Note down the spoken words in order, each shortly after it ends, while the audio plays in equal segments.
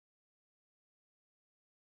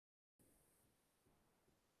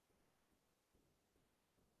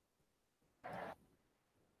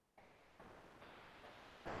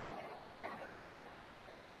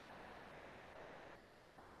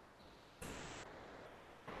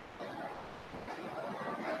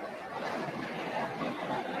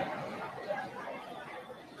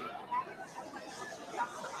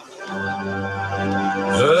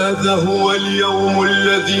هذا هو اليوم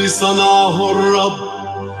الذي صنعه الرب،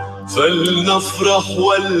 فلنفرح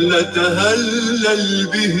ولنتهلل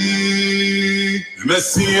به.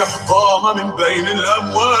 المسيح قام من بين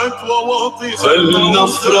الأموات ووطئ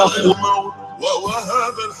فلنفرح الموت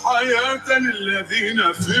ووهب الحياة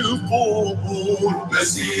للذين في القبور.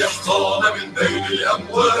 المسيح قام من بين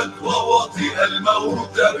الأموات ووطئ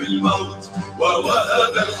الموت بالموت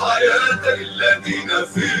ووهب الحياة للذين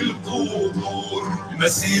في القبور.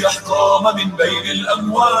 المسيح قام من بين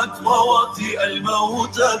الأموات ووطئ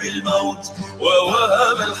الموت بالموت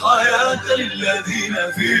ووهب الحياة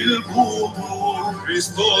للذين في القبور.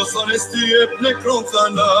 Χριστός ανεστιέπνεκρον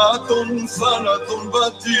θανάτων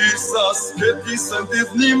βατήσας και της εν τη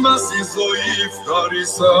μνήμας η ζωή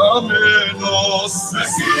ευχαρισάμενος.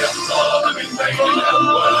 Μεσσίας قام من بين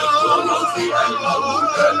الأموات ووطئ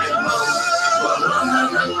الموت بالموت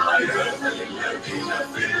ووهب الحياة للذين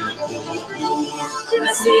في القبور.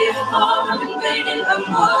 المسيح قام من بين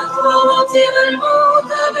الأموات ووطئ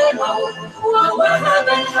الموت بالموت ووهب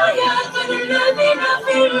الحياة للذين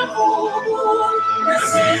في القبور.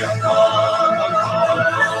 المسيح قام.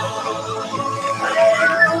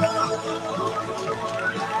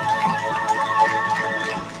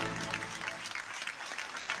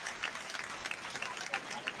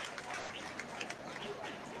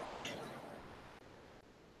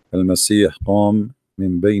 المسيح قام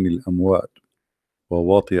من بين الأموات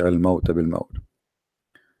ووطئ الموت بالموت.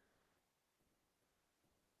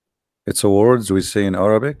 It's a words we say in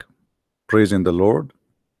Arabic, praising the Lord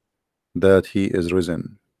that He is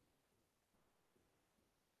risen.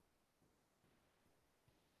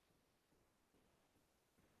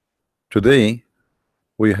 Today,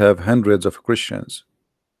 we have hundreds of Christians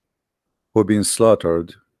who have been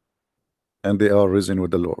slaughtered and they are risen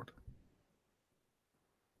with the Lord.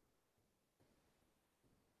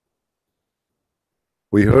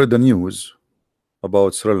 We heard the news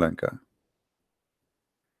about Sri Lanka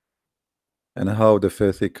and how the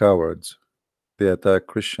filthy cowards, they attack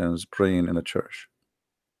Christians praying in a church.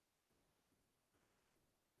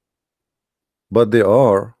 But they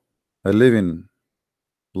are a living,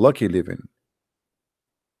 lucky living,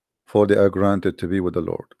 for they are granted to be with the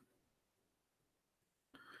Lord.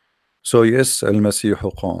 So yes,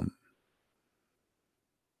 Al-Masihu Qam.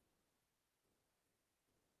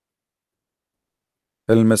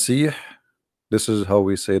 Al-Masih, this is how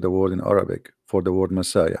we say the word in Arabic for the word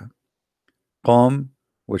Messiah. Qam,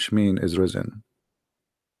 which means is risen.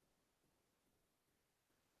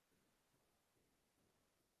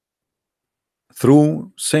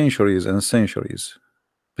 Through centuries and centuries,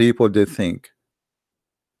 people did think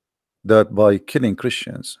that by killing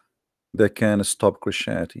Christians, they can stop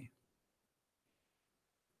Christianity.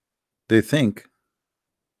 They think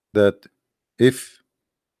that if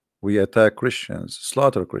we attack Christians,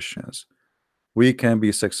 slaughter Christians, we can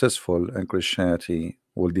be successful and Christianity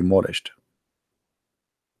will be demolished.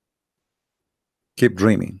 Keep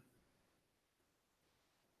dreaming.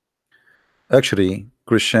 Actually,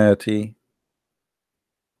 Christianity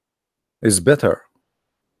is better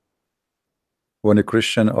when a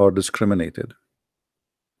Christian are discriminated.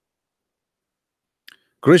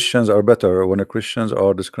 Christians are better when a Christians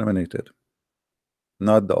are discriminated,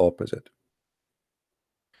 not the opposite.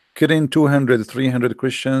 Killing 200, 300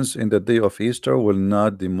 Christians in the day of Easter will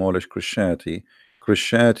not demolish Christianity.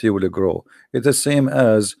 Christianity will grow. It's the same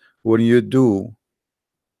as when you do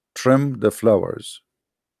trim the flowers.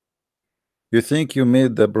 You think you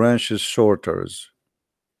made the branches shorter,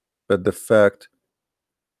 but the fact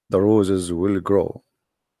the roses will grow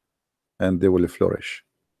and they will flourish.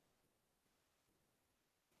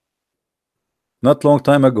 Not long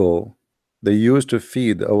time ago, they used to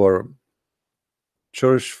feed our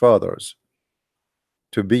church fathers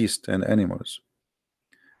to beasts and animals,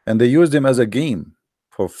 and they used them as a game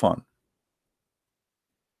for fun.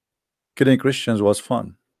 Killing Christians was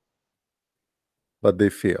fun, but they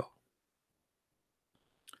fail.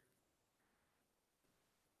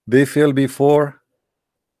 They failed before,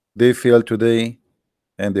 they failed today,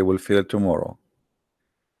 and they will fail tomorrow.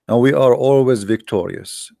 And we are always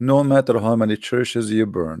victorious, no matter how many churches you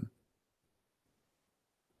burn.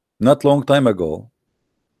 Not long time ago,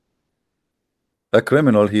 a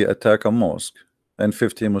criminal, he attacked a mosque, and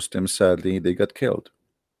 50 Muslims, sadly, they got killed.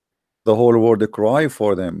 The whole world cry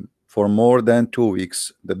for them for more than 2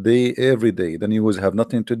 weeks. Every day, the news have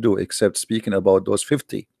nothing to do except speaking about those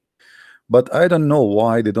 50. But I don't know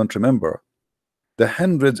why they don't remember the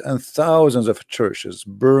hundreds and thousands of churches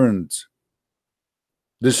burned,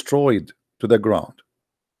 destroyed to the ground.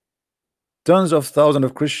 Tons of thousands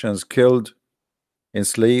of Christians killed,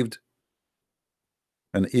 enslaved,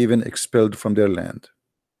 and even expelled from their land.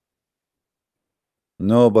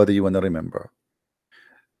 Nobody wanna remember.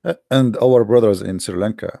 And our brothers in Sri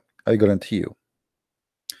Lanka, I guarantee you,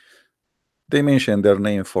 they mention their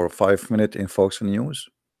name for 5 minutes in Fox News,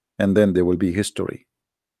 and then there will be history.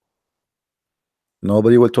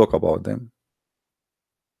 Nobody will talk about them.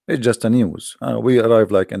 It's just a news. We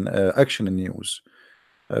arrive like an action news.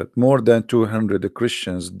 More than 200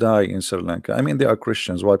 Christians die in Sri Lanka. I mean, they are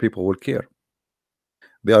Christians. Why people will care?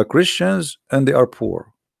 They are Christians and they are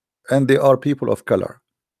poor, and they are people of color,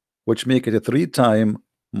 which make it a 3 times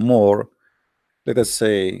more, let us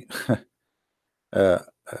say, uh,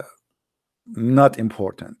 not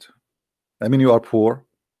important. I mean, you are poor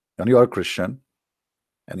and you are Christian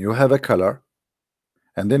and you have a color,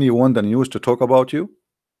 and then you want the news to talk about you,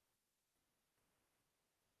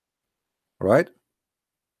 right?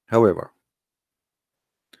 However,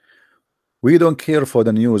 we don't care for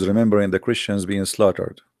the news remembering the Christians being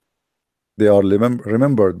slaughtered. They are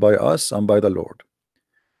remembered by us and by the Lord.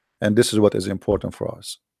 And this is what is important for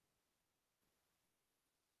us.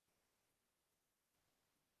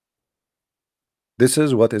 This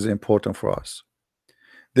is what is important for us.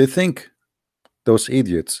 They think, those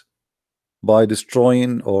idiots, by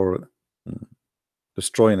destroying or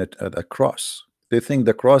destroying it at a cross, they think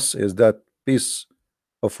the cross is that piece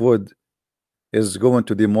of wood is going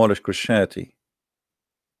to demolish Christianity.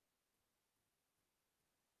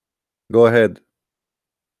 Go ahead.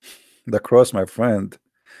 The cross, my friend,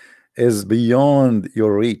 is beyond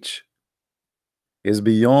your reach, is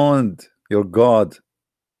beyond your God.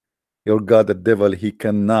 Your God, the devil, he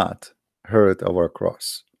cannot hurt our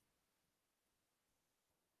cross.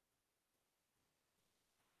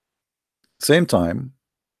 Same time,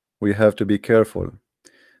 we have to be careful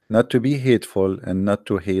not to be hateful and not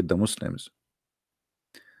to hate the Muslims,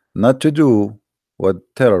 not to do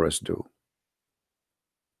what terrorists do.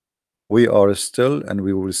 We are still and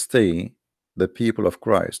we will stay the people of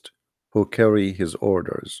Christ who carry his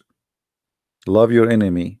orders. Love your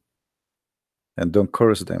enemy and don't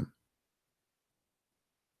curse them.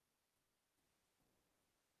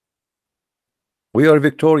 We are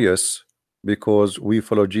victorious because we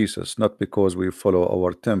follow Jesus, not because we follow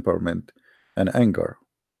our temperament and anger.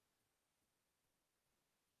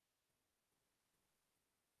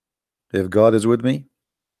 If God is with me,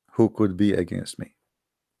 who could be against me?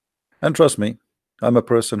 And trust me, I'm a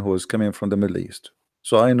person who is coming from the Middle East,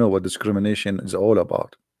 so I know what discrimination is all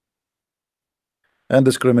about. And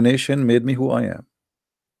discrimination made me who I am.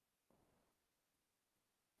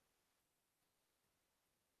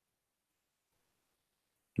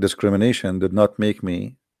 Discrimination did not make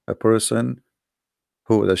me a person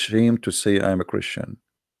who is ashamed to say I'm a Christian,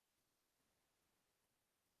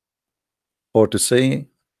 or to say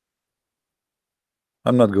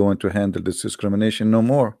I'm not going to handle this discrimination no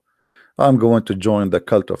more. I'm going to join the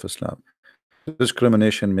cult of Islam.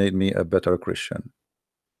 Discrimination made me a better Christian,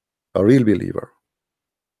 a real believer.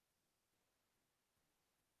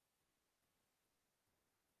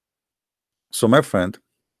 So, my friend,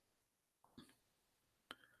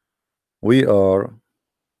 we are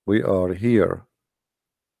here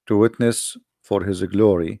to witness for his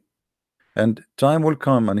glory, and time will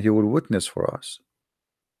come and he will witness for us.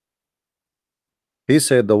 He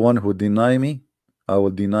said, the one who deny me, I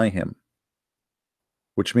will deny him,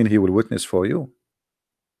 which means he will witness for you.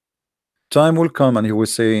 Time will come and he will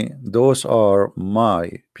say, those are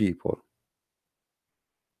my people,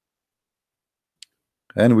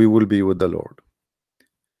 and we will be with the Lord.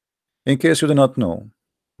 In case you do not know,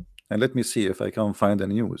 and let me see if I can find the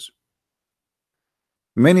news.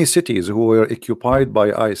 Many cities who were occupied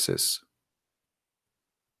by ISIS,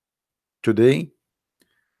 today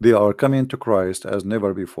they are coming to Christ as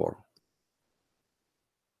never before.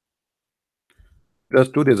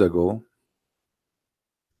 Just 2 days ago,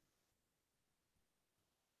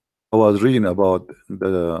 I was reading about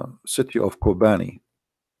the city of Kobani.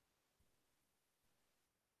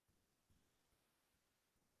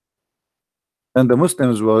 And the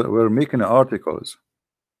Muslims were making articles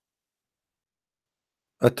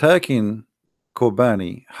attacking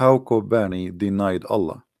Kobani, how Kobani denied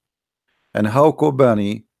Allah, and how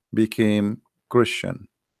Kobani became Christian.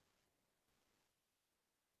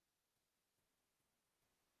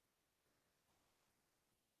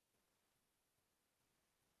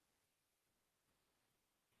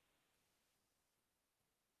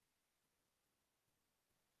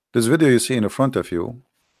 This video you see in front of you,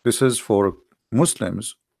 this is for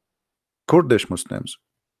Muslims, Kurdish Muslims,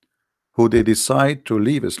 who they decide to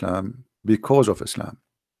leave Islam because of Islam.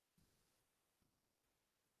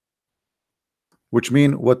 Which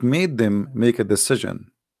mean what made them make a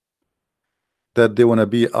decision that they want to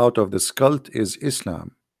be out of this cult is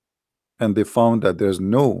Islam, and they found that there's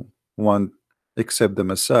no one except the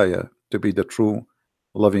Messiah to be the true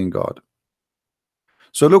loving God.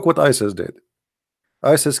 So look what ISIS did.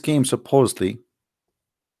 ISIS came supposedly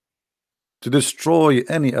to destroy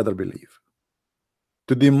any other belief,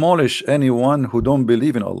 to demolish anyone who don't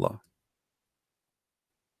believe in Allah.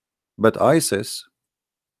 But ISIS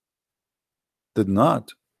did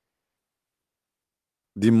not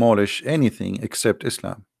demolish anything except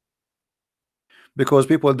Islam, because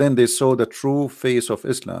people then they saw the true face of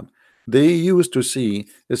Islam. They used to see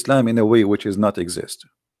Islam in a way which is not exist.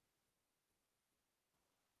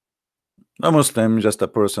 A Muslim, just a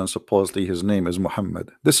person, supposedly his name is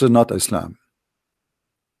Muhammad. This is not Islam.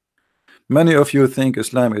 Many of you think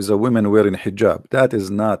Islam is a woman wearing hijab. That is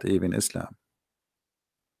not even Islam.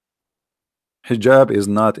 Hijab is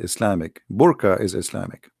not Islamic. Burqa is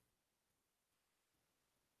Islamic.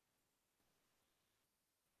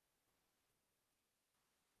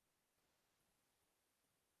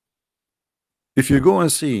 If you go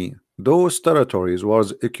and see those territories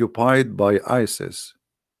was occupied by ISIS,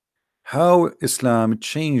 how Islam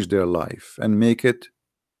changed their life and make it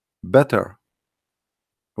better.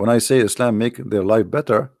 When I say Islam make their life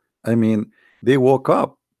better, I mean they woke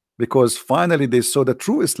up because finally they saw the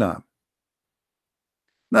true Islam.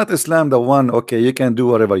 Not Islam, the one, okay, you can do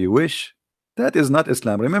whatever you wish. That is not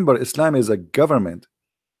Islam. Remember, Islam is a government,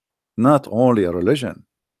 not only a religion.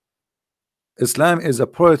 Islam is a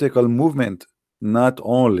political movement, not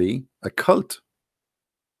only a cult.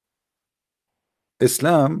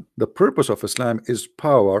 Islam, the purpose of Islam is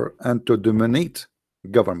power and to dominate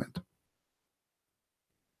government.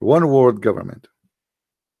 One word, government.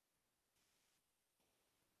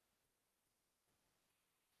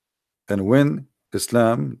 And when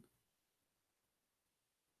Islam,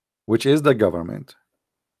 which is the government,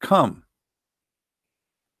 come,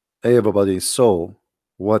 everybody saw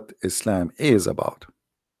what Islam is about.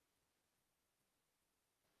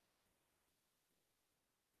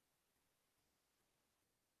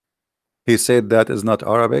 He said that is not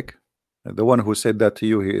Arabic. The one who said that to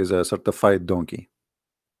you, he is a certified donkey.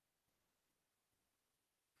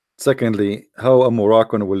 Secondly, how a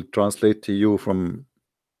Moroccan will translate to you from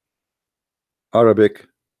Arabic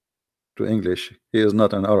to English? He is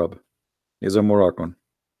not an Arab. He is a Moroccan.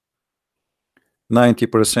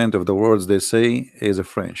 90% of the words they say is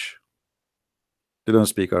French. They don't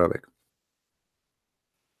speak Arabic.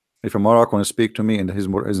 If a Moroccan speak to me in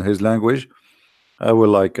his language, I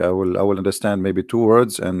will understand maybe 2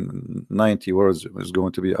 words, and 90 words is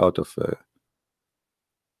going to be out of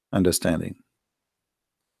understanding.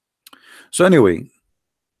 So anyway,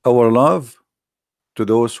 our love to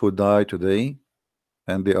those who die today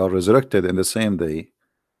and they are resurrected in the same day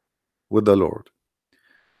with the Lord.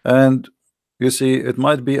 And you see, it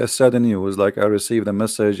might be a sad news, like I received a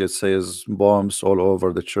message, it says bombs all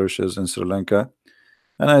over the churches in Sri Lanka.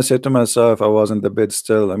 And I said to myself, I was in the bed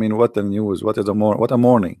still. I mean, what a news, what a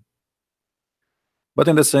morning. But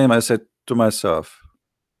in the same, I said to myself,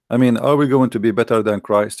 I mean, are we going to be better than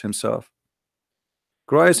Christ himself?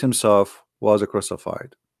 Christ himself was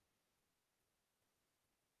crucified.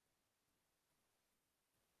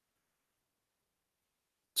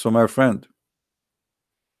 So my friend,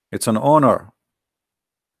 it's an honor.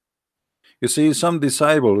 You see, some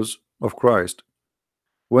disciples of Christ,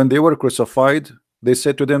 when they were crucified, they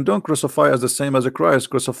said to them, don't crucify us the same as a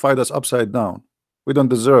Christ, crucify us upside down. We don't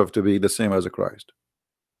deserve to be the same as a Christ.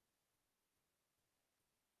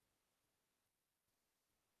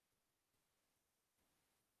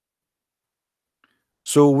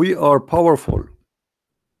 So we are powerful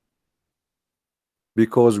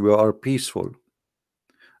because we are peaceful.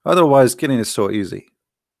 Otherwise, killing is so easy.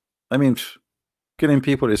 I mean, killing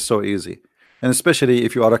people is so easy. And especially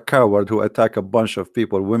if you are a coward who attack a bunch of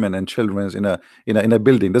people, women and children in a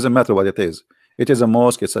building, doesn't matter what it is. It is a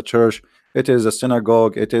mosque, it's a church, it is a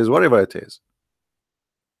synagogue, it is whatever it is.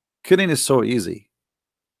 Killing is so easy.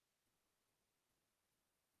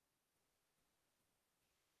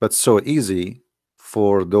 But so easy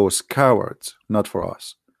for those cowards, not for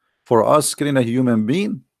us. For us, killing a human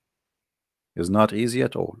being is not easy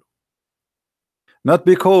at all. Not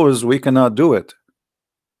because we cannot do it,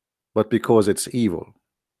 but because it's evil.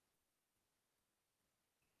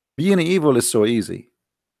 Being evil is so easy.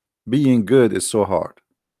 Being good is so hard.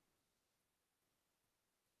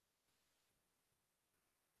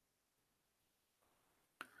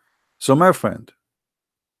 So my friend,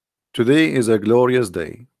 today is a glorious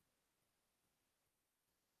day.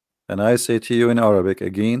 And I say to you in Arabic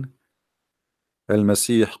again,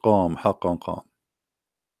 المسيح قام حقا قام.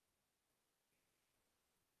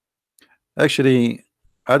 Actually,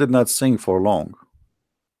 I did not sing for long.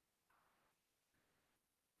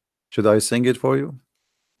 Should I sing it for you?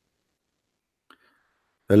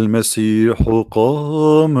 المسيح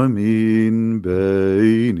قام من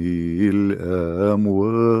بين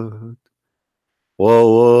الأموات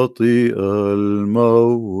ووطئ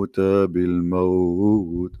الموت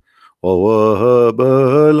بالموت ووهب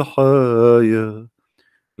الحياة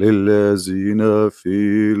للذين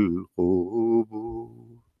في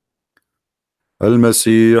القبور.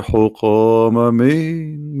 المسيح قام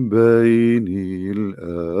من بين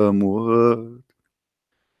الأموات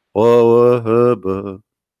ووهب.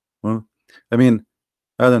 I mean,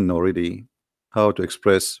 I don't know really how to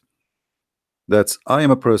express that I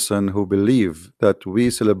am a person who believe that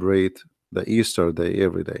we celebrate the Easter day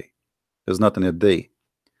every day. It's not in a day.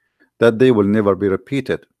 That day will never be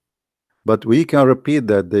repeated. But we can repeat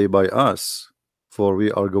that day by us, for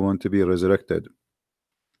we are going to be resurrected.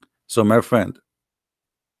 So, my friend,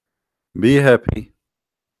 be happy.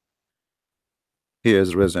 He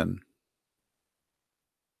is risen,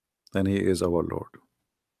 and He is our Lord.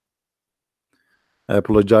 I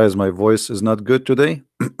apologize, my voice is not good today.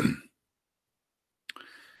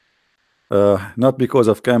 Not because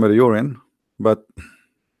of camel urine, but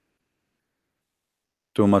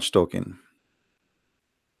too much talking.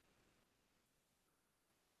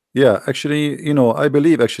 Yeah, actually, I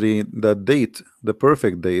believe actually that date, the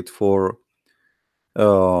perfect date for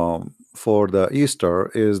the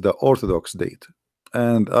Easter is the Orthodox date,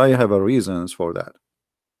 and I have a reasons for that.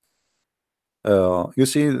 You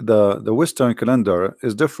see, the Western calendar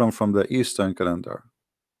is different from the Eastern calendar.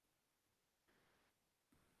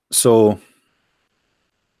 So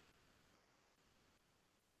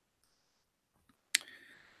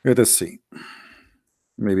let us see.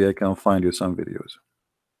 Maybe I can find you some videos.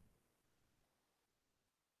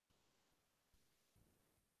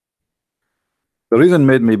 The reason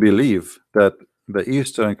made me believe that the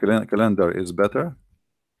Eastern calendar is better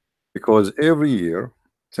because every year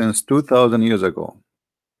since 2000 years ago,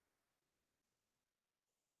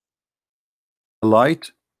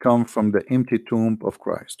 light come from the empty tomb of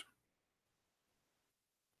Christ.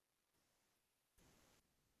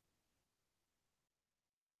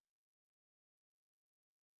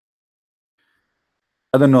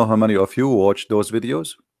 I don't know how many of you watch those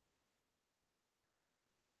videos.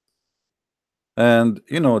 And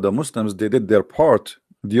the Muslims, they did their part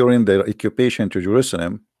during their occupation to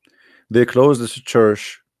Jerusalem. They closed the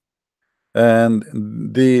church, and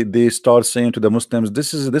they start saying to the Muslims,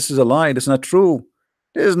 this is a lie, this is not true,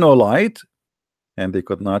 there is no light, and they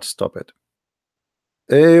could not stop it.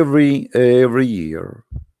 Every year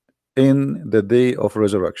in the day of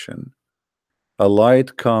resurrection, a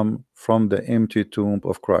light come from the empty tomb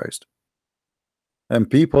of Christ, and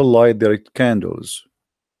people light their candles,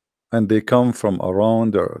 and they come from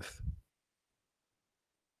around the earth.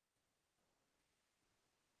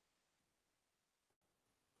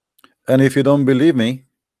 And if you don't believe me,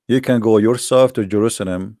 you can go yourself to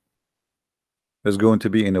Jerusalem. It's going to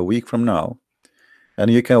be in a week from now, and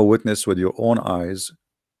you can witness with your own eyes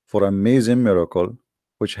for amazing miracle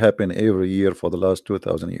which happen every year for the last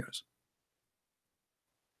 2000 years.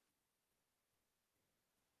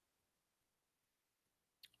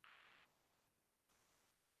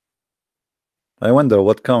 I wonder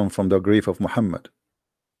what come from the grief of Muhammad.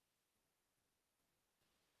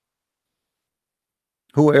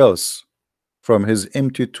 Who else from his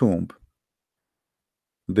empty tomb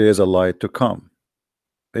there is a light to come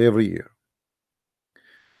every year?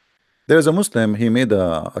 There's a Muslim, he made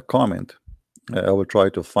a comment. I will try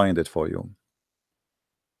to find it for you.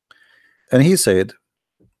 And he said,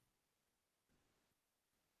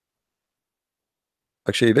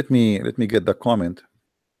 actually, let me get the comment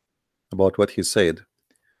about what he said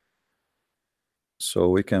so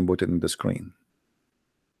we can put it in the screen.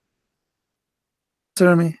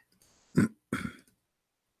 Answer me.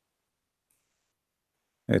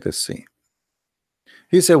 Let us see.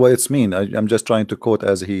 He said what it's mean. I'm just trying to quote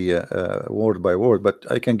as he word by word, but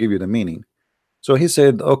I can give you the meaning. So he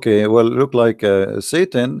said, okay, well, look like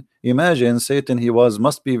Satan. Imagine Satan. He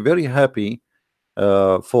must be very happy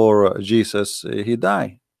for Jesus. He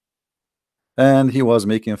died, and he was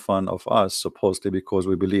making fun of us supposedly because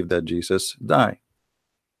we believe that Jesus died.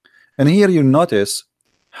 And here you notice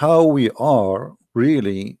how we are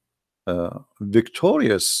really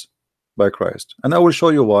victorious by Christ, and I will show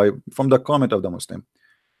you why from the comment of the Muslim.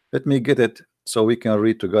 Let me get it so we can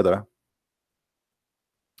read together.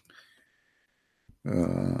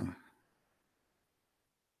 I'm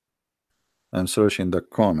searching the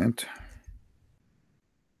comment.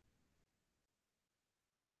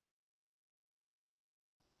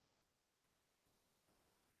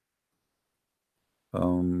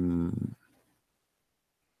 Um,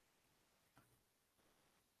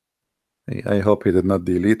 I hope he did not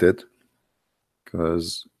delete it,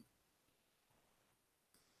 because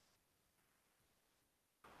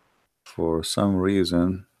for some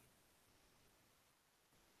reason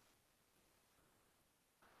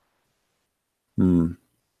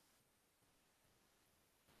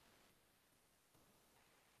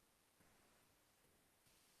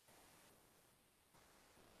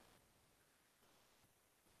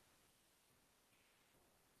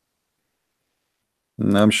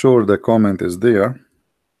I'm sure the comment is there.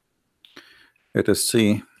 Let us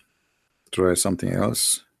see. Try something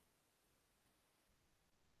else.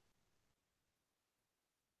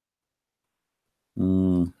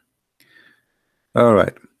 All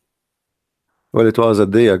right. Well, it was a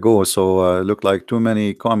day ago, so looked like too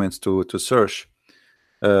many comments to search.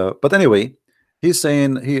 But anyway, he's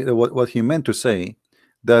saying what he meant to say,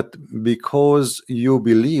 that because you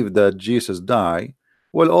believe that Jesus died,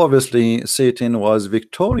 well, obviously Satan was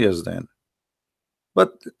victorious then.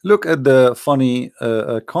 But look at the funny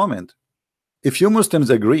comment. If you Muslims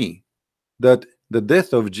agree that the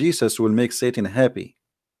death of Jesus will make Satan happy,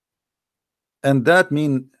 and that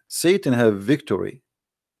means Satan have victory,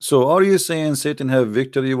 so are you saying Satan have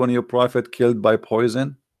victory when your prophet killed by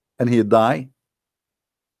poison and he die?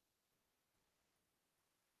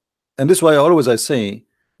 And this is why always I say,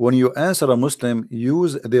 when you answer a Muslim,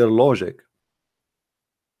 use their logic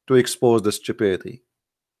to expose the stupidity.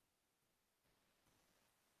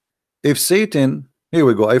 If Satan, here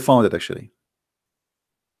we go, I found it actually.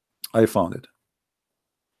 I found it.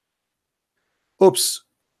 Oops.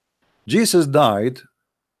 Jesus died.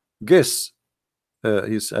 Guess,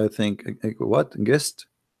 he's, I think, what? Guessed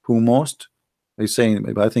who most? He's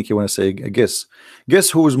saying, I think you want to say guess. Guess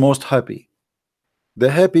who is most happy? The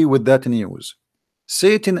happy with that news.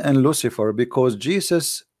 Satan and Lucifer, because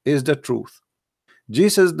Jesus is the truth.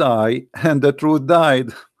 Jesus died and the truth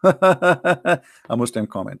died. A Muslim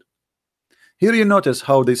comment. Here you notice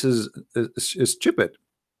how this is stupid,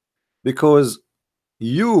 because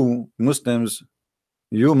you Muslims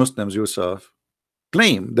yourself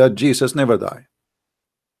claim that Jesus never died.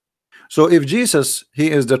 So if Jesus,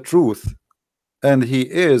 he is the truth, and he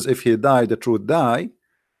is, if he died, the truth die,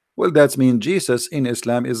 well, that means Jesus in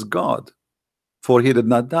Islam is God, for he did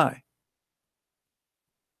not die.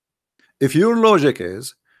 If your logic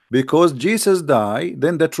is because Jesus died,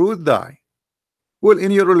 then the truth die, well,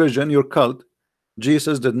 in your religion, your cult,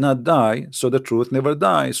 Jesus did not die, so the truth never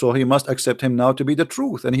dies, so he must accept him now to be the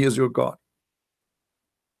truth, and he is your God.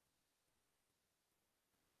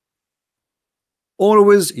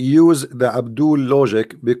 Always use the Abdul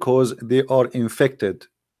logic, because they are infected.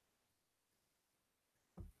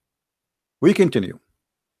 We continue.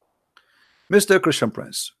 Mr. Christian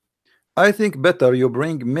Prince, I think better you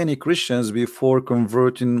bring many Christians before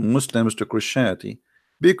converting Muslims to Christianity,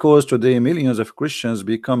 because today millions of Christians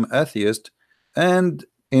become atheists, and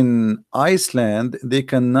in Iceland they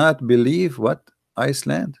cannot believe what?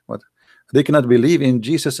 Iceland? What? They cannot believe in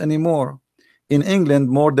Jesus anymore. In England,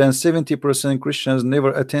 more than 70% Christians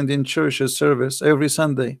never attend in churches service every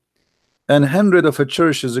Sunday, and hundreds of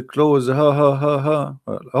churches close. Ha ha ha ha.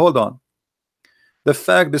 Hold on. The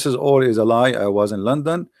fact this is all is a lie. I was in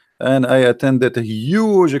London and I attended a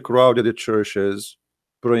huge crowded churches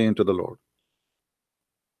praying to the Lord.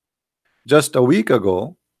 Just a week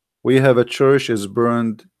ago, we have a church is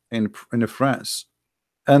burned in France,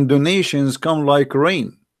 and donations come like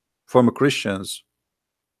rain from Christians,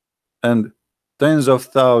 and tens of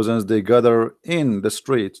thousands they gather in the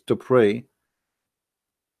streets to pray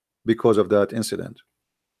because of that incident.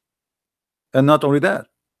 And not only that,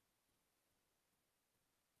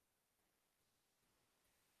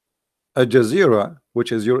 Al Jazeera,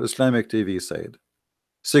 which is your Islamic TV, said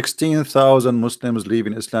 16,000 Muslims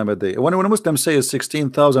leaving Islam a day. When a Muslim says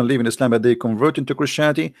 16,000 leaving Islam a day converting to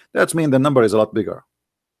Christianity, that means the number is a lot bigger.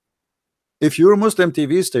 If your Muslim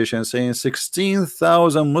TV station saying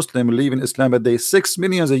 16,000 Muslim leaving Islam a day, 6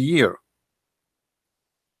 million a year,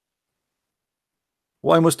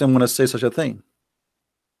 why Muslim want to say such a thing?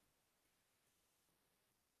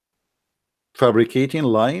 Fabricating,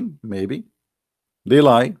 lying, maybe. They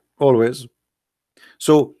lie always.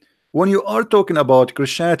 So when you are talking about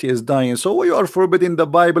Christianity is dying, so why you are forbidding the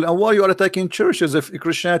Bible, and why you are attacking churches if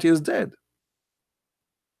Christianity is dead?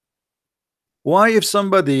 Why, if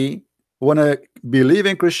somebody wanna believe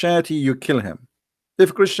in Christianity, you kill him?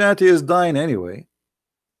 If Christianity is dying anyway,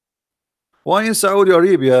 why in Saudi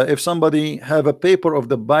Arabia, if somebody have a paper of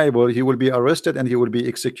the Bible, he will be arrested and he will be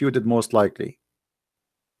executed most likely?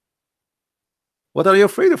 What are you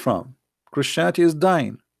afraid from? Christianity is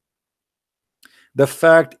dying. The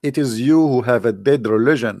fact it is you who have a dead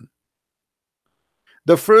religion.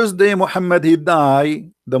 The first day Muhammad he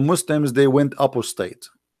died, the Muslims they went apostate.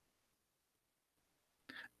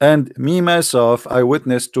 And me myself, I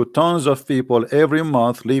witnessed to tons of people every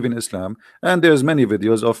month leaving Islam, and there's many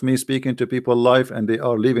videos of me speaking to people live, and they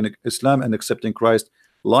are leaving Islam and accepting Christ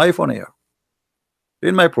live on air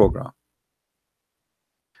in my program.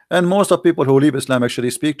 And most of people who leave Islam actually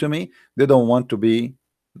speak to me. They don't want to be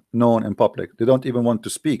known in public. They don't even want to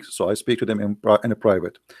speak. So I speak to them in a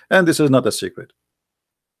private. And this is not a secret.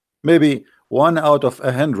 Maybe 1 out of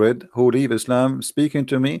 100 who leave Islam speaking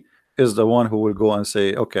to me is the one who will go and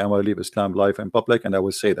say, okay, I'm going to leave Islam live in public, and I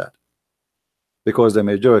will say that. Because the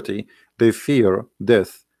majority, they fear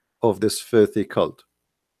death of this filthy cult.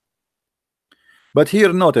 But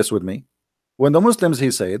here, notice with me, when the Muslims,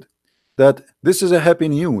 he said that this is a happy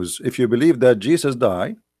news. If you believe that Jesus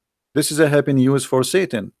died, this is a happy news for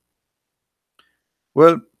Satan.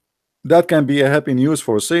 Well, that can be a happy news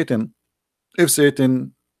for Satan if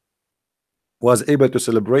Satan was able to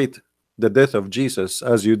celebrate the death of Jesus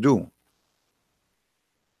as you do,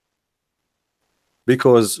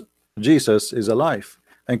 because Jesus is alive,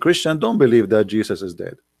 and Christians don't believe that Jesus is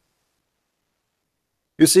dead.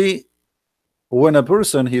 You see, when a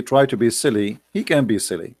person he try to be silly, he can be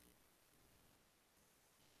silly.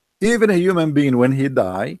 Even a human being, when he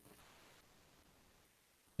die,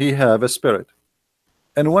 he have a spirit.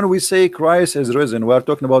 And when we say Christ is risen, we are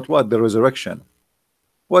talking about what? The resurrection.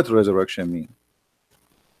 What resurrection mean?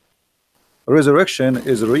 Resurrection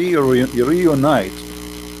is reunite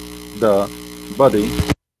the body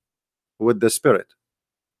with the spirit.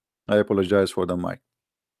 I apologize for the mic.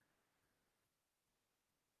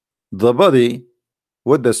 The body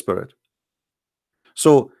with the spirit.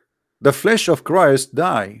 So the flesh of Christ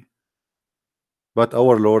die, but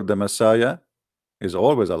our Lord the Messiah is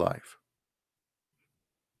always alive.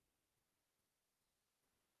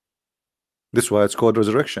 This is why it's called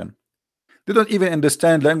resurrection. They don't even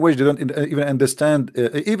understand language. They don't even understand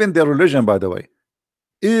even their religion, by the way.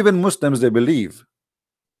 Even Muslims, they believe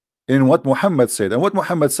in what Muhammad said. And what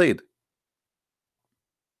Muhammad said,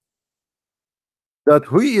 that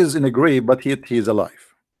he is in a grave, but yet he is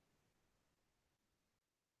alive.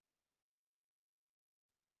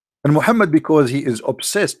 And Muhammad, because he is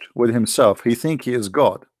obsessed with himself, he thinks he is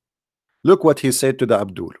God. Look what he said to the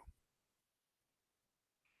Abdul.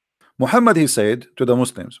 Muhammad, he said to the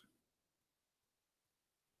Muslims,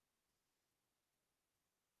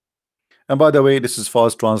 and by the way, this is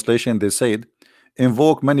false translation. They said,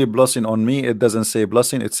 invoke many blessing on me. It doesn't say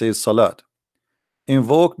blessing, it says salat.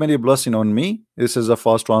 Invoke many blessing on me. This is a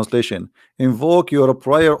false translation. Invoke your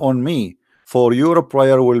prayer on me, for your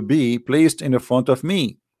prayer will be placed in front of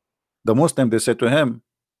me. The Muslim, they said to him,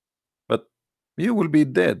 but you will be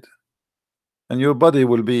dead and your body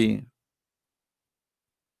will be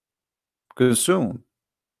consumed.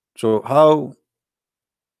 So how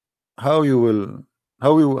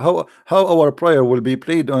our prayer will be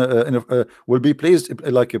played will be placed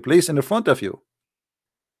like a place in the front of you?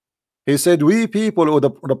 He said, we people or the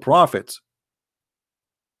prophets,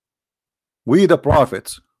 we the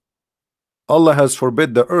prophets, Allah has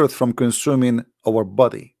forbid the earth from consuming our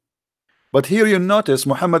body. But here you notice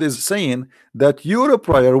Muhammad is saying that your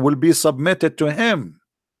prayer will be submitted to him.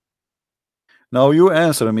 Now you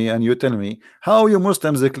answer me and you tell me how you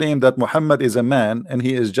Muslims claim that Muhammad is a man and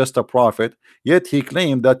he is just a prophet, yet he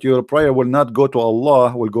claimed that your prayer will not go to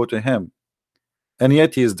Allah, will go to him, and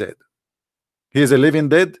yet he is dead. He is a living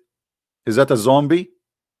dead. Is that a zombie?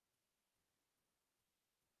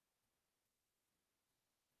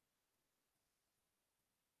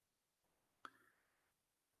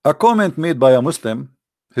 A comment made by a Muslim,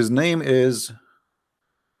 his name is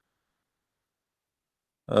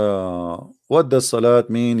what does salat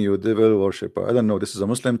mean, you devil worshipper? I don't know. This is a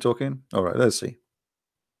Muslim talking. All right, let's see.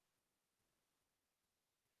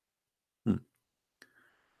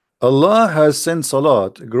 Allah has sent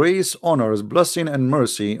salat, grace, honors, blessing and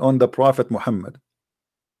mercy on the Prophet Muhammad.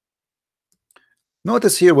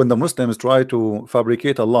 Notice here when the Muslims try to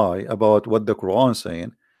fabricate a lie about what the Quran is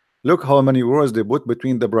saying, look how many words they put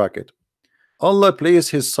between the bracket. Allah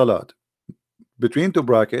placed his salat between two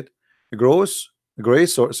bracket, graces,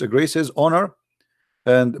 honor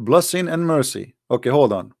and blessing and mercy. Okay,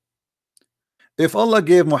 hold on. If Allah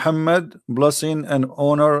gave Muhammad blessing and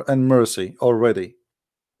honor and mercy already,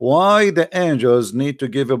 why the angels need to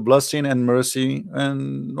give a blessing and mercy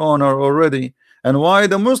and honor already? And why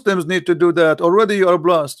the Muslims need to do that? Already you are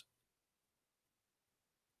blessed.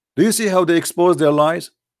 Do you see how they expose their lies?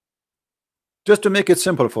 Just to make it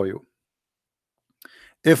simple for you.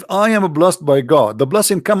 If I am blessed by God, the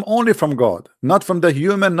blessing come only from God, not from the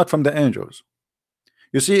human, not from the angels.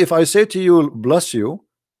 You see, if I say to you, bless you,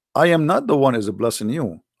 I am not the one is blessing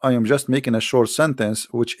you. I am just making a short sentence,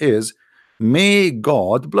 which is, may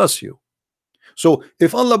God bless you. So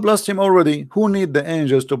if Allah blessed him already, who need the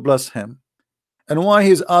angels to bless him? And why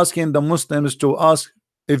he's asking the Muslims to ask,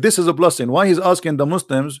 if this is a blessing, why he's asking the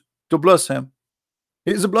Muslims to bless him?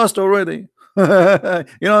 He's blessed already. You know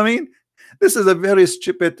what I mean? This is a very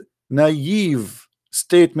stupid, naive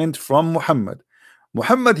statement from Muhammad.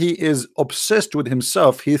 Muhammad, he is obsessed with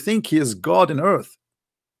himself. He think he is God in earth,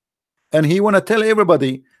 and he want to tell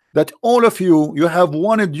everybody that all of you, you have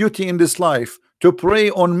one duty in this life, to pray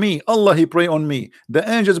on me. Allah, he pray on me, the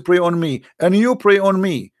angels pray on me, and you pray on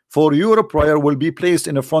me, for your prayer will be placed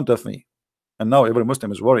in the front of me. And now every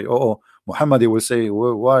Muslim is worried. Oh, Muhammad, he will say,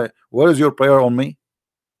 why, where is your prayer on me?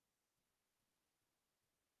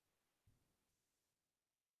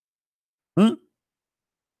 Hmm?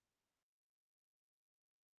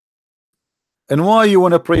 And why you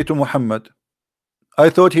want to pray to Muhammad? I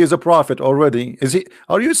thought he is a prophet already. Is he?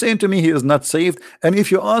 Are you saying to me he is not saved? And if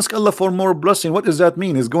you ask Allah for more blessing, what does that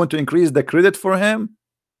mean? Is going to increase the credit for him?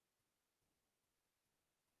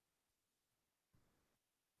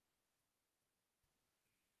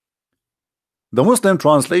 The Muslim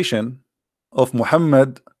translation of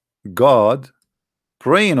Muhammad, God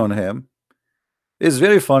praying on him, is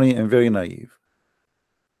very funny and very naive.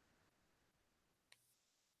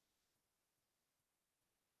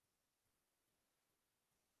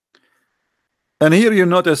 And here you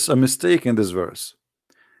notice a mistake in this verse.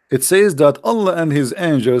 It says that Allah and his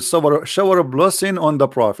angels shower a blessing on the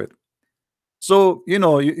prophet. So you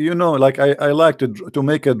know, like I like to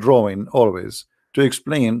make a drawing always to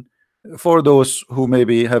explain for those who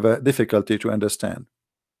maybe have a difficulty to understand.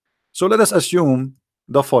 So let us assume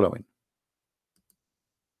the following: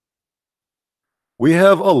 we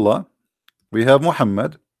have Allah, we have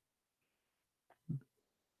Muhammad.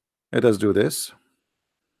 Let us do this.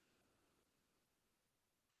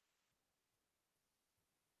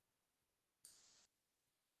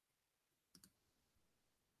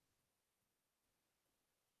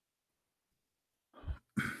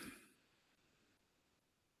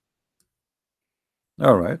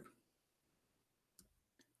 All right,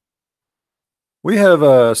 we have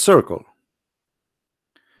a circle,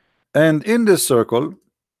 and in this circle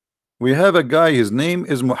we have a guy, his name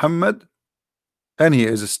is Muhammad, and he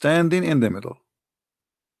is standing in the middle.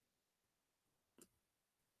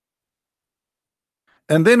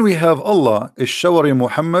 And then we have Allah is showering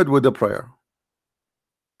Muhammad with a prayer.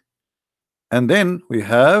 And then we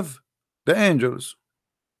have the angels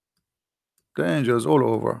all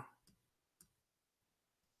over.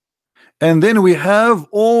 And then we have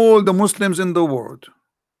all the Muslims in the world.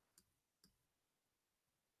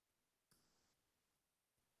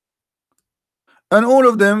 And all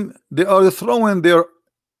of them, they are throwing their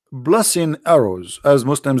blessing arrows, as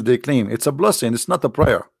Muslims they claim. It's a blessing, it's not a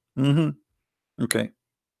prayer. Okay.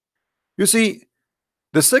 You see,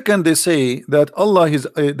 the second they say that Allah is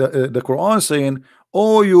the Quran saying,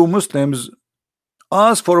 oh, you Muslims,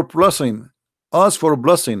 ask for a blessing, ask for a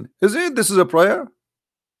blessing. Is it this is a prayer?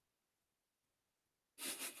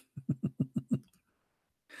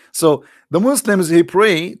 So the Muslims, he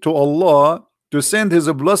pray to Allah to send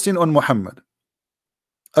his blessing on Muhammad,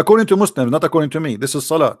 according to Muslims, not according to me. This is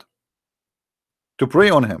salat, to pray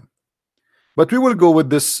on him. But we will go with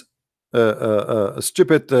this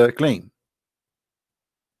stupid claim.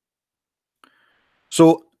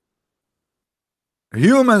 So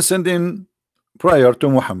human sending prayer to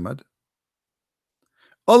Muhammad,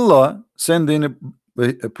 Allah sending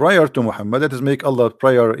a prayer to Muhammad. That is, make Allah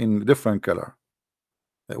prayer in different color.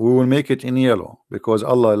 We will make it in yellow because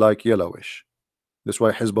Allah like yellowish. That's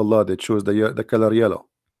why Hezbollah, they choose the color yellow.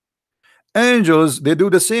 Angels, they do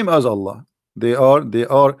the same as Allah. They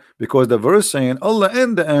are because the verse saying Allah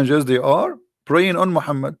and the angels, they are praying on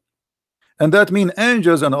Muhammad, and that means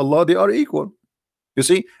angels and Allah, they are equal. You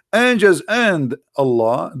see, angels and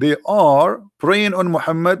Allah, they are praying on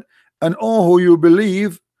Muhammad, and all who you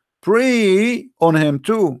believe pray on him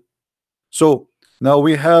too. So now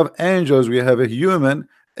we have angels, we have a human,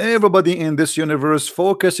 everybody in this universe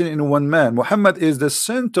focusing in one man. Muhammad is the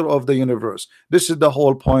center of the universe. This is the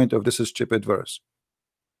whole point of this stupid verse.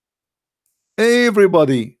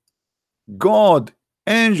 Everybody, God,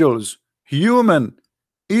 angels, human,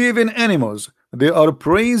 even animals, they are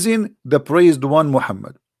praising the praised one,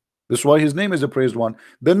 Muhammad. That's why his name is the praised one.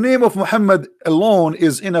 The name of Muhammad alone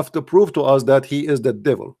is enough to prove to us that he is the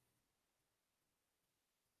devil,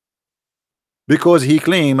 because he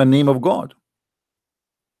claimed a name of God.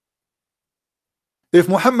 If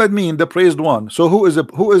Muhammad mean the praised one, so who is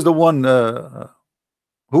the one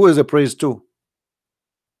who is the praised to?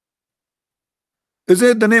 Is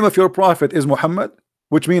it the name of your prophet is Muhammad,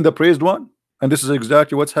 which means the praised one? And this is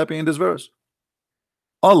exactly what's happening in this verse.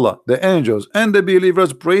 Allah, the angels, and the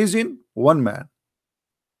believers praising one man.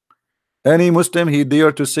 Any Muslim he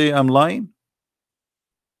dare to say I'm lying?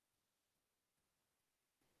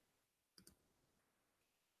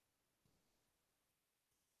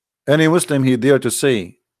 Any Muslim he dare to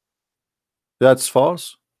say that's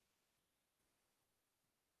false?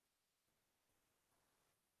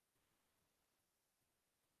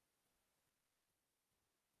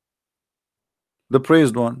 The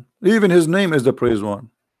praised one. Even his name is the praised one.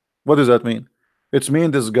 What does that mean? It's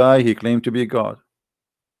mean this guy he claimed to be God.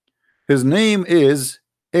 His name is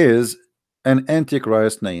an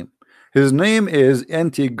antichrist name. His name is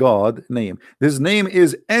anti-God name. His name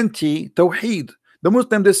is anti-Tawheed. The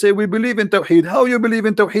Muslim they say we believe in Tawheed. How you believe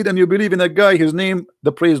in Tawheed and you believe in a guy his name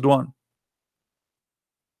the praised one?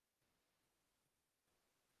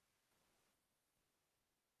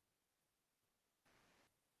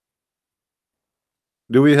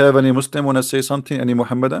 Do we have any Muslim want to say something? Any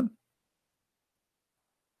Muhammadan?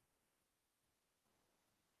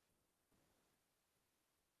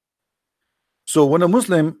 So when a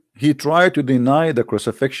Muslim he tried to deny the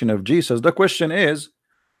crucifixion of Jesus, the question is,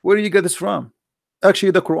 where do you get this from?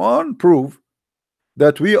 Actually, the Quran prove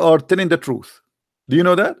that we are telling the truth. Do you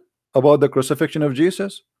know that about the crucifixion of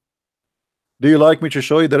Jesus? Do you like me to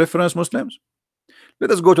show you the reference, Muslims?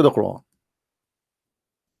 Let us go to the Quran.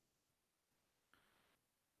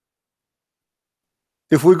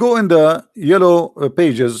 If we go in the yellow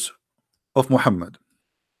pages of Muhammad,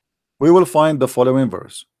 we will find the following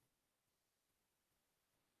verse.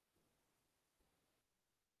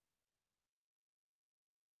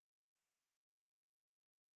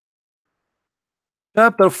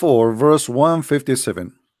 Chapter 4, verse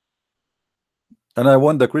 157. And I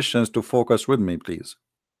want the Christians to focus with me, please,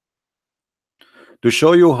 to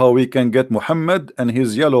show you how we can get Muhammad and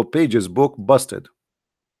his yellow pages book busted.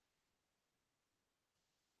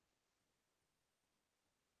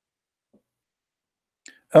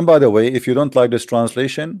 And by the way, if you don't like this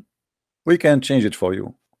translation, we can change it for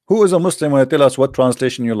you. Who is a Muslim when tell us what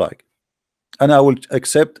translation you like? And I will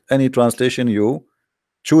accept any translation you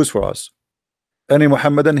choose for us. Any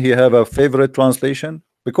Muhammadan he have a favorite translation?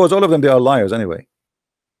 Because all of them they are liars anyway.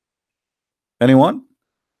 Anyone?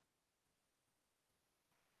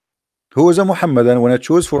 Who is a Muhammadan when I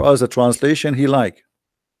choose for us a translation he like?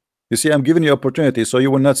 You see, I'm giving you opportunity, so you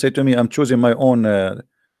will not say to me I'm choosing my own.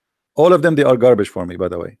 All of them they are garbage for me, by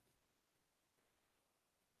the way.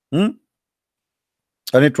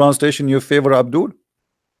 Any translation you favor, Abdul?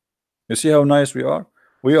 You see how nice we are?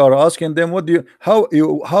 We are asking them, what do you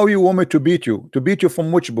how you want me to beat you? To beat you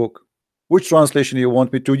from which book? Which translation you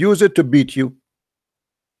want me to use it to beat you?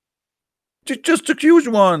 Just to choose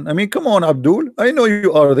one. I mean, come on, Abdul. I know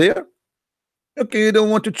you are there. Okay, you don't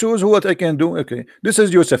want to choose what I can do. Okay, this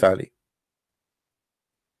is Yusuf Ali.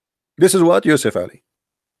 This is what Yusuf Ali.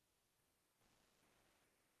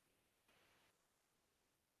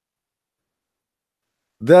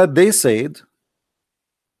 That they said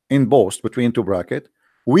in boast between two bracket,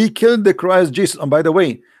 we killed the Christ Jesus. And by the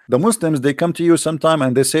way, the Muslims they come to you sometime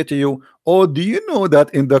and they say to you, oh, do you know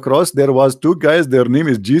that in the cross there was two guys, their name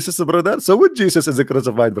is Jesus, brother? So what Jesus is a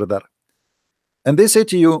crucified, brother? And they say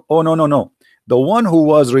to you, oh, no, the one who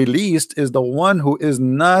was released is the one who is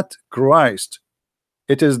not Christ.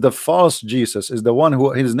 It is the false Jesus, is the one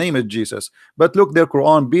who his name is Jesus. But look, their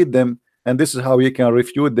Quran beat them, and this is how you can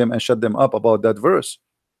refute them and shut them up about that verse.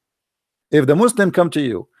 If the Muslim come to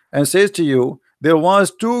you and says to you, there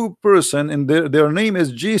was two person in their name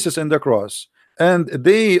is Jesus in the cross, and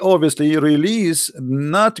they obviously release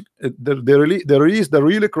not they release the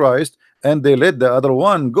real Christ, and they let the other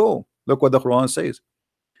one go. Look what the Quran says.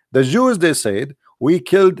 The Jews they said we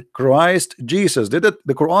killed Christ Jesus. Did it?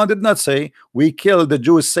 The Quran did not say we killed. The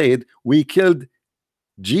Jews said we killed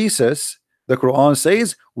Jesus. The Quran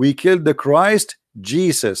says we killed the Christ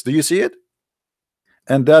Jesus. Do you see it?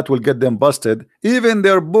 And that will get them busted. Even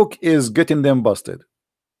their book is getting them busted.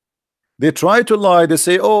 They try to lie. They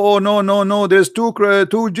say, oh no, there's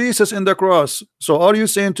two Jesus in the cross. So are you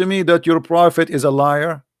saying to me that your prophet is a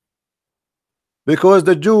liar? Because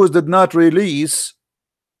the Jews did not release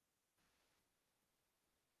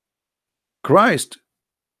Christ.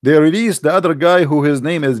 They released the other guy who his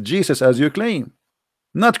name is Jesus, as you claim,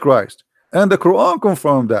 not Christ. And the Quran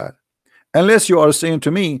confirmed that. Unless you are saying to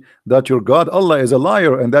me that your God Allah is a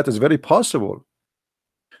liar, and that is very possible.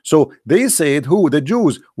 So they said, who? The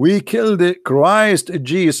Jews, we killed the Christ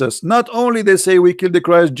Jesus. Not only they say we killed the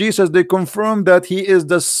Christ Jesus, they confirm that he is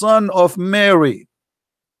the son of Mary.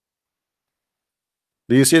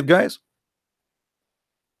 Do you see it, guys?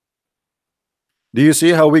 Do you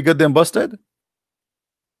see how we get them busted?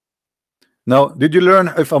 Now, did you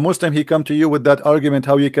learn if a Muslim he come to you with that argument,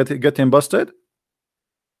 how you get him busted?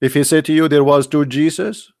 If he say to you there was two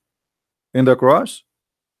Jesus in the cross,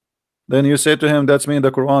 then you say to him that's mean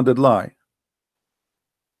the Quran did lie,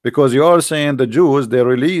 because you are saying the Jews they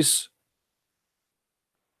release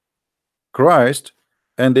Christ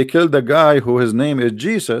and they killed the guy who his name is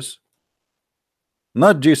Jesus,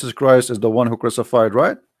 not Jesus Christ is the one who crucified,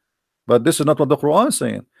 right? But this is not what the Quran is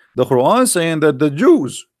saying. The Quran is saying that the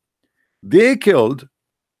Jews they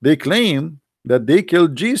claim that they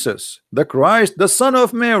killed Jesus, the Christ, the son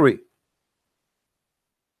of Mary.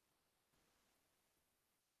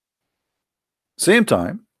 Same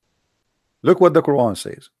time, look what the Quran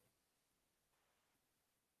says.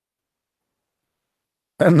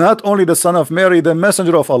 And not only the son of Mary, the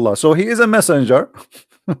messenger of Allah. So he is a messenger.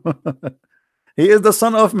 He is the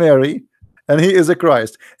son of Mary and he is a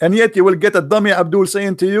Christ. And yet you will get a dummy Abdul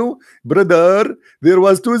saying to you, brother, there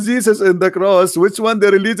was two Jesus in the cross. Which one they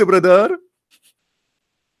released, brother?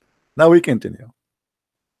 Now we continue.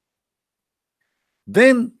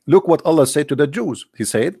 Then look what Allah said to the Jews. He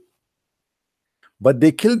said, but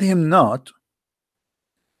they killed him not,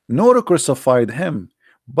 nor crucified him,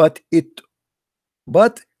 but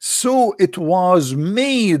so it was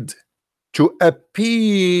made to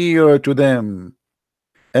appear to them.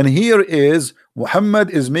 And here is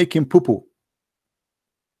Muhammad is making poo-poo,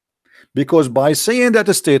 because by saying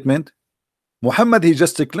that statement, Muhammad he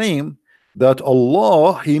just claimed that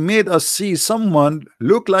Allah he made us see someone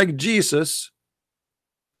look like Jesus,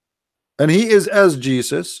 and he is as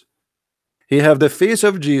Jesus. He have the face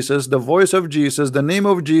of Jesus, the voice of Jesus, the name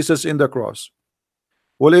of Jesus in the cross.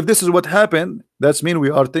 Well, if this is what happened, that's mean we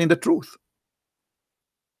are telling the truth.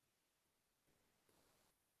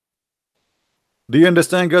 Do you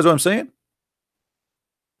understand, guys, what I'm saying?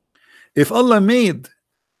 If Allah made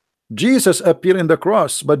Jesus appear in the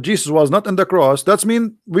cross, but Jesus was not in the cross, that's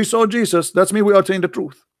mean we saw Jesus. That's mean we are telling the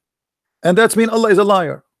truth. And that's mean Allah is a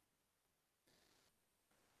liar.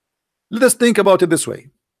 Let us think about it this way.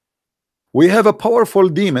 We have a powerful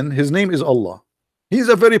demon. His name is Allah. He's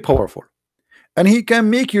a very powerful. And he can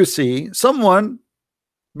make you see someone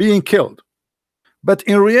being killed. But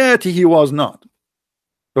in reality, he was not.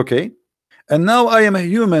 Okay? And now I am a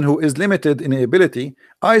human who is limited in ability.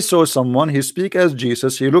 I saw someone, he speak as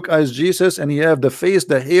Jesus, he look as Jesus, and he have the face,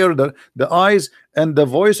 the hair, the eyes, and the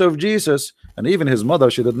voice of Jesus. And even his mother,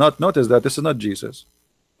 she did not notice that this is not Jesus.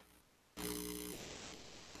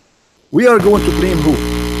 We are going to blame who?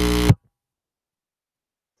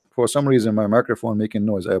 For some reason, my microphone making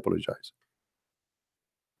noise. I apologize.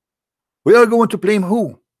 We are going to blame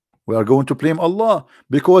who? We are going to blame Allah,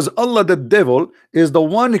 because Allah the devil is the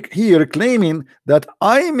one here claiming that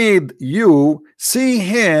I made you see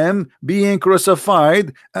him being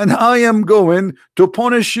crucified, and I am going to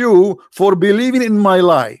punish you for believing in my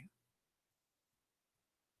lie.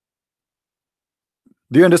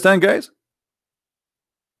 Do you understand, guys?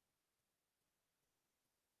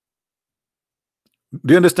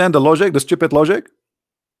 Do you understand the logic, the stupid logic?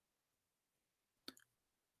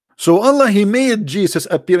 So Allah he made Jesus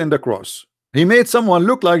appear in the cross. He made someone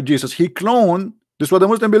look like Jesus. He cloned. This is what the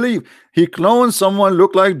Muslim believe. He cloned someone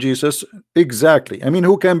look like Jesus. Exactly. I mean,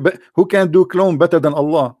 who can do clone better than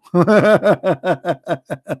Allah?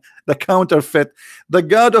 The counterfeit. The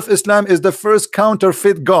God of Islam is the first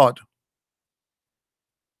counterfeit God.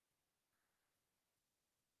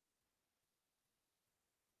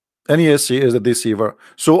 And yes, he is a deceiver.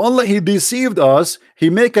 So Allah he deceived us. He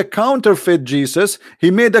make a counterfeit Jesus.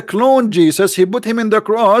 He made a clone Jesus. He put him in the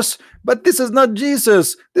cross. But this is not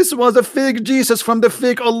Jesus. This was a fake Jesus from the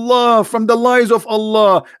fake Allah, from the lies of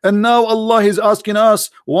Allah. And now Allah is asking us,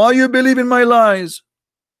 why you believe in my lies?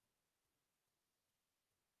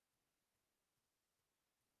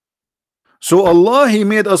 So Allah he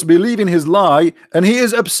made us believe in his lie, and he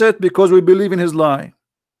is upset because we believe in his lie.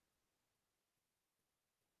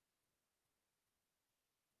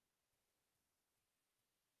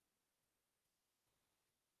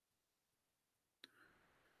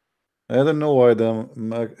 I don't know why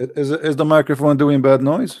is the microphone doing bad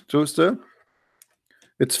noise too still?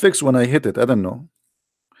 It's fixed when I hit it. I don't know.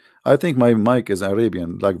 I think my mic is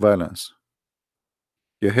Arabian, like violence.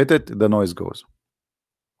 You hit it, the noise goes.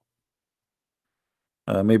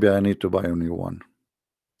 Maybe I need to buy a new one.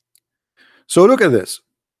 So look at this.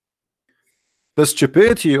 The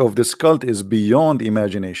stupidity of this cult is beyond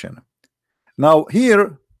imagination. Now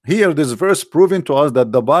here this verse proving to us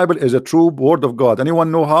that the Bible is a true word of God.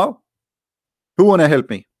 Anyone know how? Who wanna help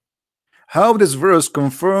me? How this verse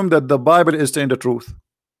confirm that the Bible is saying the truth?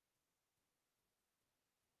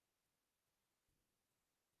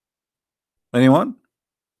 Anyone?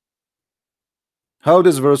 How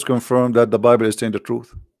does verse confirm that the Bible is saying the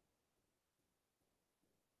truth?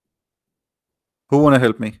 Who wanna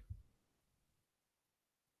help me?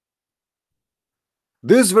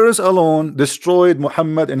 This verse alone destroyed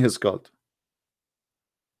Muhammad and his cult.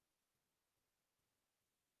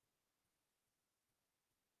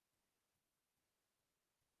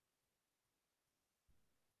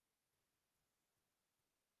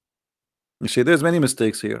 You see, there's many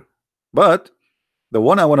mistakes here, but the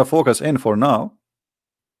one I want to focus in for now,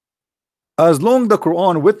 as long the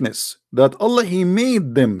Quran witness that Allah He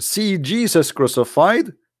made them see Jesus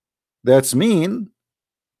crucified, that's mean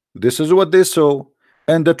this is what they saw,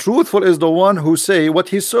 and the truthful is the one who say what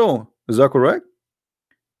he saw. Is that correct?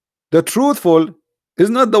 The truthful is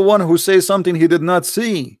not the one who says something he did not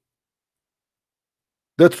see.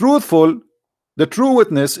 The truthful, the true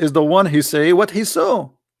witness is the one who say what he saw.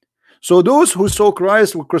 So those who saw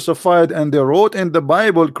Christ were crucified and they wrote in the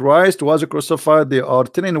Bible Christ was crucified, they are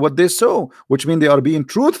telling what they saw, which means they are being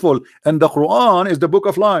truthful, and the Quran is the book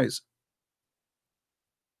of lies.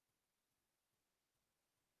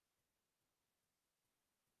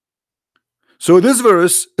 So this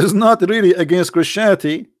verse is not really against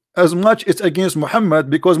Christianity as much it's against Muhammad,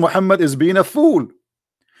 because Muhammad is being a fool.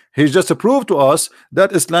 He's just proved to us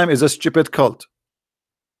that Islam is a stupid cult.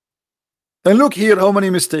 And look here how many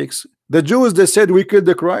mistakes. The Jews, they said we killed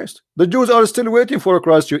the Christ. The Jews are still waiting for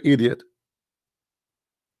Christ, you idiot.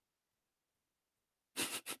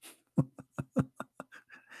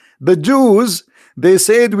 The Jews, they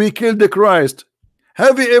said we killed the Christ.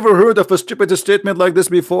 Have you ever heard of a stupid statement like this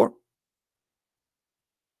before?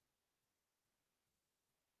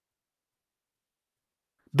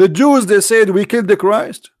 The Jews, they said we killed the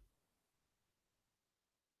Christ.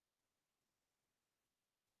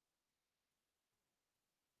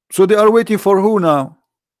 So they are waiting for who now?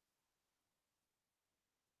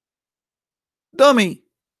 Dummy.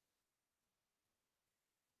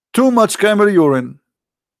 Too much camel urine.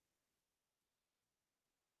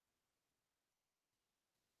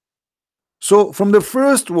 So from the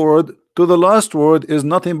first word to the last word is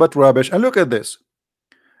nothing but rubbish. And look at this.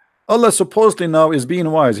 Allah supposedly now is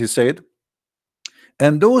being wise. He said,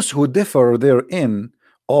 and those who differ therein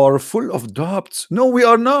are full of doubts. No, we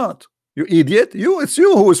are not. You idiot. It's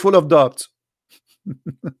you who is full of doubts.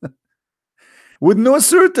 With no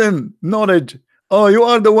certain knowledge. Oh, you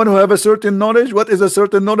are the one who have a certain knowledge. What is a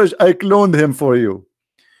certain knowledge? I cloned him for you.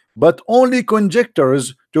 But only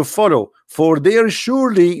conjectures to follow, for there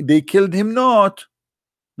surely they killed him not.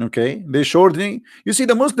 Okay, they surely. You see,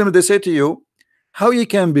 the Muslims, they say to you, how you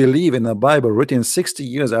can believe in a Bible written 60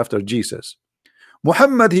 years after Jesus?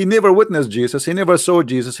 Muhammad, he never witnessed Jesus, he never saw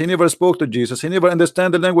Jesus, he never spoke to Jesus, he never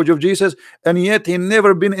understand the language of Jesus, and yet he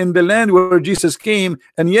never been in the land where Jesus came,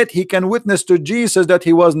 and yet he can witness to Jesus that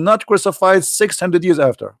he was not crucified 600 years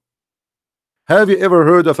after. Have you ever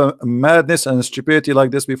heard of a madness and stupidity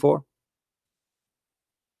like this before?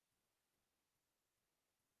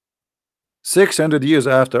 600 years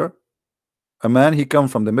after, a man, he come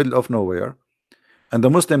from the middle of nowhere, and the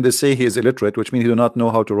Muslim, they say he is illiterate, which means he do not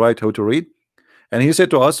know how to write, how to read, and he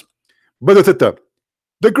said to us, Brother Tita,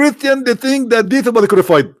 the Christian, they think that Jesus was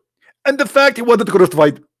crucified, and the fact he wasn't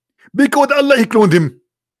crucified because Allah he cloned him.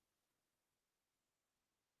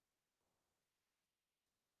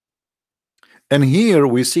 And here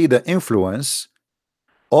we see the influence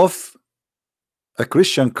of a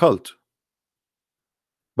Christian cult.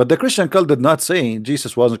 But the Christian cult did not say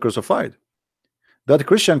Jesus wasn't crucified. That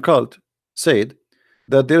Christian cult said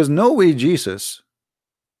that there is no way Jesus,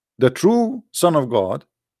 the true Son of God,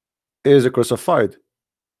 is crucified.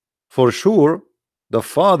 For sure, the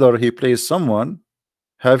Father, he placed someone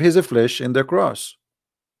have his flesh in the cross.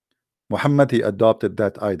 Muhammad, he adopted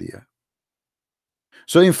that idea.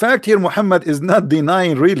 So in fact here Muhammad is not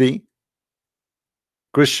denying really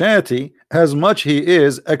Christianity as much he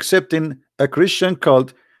is accepting a Christian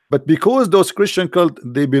cult, but because those Christian cult,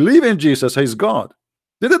 they believe in Jesus, he's God.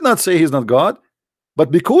 They did not say he's not God,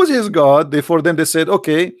 but because he's God, they, for them they said,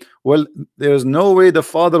 okay, well, there's no way the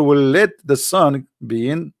Father will let the Son be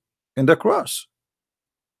in the cross.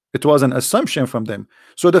 It was an assumption from them.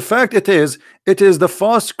 So the fact it is the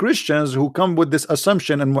false Christians who come with this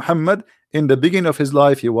assumption, and Muhammad in the beginning of his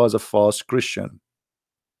life he was a false Christian.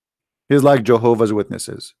 He's like Jehovah's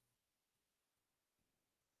Witnesses.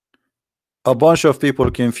 A bunch of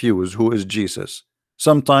people confuse who is Jesus.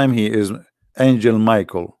 Sometime he is Angel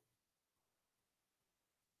Michael.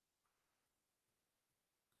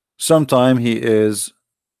 Sometime he is,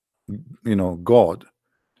 you know, God.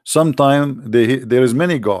 Sometime there is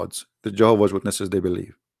many gods. The Jehovah's Witnesses, they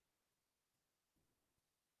believe.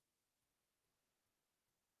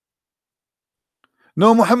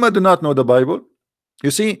 No, Muhammad did not know the Bible. You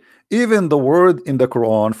see, even the word in the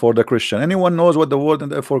Quran for the Christian, anyone knows what the word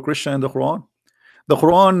in for Christian in the Quran? The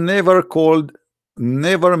Quran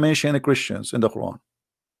never mentioned Christians in the Quran.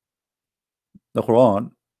 The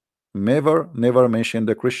Quran never mentioned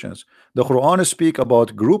the Christians. The Quran speak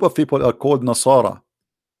about group of people are called Nasara.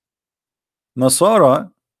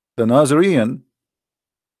 Nasara, the Nazarene,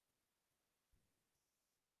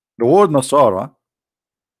 the word Nasara,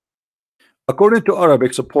 according to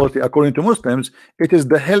Arabic, supposedly according to Muslims, it is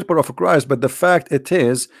the helper of Christ, but the fact it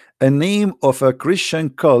is a name of a Christian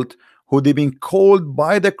cult who they've been called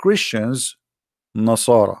by the Christians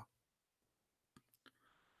Nasara.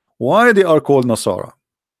 Why they are called Nasara?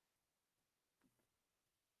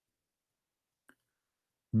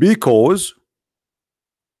 Because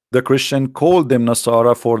the Christian called them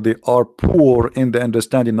Nasara, for they are poor in the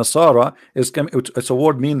understanding. Nasara is it's a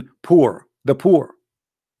word mean poor, the poor.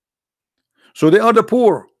 So they are the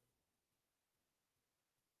poor,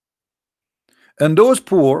 and those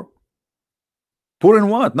poor in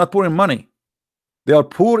what? Not poor in money. They are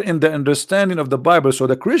poor in the understanding of the Bible. So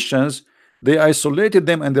the Christians, they isolated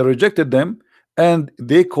them and they rejected them, and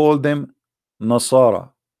they called them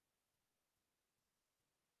Nasara.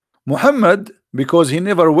 Muhammad, because he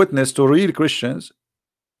never witnessed to real Christians,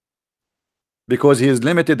 because he is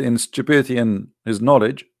limited in stupidity and his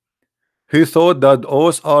knowledge, he thought that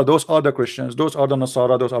those are the Christians, those are the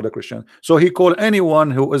Nasara, those are the Christians. So he called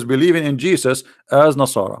anyone who is believing in Jesus as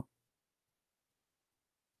Nasara.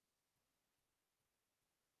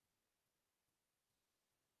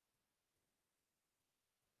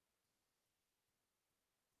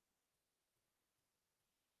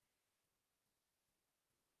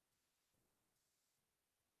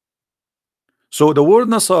 So the word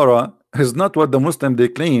Nasara is not what the Muslim they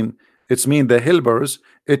claim. It's mean the helpers.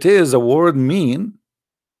 It is a word mean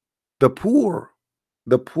the poor,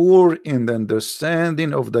 in the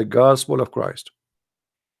understanding of the gospel of Christ.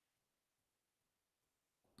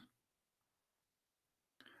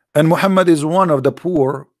 And Muhammad is one of the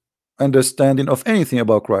poor understanding of anything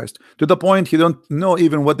about Christ, to the point he don't know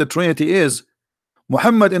even what the Trinity is.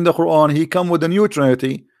 Muhammad in the Quran, he come with a new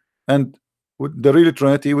Trinity, and with the real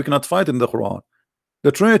Trinity we cannot find in the Quran.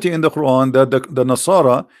 The Trinity in the Quran, that the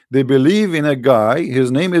Nasara, they believe in a guy, his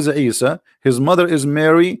name is Isa, his mother is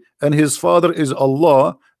Mary, and his father is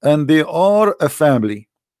Allah, and they are a family.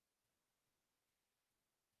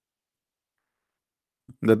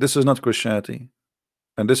 That this is not Christianity,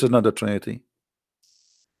 and this is not the Trinity.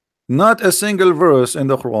 Not a single verse in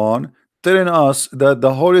the Quran telling us that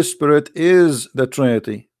the Holy Spirit is the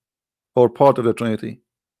Trinity or part of the Trinity.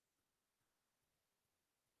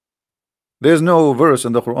 There's no verse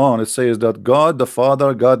in the Quran it says that God the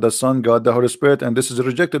Father, God the Son, God the Holy Spirit, and this is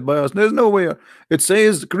rejected by us. There's nowhere. It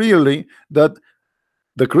says clearly that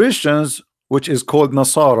the Christians, which is called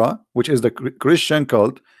Nasara, which is the Christian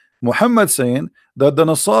cult, Muhammad saying that the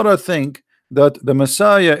Nasara think that the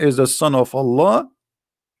Messiah is the son of Allah,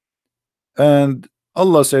 and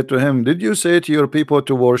Allah said to him, did you say to your people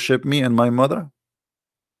to worship me and my mother?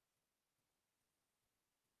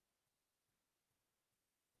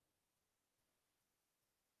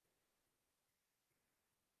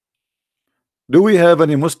 Do we have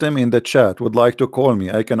any Muslim in the chat would like to call me?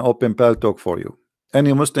 I can open Pal Talk for you.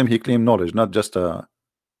 Any Muslim he claim knowledge, not just an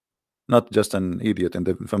idiot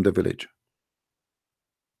from the village.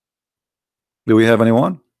 Do we have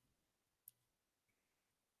anyone?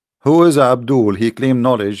 Who is Abdul? He claim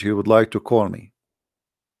knowledge. He would like to call me.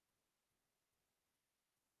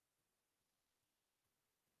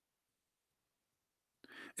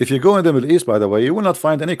 If you go in the Middle East, by the way, you will not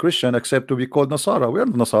find any Christian except to be called Nasara. We are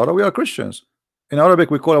Nasara. We are Christians. In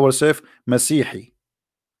Arabic, we call ourselves Masihi.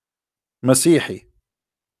 Masihi.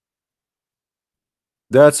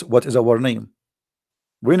 That's what is our name.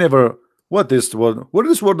 We never. What this word? Where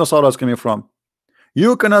this word Nasara is coming from?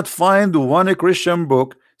 You cannot find one Christian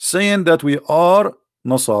book saying that we are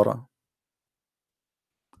Nasara.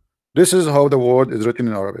 This is how the word is written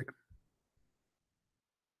in Arabic.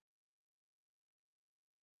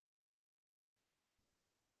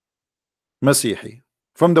 Masihi,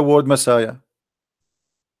 from the word Messiah.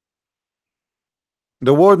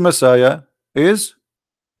 The word Messiah is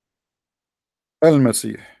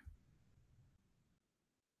Al-Masih.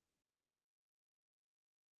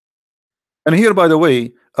 And here, by the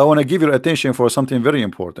way, I want to give your attention for something very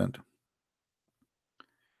important.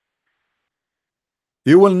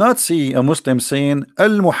 You will not see a Muslim saying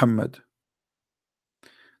Al-Muhammad.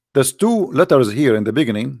 There's two letters here in the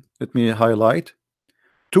beginning. Let me highlight.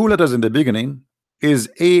 Two letters in the beginning is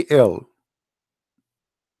AL.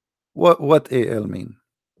 What AL mean?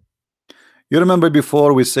 You remember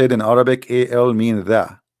before we said in Arabic al mean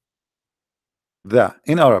the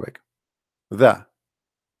in Arabic the.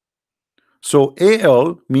 So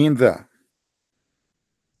al mean the.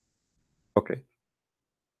 Okay.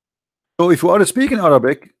 So if you are speaking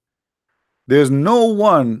Arabic, there's no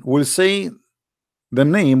one will say the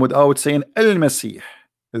name without saying al-Masih,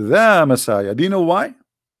 the Messiah. Do you know why?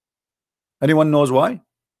 Anyone knows why?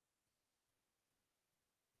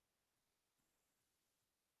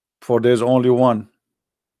 For there's only one.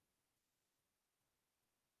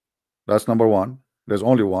 That's number one. There's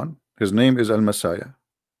only one. His name is al-Messiah.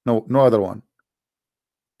 No other one.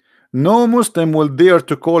 No Muslim will dare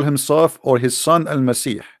to call himself or his son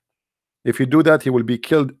al-Masih. If you do that, he will be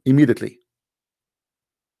killed immediately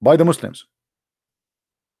by the Muslims.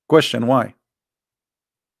 Question: why?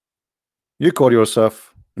 You call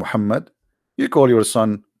yourself Muhammad, you call your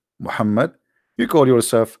son Muhammad, you call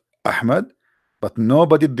yourself Ahmad, but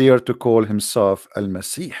nobody dare to call himself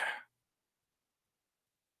al-Masih.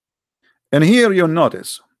 And here you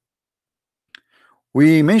notice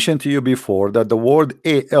we mentioned to you before that the word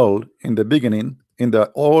al in the beginning in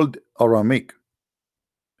the old Aramaic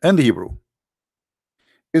and Hebrew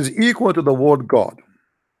is equal to the word God.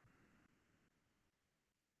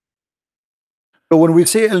 So when we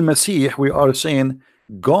say al-Masih, we are saying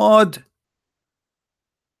God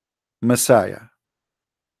Messiah,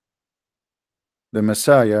 the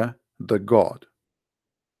Messiah, the God.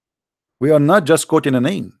 We are not just quoting a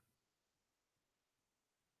name.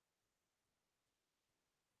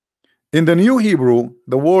 In the New Hebrew,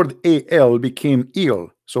 the word al became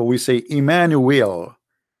il, so we say Emmanuel,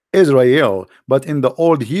 Israel, but in the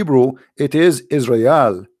old Hebrew it is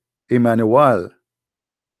Israel, Emmanuel,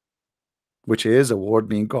 which is a word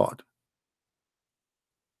meaning God.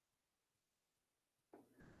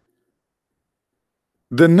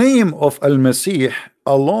 The name of Al-Masih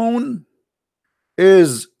alone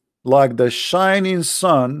is like the shining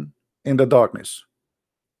sun in the darkness.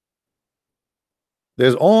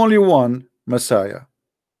 There's only one Messiah,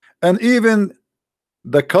 and even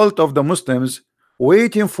the cult of the Muslims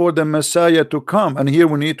waiting for the Messiah to come. And here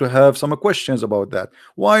we need to have some questions about that.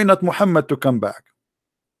 Why not Muhammad to come back?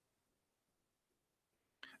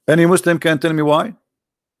 Any Muslim can tell me why?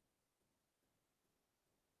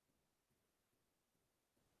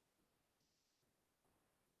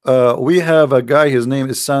 We have a guy, his name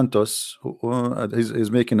is Santos, who he's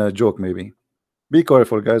making a joke. Maybe be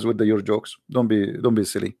careful, guys, with your jokes. Don't be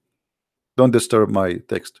silly. Don't disturb my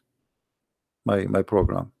text, my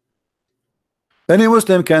program. Any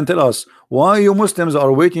Muslim can tell us why you Muslims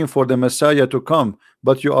are waiting for the Messiah to come,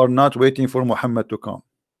 but you are not waiting for Muhammad to come.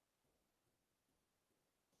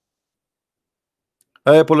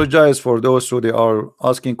 I apologize for those who they are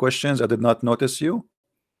asking questions. I did not notice you,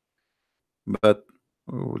 but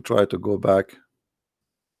we'll try to go back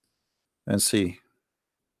and see.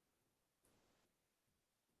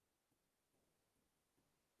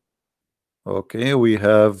 Okay, we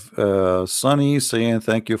have Sunny saying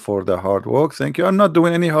thank you for the hard work. Thank you. I'm not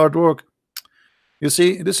doing any hard work. You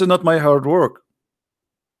see, this is not my hard work.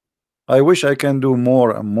 I wish I can do more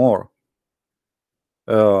and more.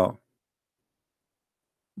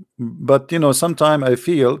 But you know, sometimes I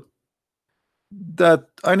feel that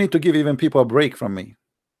I need to give even people a break from me.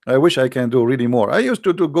 I wish I can do really more. I used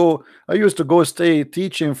to go stay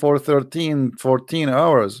teaching for 13, 14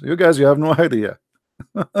 hours. You guys, you have no idea.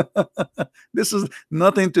 This is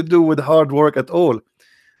nothing to do with hard work at all.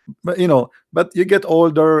 But you know, but you get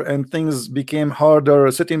older and things became harder.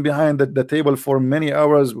 Sitting behind the table for many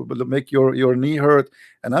hours will make your knee hurt.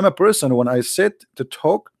 And I'm a person, when I sit to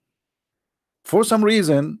talk, for some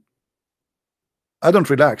reason I don't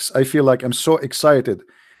relax. I feel like I'm so excited.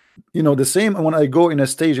 You know, the same when I go in a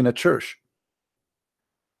stage in a church.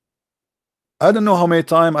 I don't know how many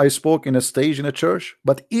times I spoke in a stage in a church,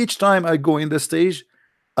 but each time I go in the stage,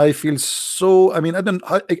 I feel so, I mean,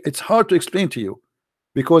 it's hard to explain to you,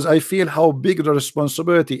 because I feel how big the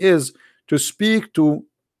responsibility is to speak to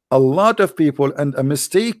a lot of people, and a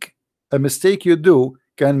mistake you do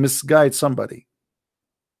can misguide somebody.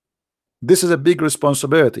 This is a big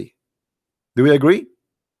responsibility. Do we agree?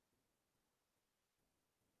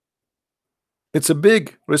 It's a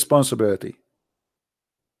big responsibility,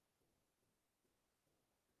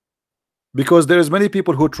 because there's many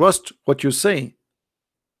people who trust what you say.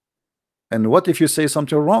 And what if you say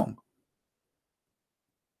something wrong?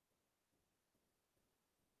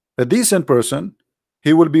 A decent person,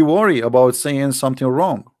 he will be worried about saying something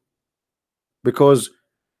wrong, because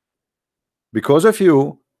of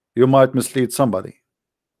you might mislead somebody,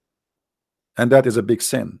 and that is a big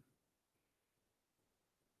sin.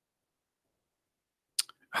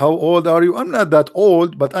 How old are you? I'm not that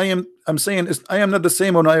old, but I'm saying I am not the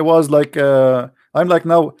same when I was like I'm like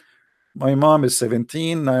now. My mom is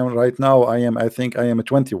 17 now. Right now I think I am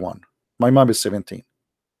 21. My mom is 17.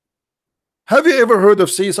 Have you ever heard of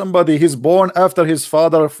see somebody he's born after his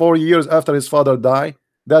father 4 years after his father died?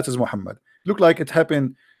 That is Muhammad. Look like it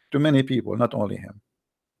happened to many people, not only him.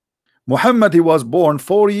 Muhammad, he was born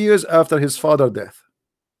 4 years after his father death.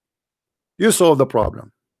 You solve the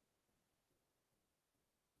problem.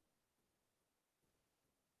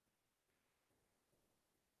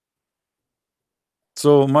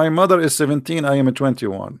 So my mother is 17, I am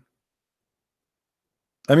 21.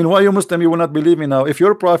 I mean, why you Muslim, you will not believe me now? If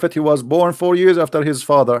your prophet, he was born 4 years after his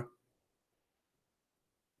father.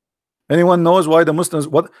 Anyone knows why the Muslims,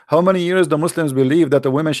 what, how many years the Muslims believe that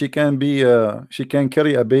a woman, she can be she can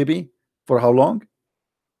carry a baby for how long?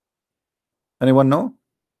 Anyone know?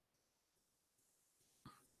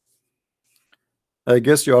 I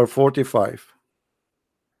guess you are 45.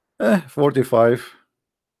 45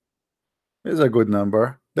 is a good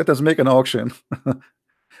number. Let us make an auction.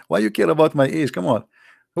 Why you care about my age? Come on.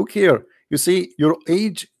 Who care? You see, your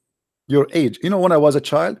age. You know, when I was a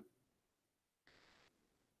child,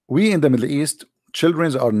 we in the Middle East,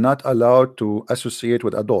 children are not allowed to associate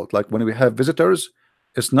with adult. Like when we have visitors,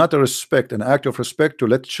 it's not a respect, an act of respect to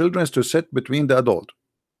let children to sit between the adult.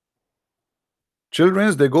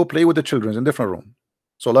 Children, they go play with the children in different room.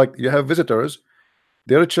 So like you have visitors,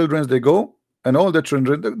 their children, they go, and all the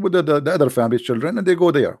children with the other family children, and they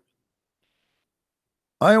go there.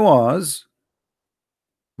 I was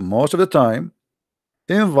most of the time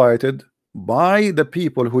invited by the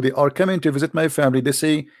people who they are coming to visit my family. They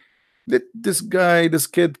say, let this guy, this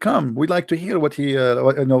kid come. We like to hear what he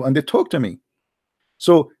you know, and they talk to me.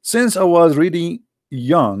 So since I was really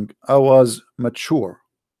young, I was mature.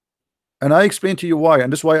 And I explain to you why,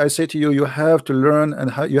 and that's why I say to you, you have to learn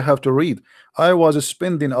and you have to read. I was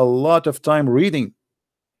spending a lot of time reading,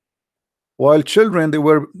 while children, they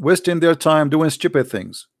were wasting their time doing stupid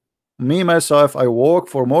things. Me myself, I walk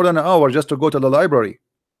for more than an hour just to go to the library,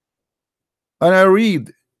 and I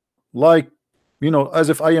read like, you know, as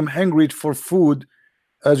if I am hungry for food,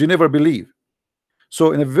 as you never believe.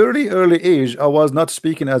 So in a very early age, I was not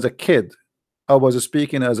speaking as a kid. I was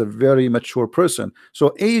speaking as a very mature person.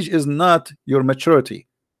 So age is not your maturity.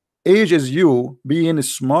 Age is you being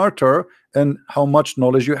smarter and how much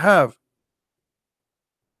knowledge you have.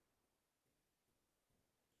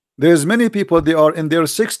 There's many people, they are in their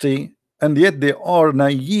 60 and yet they are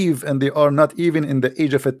naive and they are not even in the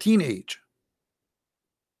age of a teenage.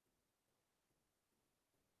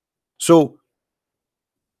 So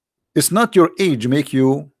it's not your age make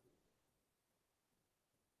you,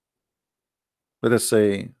 let us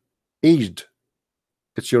say, aged.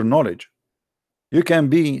 It's your knowledge. You can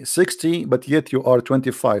be 60 but yet you are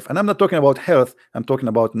 25, and I'm not talking about health, I'm talking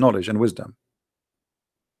about knowledge and wisdom.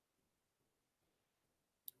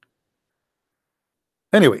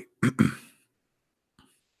 Anyway,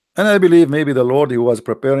 and I believe maybe the Lord, he was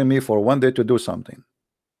preparing me for one day to do something,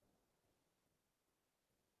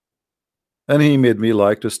 and he made me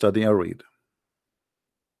like to study and read.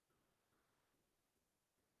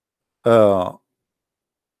 uh,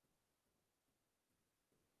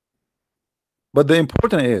 but the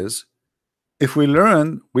important is, if we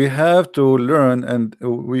learn, we have to learn, and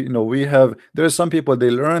we, you know, we have, there are some people, they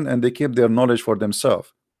learn and they keep their knowledge for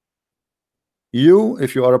themselves. You,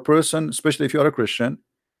 if you are a person, especially if you are a Christian,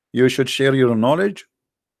 you should share your knowledge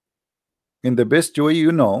in the best way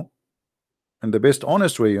you know, in the best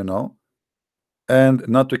honest way you know, and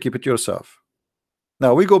not to keep it yourself.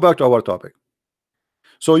 Now we go back to our topic.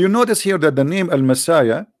 So you notice here that the name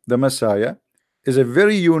Al-Messiah, the Messiah, is a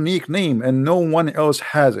very unique name and no one else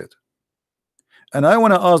has it. And I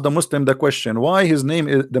want to ask the Muslim the question, why his name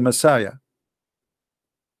is the Messiah?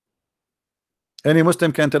 Any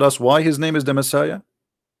Muslim can tell us why his name is the Messiah?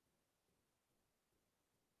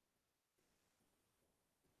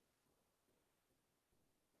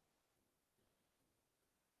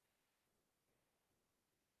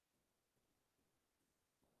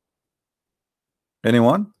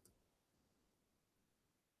 Anyone?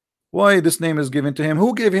 Why this name is given to him?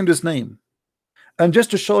 Who gave him this name? And just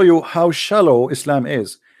to show you how shallow Islam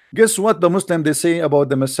is, guess what the Muslim they say about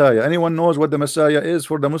the Messiah? Anyone knows what the Messiah is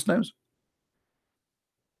for the Muslims?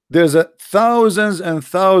 There's a thousands and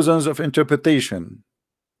thousands of interpretation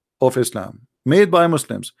of Islam made by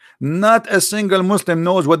Muslims. Not a single Muslim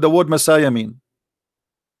knows what the word Messiah mean.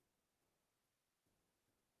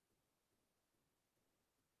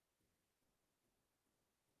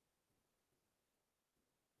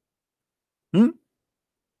 Hmm?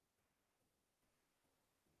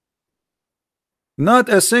 Not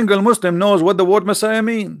a single Muslim knows what the word Messiah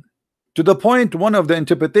mean. To the point, one of the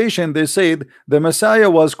interpretation, they said the Messiah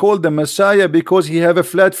was called the Messiah because he have a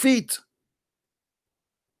flat feet.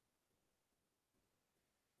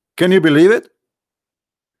 Can you believe it?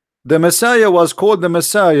 The Messiah was called the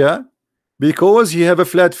Messiah because he have a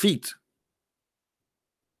flat feet.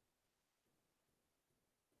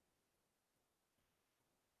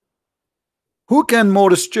 Who can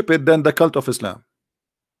more stupid than the cult of Islam?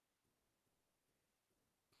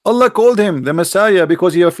 Allah called him the Messiah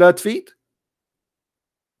because he have flat feet.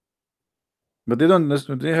 But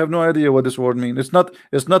they have no idea what this word means. It's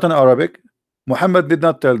not in Arabic. Muhammad did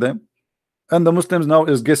not tell them. And the Muslims now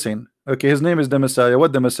is guessing. Okay, his name is the Messiah.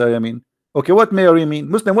 What the Messiah mean? Okay, what Mary mean?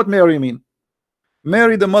 Muslim, what Mary mean?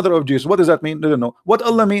 Mary, the mother of Jesus. What does that mean? They don't know. What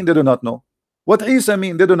Allah mean? They do not know. What Isa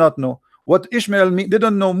mean? They do not know. What Ishmael mean? They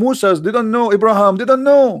don't know. Musa's, they don't know. Abraham, they don't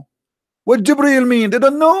know. What Jibreel mean? They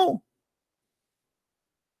don't know.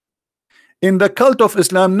 In the cult of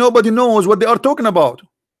Islam, nobody knows what they are talking about.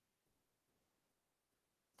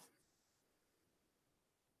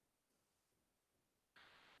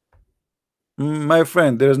 My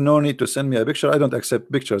friend, there is no need to send me a picture. I don't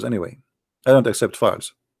accept pictures anyway. I don't accept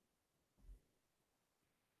files.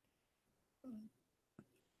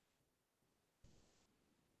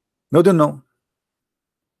 No, don't know.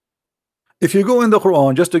 If you go in the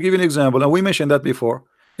Quran, just to give you an example, and we mentioned that before,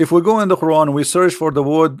 if we go in the Quran and we search for the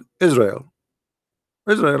word Israel,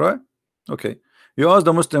 right? Okay. You ask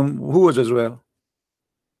the Muslim, who is Israel?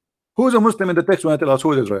 Who is a Muslim in the text when I tell us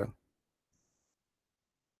who is Israel?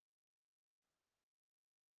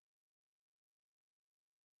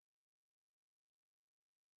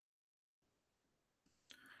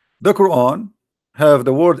 The Quran have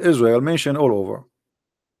the word Israel mentioned all over.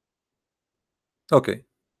 Okay.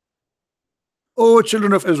 Oh,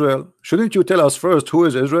 children of Israel, shouldn't you tell us first who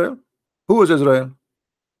is Israel? Who is Israel?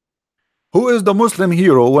 Who is the Muslim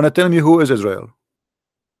hero when I tell me who is Israel?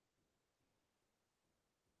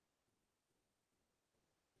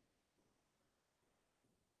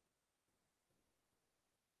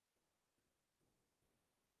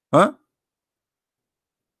 Huh?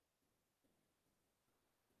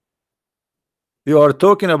 You are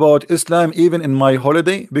talking about Islam even in my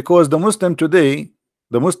holiday? Because the Muslim today,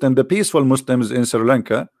 the peaceful Muslims in Sri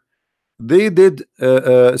Lanka, they did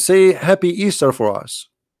say Happy Easter for us.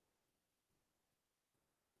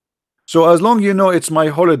 So as long you know it's my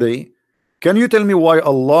holiday, can you tell me why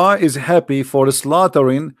Allah is happy for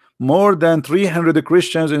slaughtering more than 300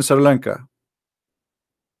 Christians in Sri Lanka?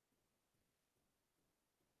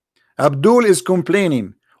 Abdul is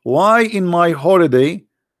complaining, why in my holiday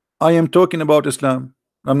I am talking about Islam?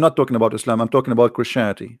 I'm not talking about Islam, I'm talking about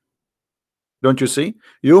Christianity. Don't you see?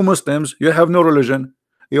 You Muslims, you have no religion.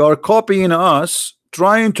 You are copying us,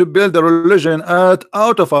 trying to build a religion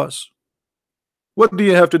out of us. What do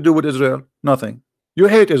you have to do with Israel? Nothing. You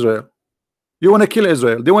hate Israel. You want to kill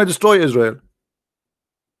Israel. They want to destroy Israel.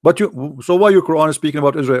 But so why your Quran is speaking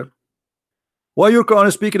about Israel? Why your Quran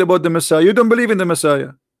is speaking about the Messiah? You don't believe in the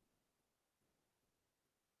Messiah.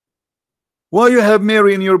 Why you have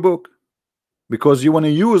Mary in your book? Because you want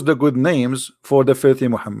to use the good names for the filthy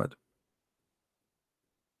Muhammad.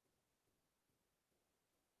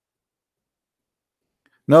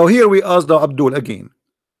 Now here we ask the Abdul again.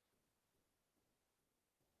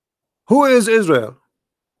 Who is Israel?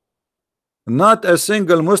 Not a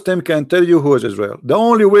single Muslim can tell you who is Israel. The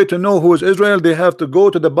only way to know who is Israel, they have to go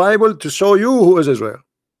to the Bible to show you who is Israel.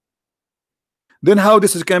 Then how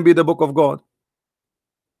this can be the book of God?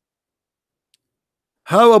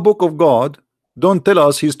 How a book of God don't tell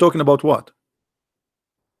us he's talking about what?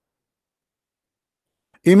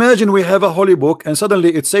 Imagine we have a holy book and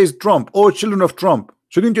suddenly it says Trump, oh children of Trump.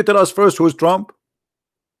 Shouldn't you tell us first who is Trump?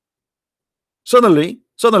 Suddenly,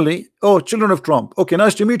 oh children of Trump. Okay,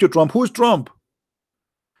 nice to meet you, Trump. Who is Trump?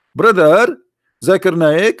 Brother Zakir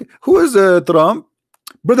Naik, who is Trump?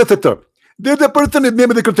 Brother Twitter. They're the person that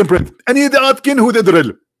named the Christian Prince. And he's asking who is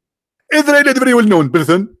Israel. Israel is very well known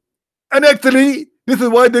person. And actually, this is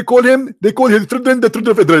why they call his children the children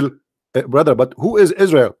of Israel. Brother, but who is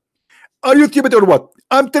Israel? Are you stupid or what?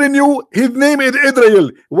 I'm telling you, his name is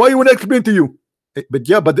Israel. Why you want to explain to you? But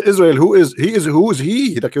yeah, but Israel, who is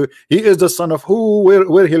he? Like, he is the son of who?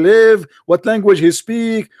 Where he live? What language he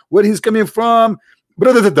speak? Where he's coming from?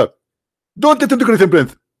 Brother, don't let him to Christian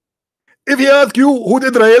Prince. If he asks you who's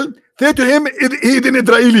Israel, say to him he's an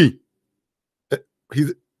Israeli.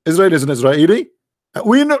 Israel is an Israeli.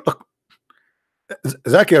 We know.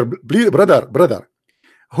 Zakir, please, brother.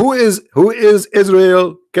 Who is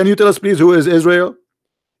Israel? Can you tell us please who is Israel?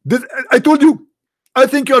 I told you. I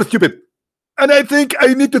think you are stupid. And I think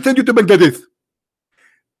I need to send you to Bangladesh.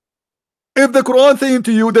 If the Quran saying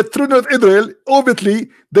to you the children of Israel, obviously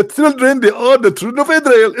the children, they are the children of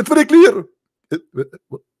Israel. It's very clear.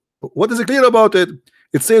 What is clear about it?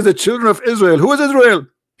 It says the children of Israel. Who is Israel?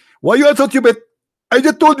 Why you are so stupid? I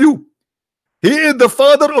just told you. He is the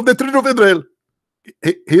father of the children of Israel.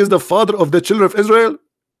 He is the father of the children of Israel.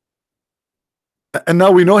 And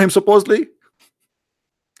now we know him supposedly.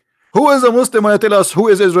 Who is a Muslim when I tell us who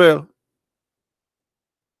is Israel?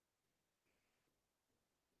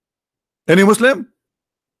 Any Muslim?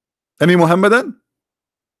 Any Muhammadan?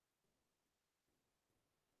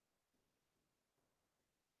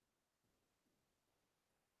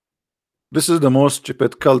 This is the most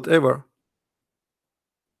stupid cult ever.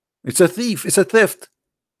 It's a thief. It's a theft.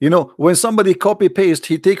 You know, when somebody copy paste,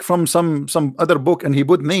 he take from some other book and he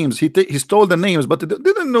put names. He stole the names, but they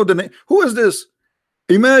didn't know the name. Who is this?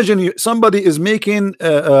 Imagine somebody is making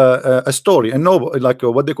a story, a novel, like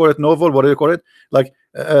what they call it, novel. What do they call it? Like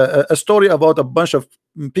a story about a bunch of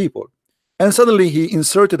people, and suddenly he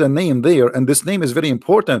inserted a name there, and this name is very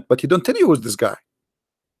important, but he don't tell you who's this guy.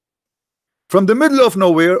 From the middle of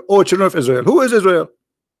nowhere, oh, children of Israel. Who is Israel?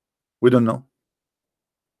 We don't know.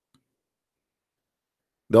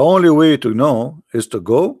 The only way to know is to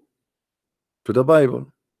go to the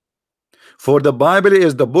Bible. For the Bible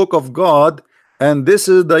is the book of God, and this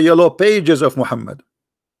is the yellow pages of Muhammad.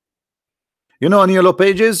 You know, on yellow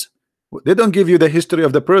pages, they don't give you the history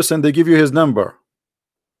of the person, they give you his number.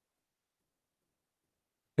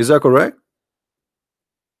 Is that correct?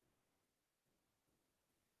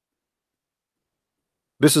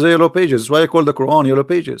 This is a yellow pages. That's why I call the Quran yellow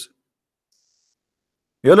pages.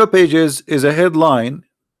 Yellow pages is a headline.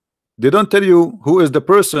 They don't tell you who is the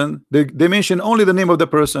person. They mention only the name of the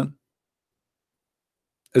person.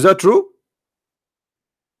 Is that true?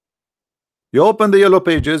 You open the yellow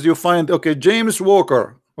pages, you find, okay, James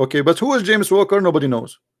Walker. Okay, but who is James Walker? Nobody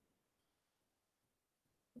knows.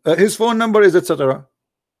 His phone number is etc.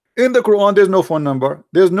 In the Quran, there's no phone number,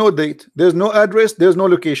 there's no date, there's no address, there's no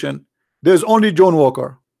location. There's only John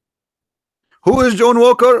Walker. Who is John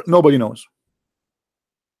Walker? Nobody knows.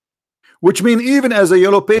 Which means even as a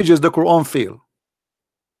yellow pages, the Quran fail.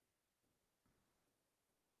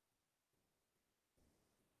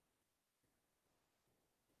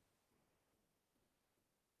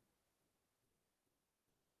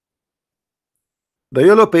 The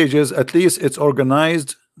yellow pages, at least it's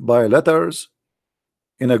organized by letters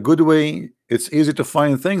in a good way. It's easy to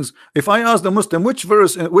find things. If I ask the Muslim which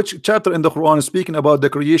verse, which chapter in the Quran is speaking about the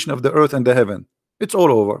creation of the earth and the heaven, it's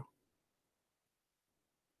all over.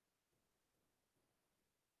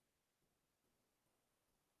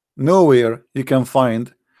 Nowhere you can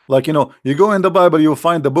find, like, you know, you go in the Bible, you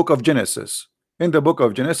find the book of Genesis. In the book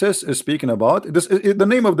of Genesis is speaking about this. The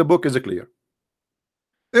name of the book is clear.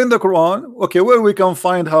 In the Quran, okay, where we can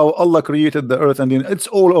find how Allah created the earth, and it's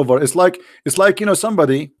all over. It's like you know,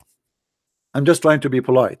 somebody. I'm just trying to be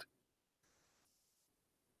polite.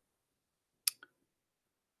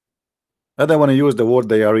 I don't want to use the word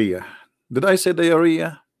diarrhea. Did I say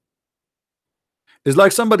diarrhea? It's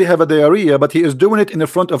like somebody have a diarrhea, but he is doing it in the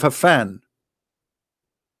front of a fan,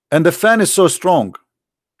 and the fan is so strong,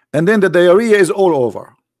 and then the diarrhea is all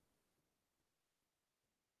over.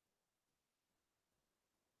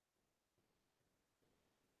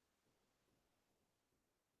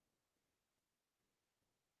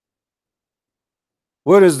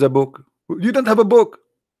 Where is the book? You don't have a book.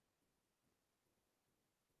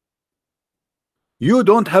 You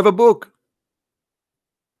don't have a book.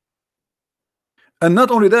 And not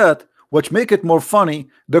only that, what make it more funny,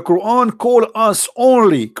 the Quran call us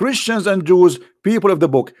only Christians and Jews people of the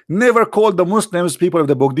book, never called the Muslims people of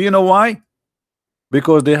the book. Do you know why?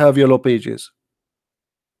 Because they have yellow pages.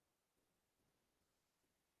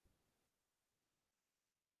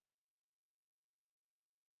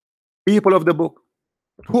 People of the book.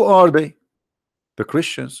 Who are they? The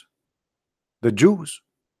Christians, the Jews.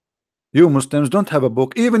 You Muslims don't have a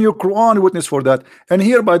book. Even your Quran witness for that. And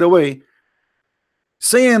here, by the way,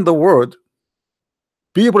 saying the word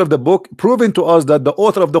people of the book, proving to us that the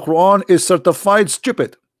author of the Quran is certified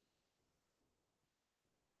stupid.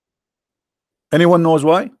 Anyone knows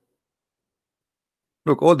why?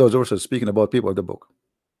 Look, all those verses speaking about people of the book.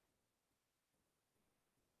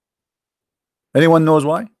 Anyone knows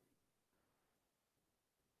why?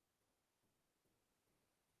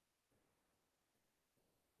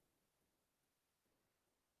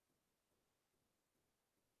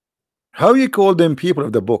 How you call them people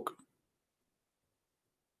of the book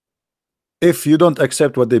if you don't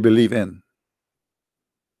accept what they believe in?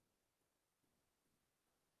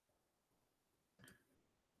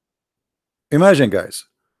 Imagine, guys,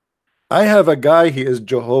 I have a guy, he is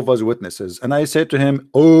Jehovah's Witnesses, and I said to him,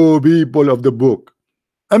 "Oh, people of the book."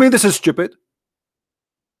 I mean, this is stupid.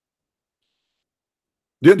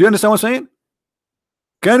 Do you understand what I'm saying?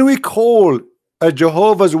 Can we call a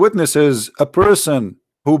Jehovah's Witnesses a person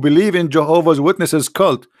who believe in Jehovah's Witnesses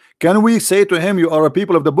cult? Can we say to him, "You are a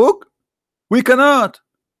people of the book"? We cannot.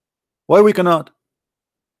 Why we cannot?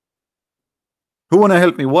 Who wanna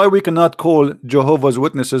help me? Why we cannot call Jehovah's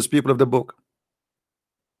Witnesses people of the book?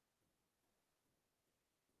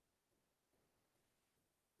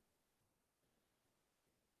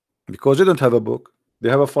 Because they don't have a book. They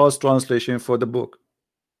have a false translation for the book.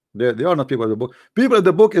 They are not people of the book. People of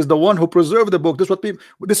the book is the one who preserve the book.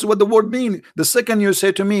 This is what the word mean. The second you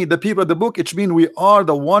say to me, the people of the book, it means we are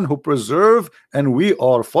the one who preserve and we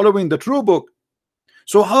are following the true book.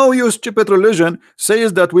 So how you stupid religion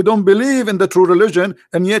says that we don't believe in the true religion,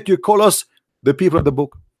 and yet you call us the people of the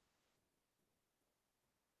book?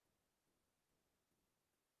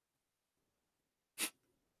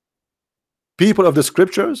 People of the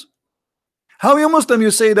scriptures? How you Muslim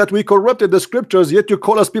you say that we corrupted the scriptures, yet you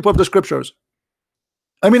call us people of the scriptures?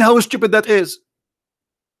 I mean, how stupid that is.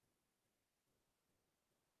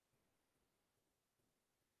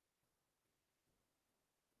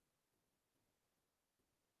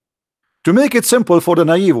 To make it simple for the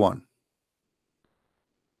naive one,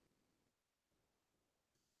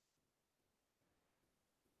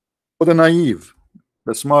 for the naive,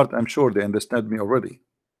 the smart, I'm sure they understand me already.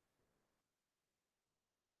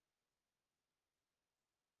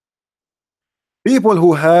 People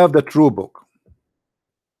who have the true book,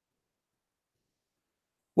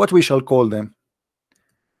 what we shall call them?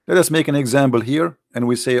 Let us make an example here, and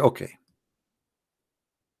we say, okay,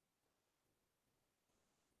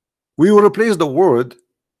 we will replace the word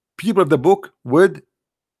people of the book with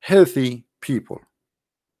healthy people.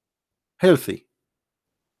 Healthy.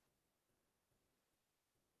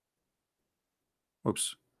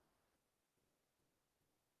 Oops.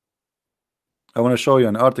 I want to show you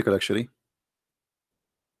an article actually.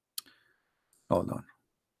 Hold on.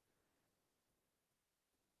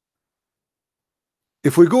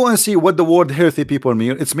 If we go and see what the word healthy people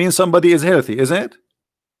mean, it means somebody is healthy, isn't it?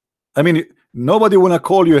 I mean, nobody wanna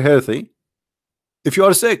call you healthy if you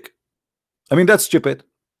are sick. I mean, that's stupid.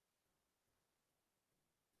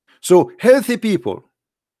 So healthy people,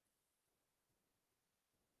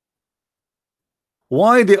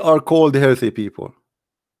 why they are called healthy people?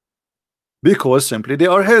 Because simply they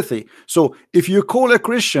are healthy. So if you call a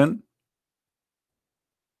Christian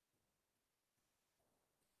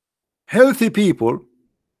healthy people,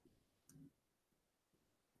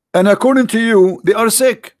 and according to you they are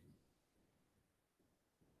sick,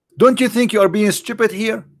 don't you think you are being stupid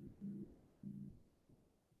here?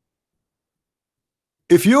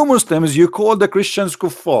 If you Muslims, you call the Christians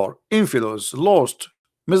kuffar, infidels, lost,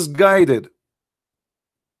 misguided,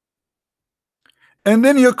 and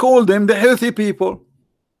then you call them the healthy people,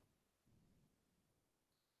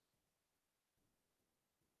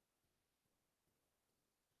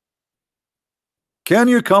 can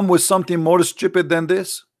you come with something more stupid than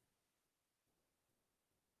this?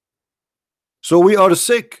 So we are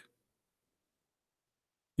sick,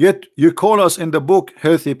 yet you call us in the book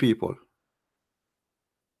healthy people.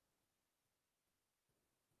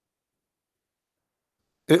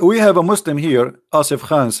 We have a Muslim here, Asif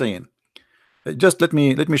Khan, saying, just let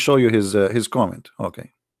me show you his comment.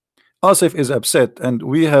 Okay, Asif is upset, and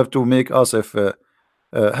we have to make Asif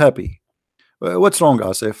happy. What's wrong,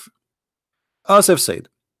 Asif? Asif said,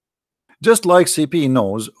 just like CP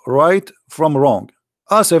knows right from wrong.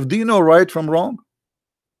 Asif, do you know right from wrong?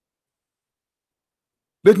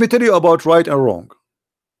 Let me tell you about right and wrong.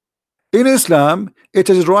 In Islam, it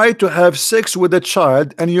is right to have sex with a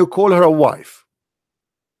child and you call her a wife.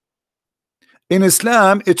 In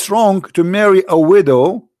Islam, it's wrong to marry a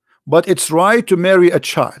widow, but it's right to marry a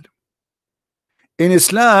child. In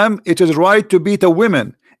Islam, it is right to beat a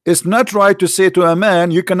woman. It's not right to say to a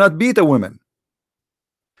man, you cannot beat a woman.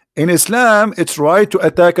 In Islam, it's right to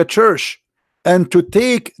attack a church and to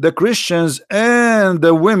take the Christians and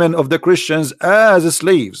the women of the Christians as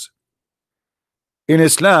slaves. In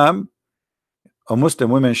Islam, a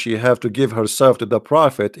Muslim woman, she have to give herself to the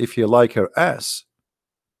Prophet if he like her ass.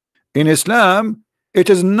 In Islam, it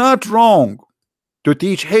is not wrong to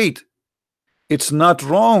teach hate. It's not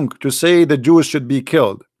wrong to say the Jews should be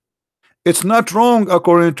killed. It's not wrong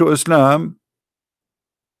according to Islam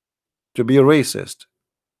to be racist,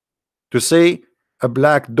 to say a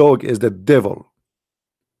black dog is the devil.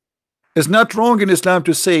 It's not wrong in Islam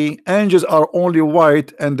to say angels are only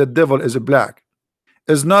white and the devil is black.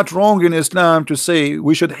 It's not wrong in Islam to say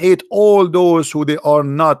we should hate all those who they are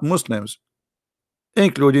not Muslims,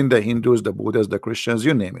 including the Hindus, the Buddhists, the Christians,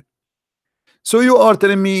 you name it. So you are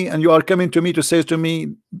telling me, and you are coming to me to say to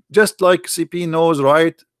me, just like CP knows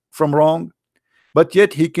right from wrong, but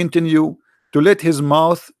yet he continue to let his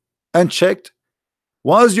mouth unchecked.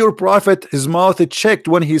 Was your prophet his mouth checked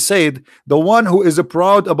when he said, the one who is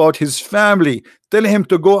proud about his family, tell him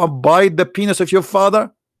to go and bite the penis of your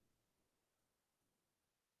father?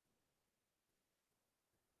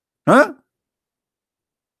 Huh?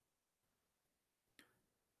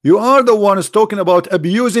 You are the ones talking about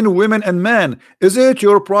abusing women and men. Is it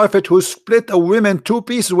your prophet who split a woman two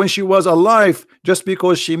pieces when she was alive just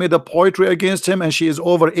because she made a poetry against him and she is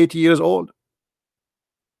over 80 years old?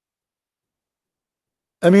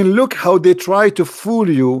 I mean, look how they try to fool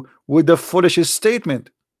you with the foolish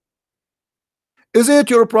statement. Is it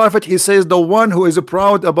your prophet? He says the one who is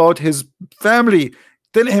proud about his family,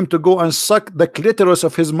 tell him to go and suck the clitoris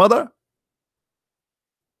of his mother.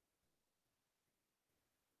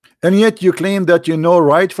 And yet you claim that you know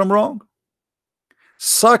right from wrong.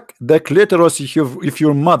 Suck the clitoris if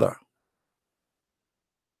your mother.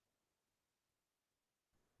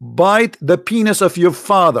 Bite the penis of your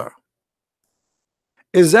father.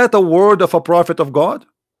 Is that a word of a prophet of God?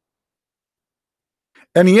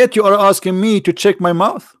 And yet you are asking me to check my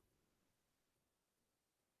mouth.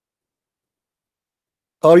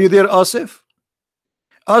 Are you there, Asif?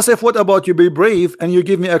 Asif, what about you be brave and you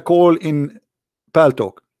give me a call in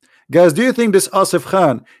Paltalk? Guys, do you think this Asif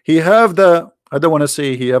Khan, he have the, I don't want to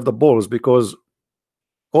say he have the balls, because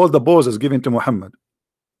all the balls is given to Muhammad.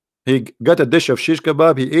 He got a dish of shish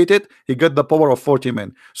kebab, he ate it, he got the power of 40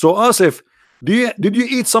 men. So Asif, did you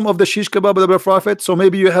eat some of the shish kebab of the prophet? So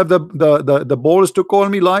maybe you have the balls to call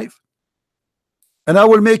me live, and I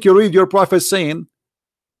will make you read your prophet saying,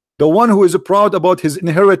 the one who is proud about his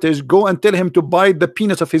inheritance, go and tell him to bite the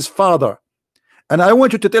penis of his father. And I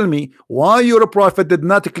want you to tell me why your prophet did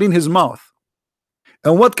not clean his mouth,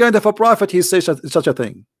 and what kind of a prophet he says such a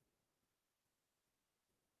thing.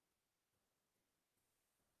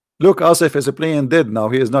 Look, Asif is playing dead now.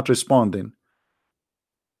 He is not responding.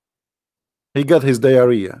 He got his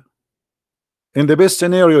diarrhea. In the best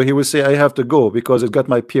scenario, he will say, I have to go because it got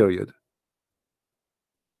my period.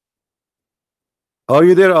 Are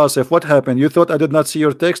you there, Asif? What happened? You thought I did not see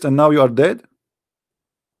your text and now you are dead?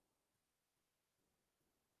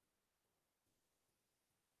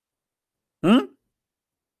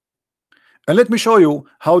 And let me show you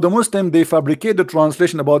how the Muslim, they fabricate the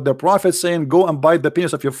translation about the prophet saying, go and bite the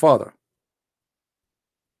penis of your father.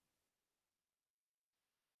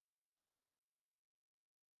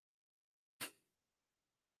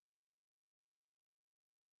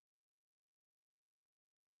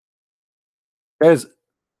 Guys,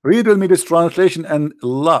 read with me this translation and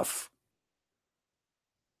laugh.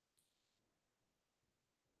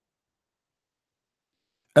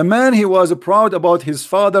 A man, he was proud about his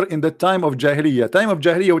father in the time of Jahiliyyah. Time of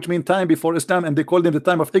Jahiliyyah, which means time before Islam, and they called him the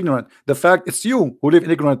time of ignorant. The fact it's you who live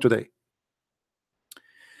in ignorant today.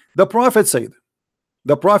 The prophet said,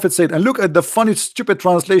 and look at the funny, stupid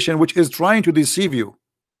translation which is trying to deceive you.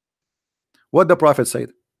 What the prophet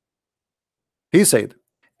said? He said,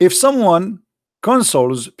 if someone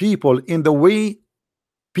consoles people in the way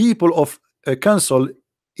people of console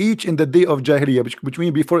each in the day of Jahiliyyah, which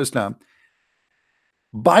means before Islam,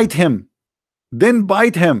 bite him, then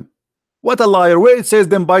bite him. What a liar. Where it says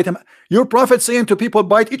then bite him, your prophet saying to people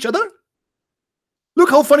bite each other? Look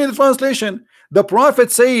how funny the translation. The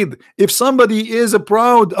prophet said if somebody is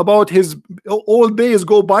proud about his old days,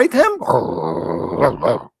 go bite him.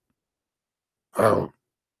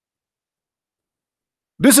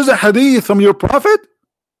 This is a hadith from your prophet.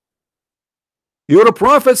 You're a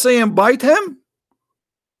prophet saying bite him.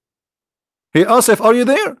 Hey Asif, are you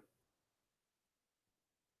there?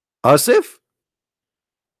 Asif?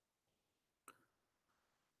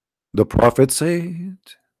 The prophet said,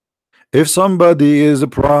 if somebody is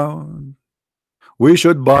proud, we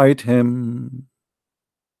should bite him.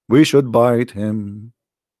 We should bite him.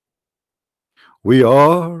 We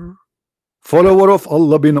are follower of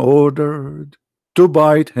Allah been ordered to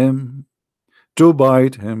bite him. To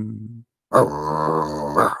bite him.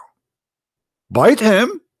 Bite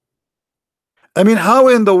him? I mean, how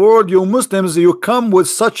in the world, you Muslims, you come with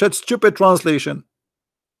such a stupid translation?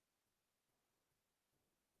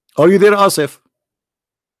 Are you there, Asif?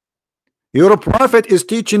 Your prophet is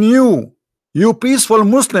teaching you, you peaceful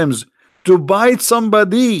Muslims, to bite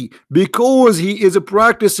somebody because he is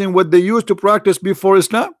practicing what they used to practice before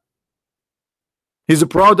Islam. He's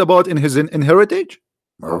proud about in his heritage.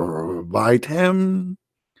 Bite him.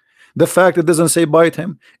 The fact it doesn't say bite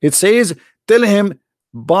him, it says tell him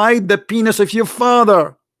bite the penis of your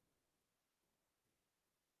father.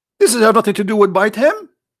 This has nothing to do with bite him.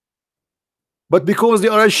 But because they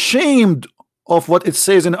are ashamed of what it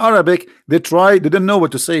says in Arabic, they didn't know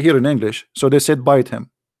what to say here in English, so they said bite him.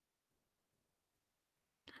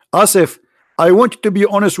 Asif, I want you to be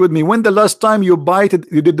honest with me. When the last time you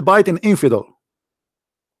did bite an infidel?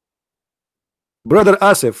 Brother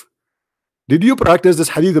Asif, did you practice this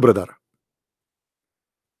hadith, brother?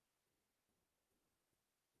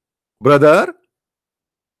 Brother,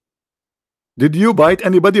 did you bite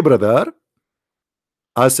anybody, brother?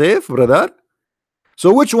 Asif, brother?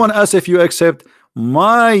 So which one, Asif, you accept?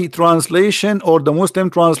 My translation or the Muslim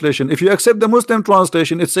translation? If you accept the Muslim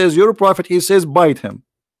translation, it says your prophet, he says bite him.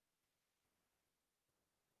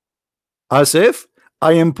 Asif,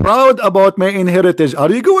 I am proud about my inheritance.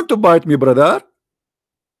 Are you going to bite me, brother?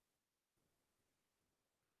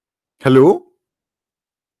 Hello?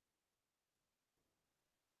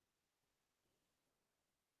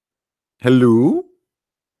 Hello?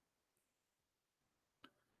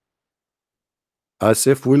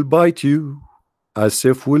 Asif will bite you.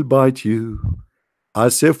 Asif will bite you.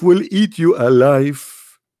 Asif will eat you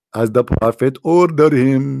alive as the prophet ordered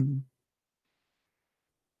him.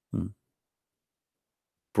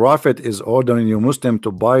 Prophet is ordering you Muslim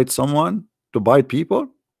to bite someone, to bite people.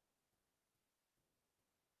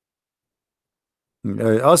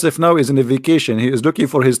 Asif now is in a vacation. He is looking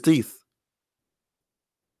for his teeth.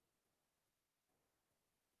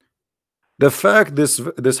 The fact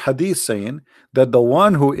this hadith saying that the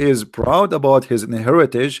one who is proud about his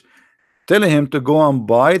heritage, telling him to go and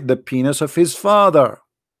bite the penis of his father.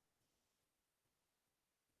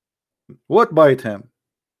 What bite him?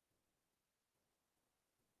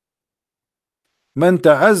 من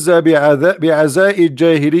تعزى بعزاء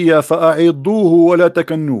الجاهلية فأعضوه ولا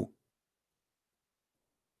تكنوه.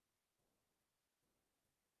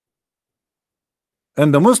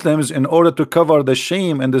 And the Muslims, in order to cover the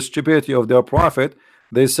shame and the stupidity of their prophet,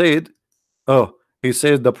 they said, oh, he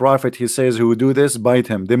says the prophet, he says who do this, bite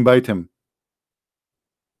him, then bite him.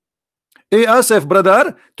 Hey Asif,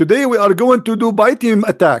 brother, today we are going to do bite him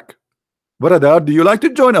attack. Brother, do you like to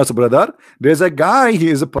join us, brother? There's a guy, he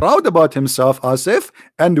is proud about himself, Asif,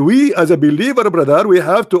 and we as a believer, brother, we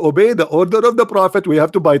have to obey the order of the prophet. We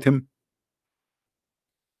have to bite him.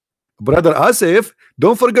 Brother Asif,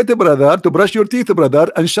 don't forget, brother, to brush your teeth,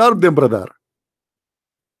 brother, and sharp them, brother.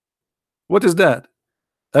 What is that?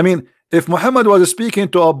 I mean, if Muhammad was speaking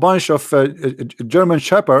to a bunch of German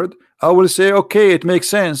shepherd, I will say, okay, it makes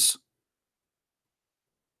sense.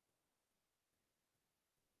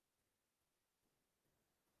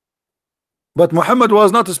 But Muhammad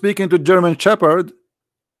was not speaking to German shepherd.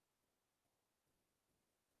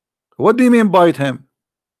 What do you mean bite him?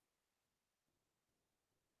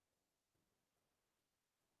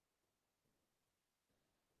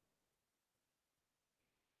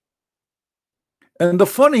 And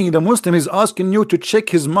the Muslim is asking you to check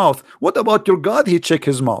his mouth. What about your God? He check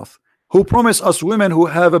his mouth. Who promised us women who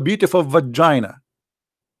have a beautiful vagina?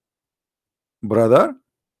 Brother,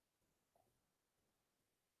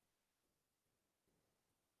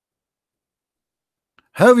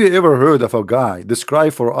 have you ever heard of a guy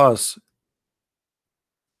describe for us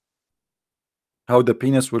how the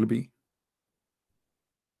penis will be?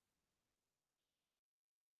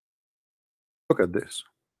 Look at this.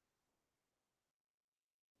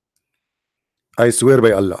 I swear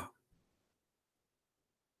by Allah,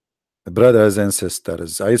 brothers and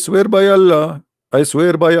sisters, I swear by Allah, I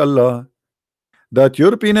swear by Allah, that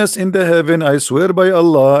your penis in the heaven, I swear by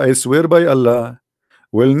Allah, I swear by Allah,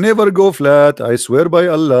 will never go flat. I swear by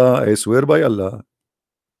Allah, I swear by Allah.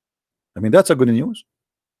 I mean, that's a good news.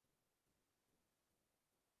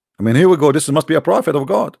 I mean, here we go. This must be a prophet of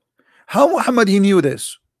God. How Muhammad he knew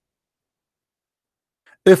this?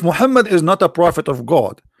 If Muhammad is not a prophet of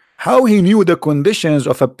God, how he knew the conditions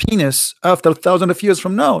of a penis after thousands of years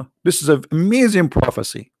from now? This is an amazing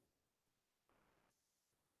prophecy.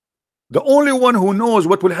 The only one who knows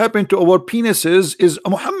what will happen to our penises is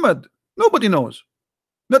Muhammad. Nobody knows.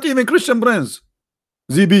 Not even Christian Brands.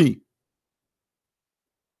 ZB.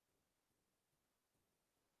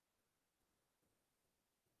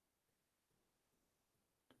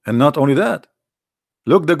 And not only that,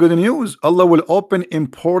 look the good news. Allah will open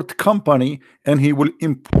import company and he will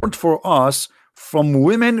import for us from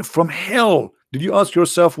women from hell. Did you ask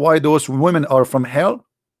yourself why those women are from hell?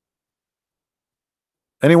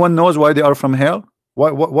 Anyone knows why they are from hell?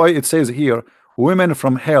 Why it says here women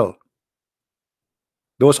from hell?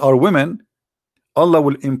 Those are women Allah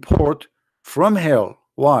will import from hell.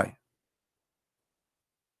 Why?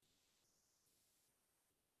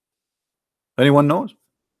 Anyone knows?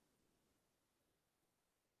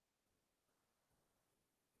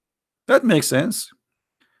 That makes sense.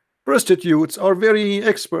 Prostitutes are very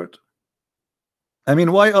expert. I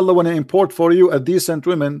mean, why Allah want to import for you a decent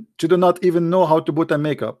woman to do not even know how to put a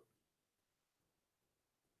makeup?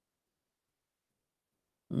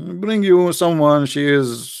 Bring you someone, she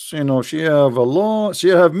is, you know, she have a law, she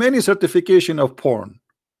have many certification of porn,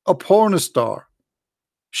 a porn star.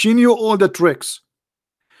 She knew all the tricks.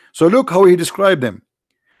 So look how he described them.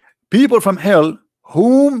 People from hell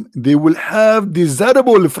whom they will have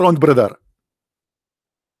desirable front, brother.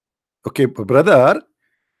 Okay, brother,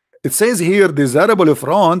 it says here desirable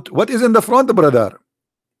front. What is in the front, brother?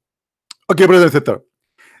 Okay, brother, sister.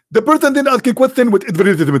 The person didn't ask a question with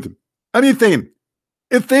it anything.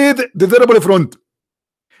 It said desirable front.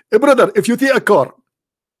 Brother, if you see a car,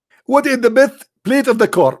 what is the best plate of the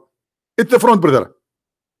car? It's the front, brother.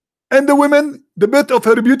 And the women, the best of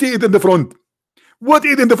her beauty is in the front. What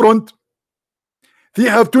is in the front? They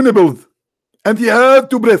have two nipples, and they have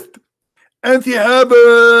two breasts, and they have,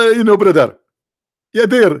 you know, brother. Yeah,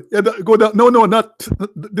 there. Yeah, go down. No, no, not.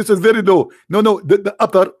 This is very low. No, no, the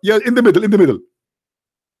upper. Yeah, in the middle, in the middle.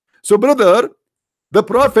 So, brother, the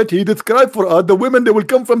prophet he described for us the women they will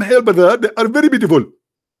come from hell, brother. They are very beautiful,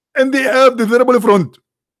 and they have the terrible front.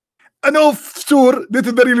 And of sure, this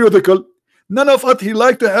is very logical. None of us he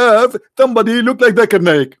like to have somebody look like Zakir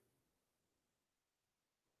Naik.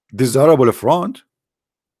 Desirable front.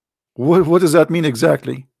 What does that mean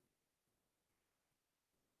exactly?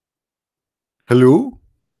 Hello?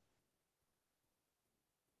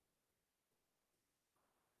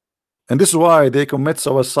 And this is why they commit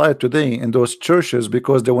suicide today in those churches,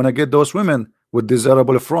 because they want to get those women with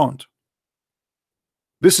desirable front.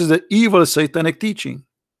 This is the evil satanic teaching.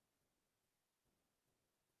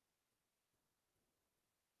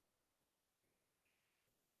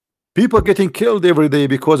 People getting killed every day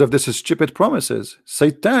because of this stupid promises,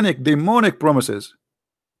 satanic, demonic promises.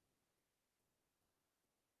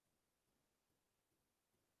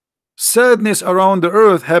 Sadness around the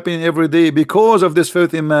earth happening every day because of this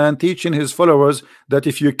filthy man teaching his followers that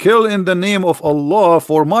if you kill in the name of Allah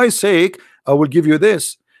for my sake, I will give you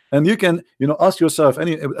this. And you can, you know, ask yourself,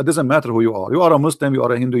 it doesn't matter who you are. You are a Muslim, you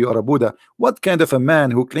are a Hindu, you are a Buddha. What kind of a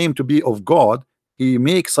man who claimed to be of God, he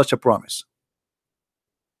makes such a promise?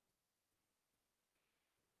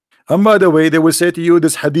 And by the way, they will say to you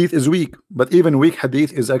this hadith is weak, but even weak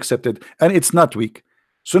hadith is accepted, and it's not weak.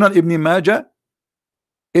 Sunan Ibn Majah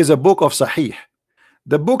is a book of Sahih.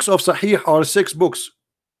 The books of Sahih are 6 books.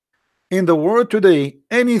 In the world today,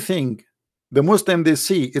 anything the Muslim they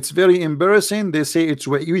see it's very embarrassing, they say it's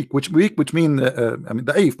weak, which mean I mean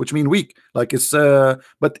da'if, which mean weak. Like it's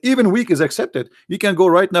but even weak is accepted. You can go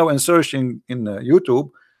right now and search in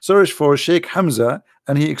YouTube, search for Sheikh Hamza,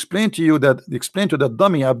 and he explained to you that to the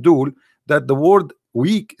dummy Abdul that the word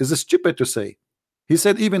weak is stupid to say. He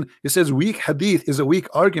said even he says weak hadith is a weak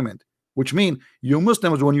argument, which mean you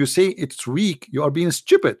Muslims when you say it's weak, you are being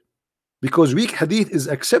stupid because weak hadith is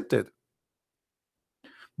accepted.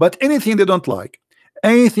 But anything they don't like,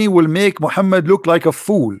 anything will make Muhammad look like a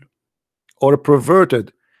fool or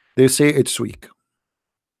perverted, they say it's weak.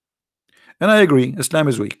 And I agree, Islam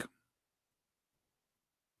is weak.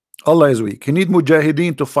 Allah is weak. He needs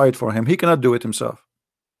mujahideen to fight for him. He cannot do it himself.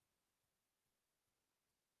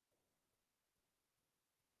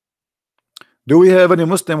 Do we have any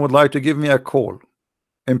Muslim would like to give me a call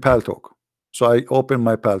in Paltalk? So I open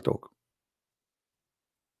my Paltalk.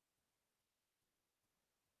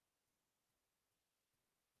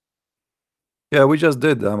 Yeah, we just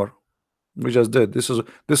did, Amr. We just did. This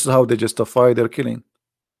is how they justify their killing.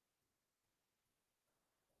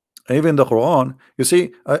 Even the Quran, you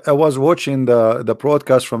see, I was watching the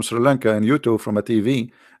broadcast from Sri Lanka and YouTube from a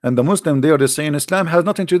TV, and the Muslim there they're saying Islam has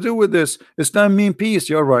nothing to do with this. Islam mean peace.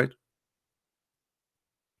 You're right.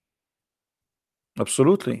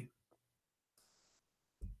 Absolutely.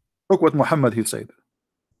 Look what Muhammad he said.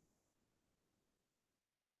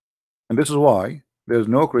 And this is why there's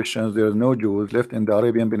no Christians, there's no Jews left in the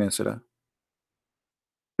Arabian Peninsula.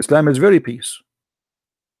 Islam is very peace.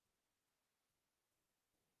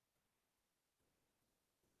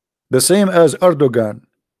 The same as Erdogan.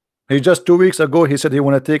 He just 2 weeks ago he said he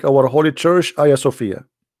want to take our holy church, Hagia Sophia.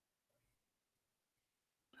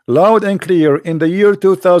 Loud and clear in the year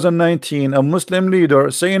 2019, a Muslim leader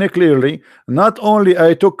saying it clearly, not only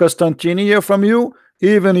I took Constantinople from you,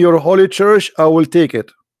 even your holy church I will take it.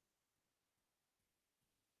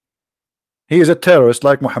 He is a terrorist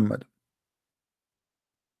like Muhammad.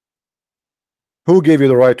 Who gave you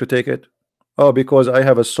the right to take it? Oh, because I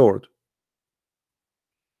have a sword.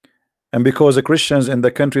 And because the Christians in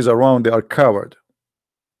the countries around, they are coward,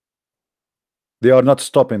 they are not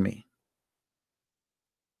stopping me.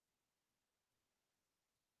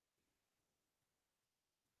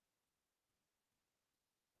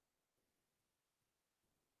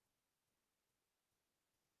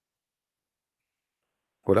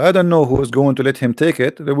 Well, I don't know who is going to let him take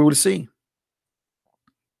it. We will see.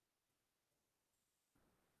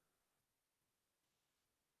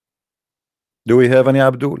 Do we have any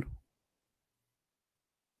Abdul?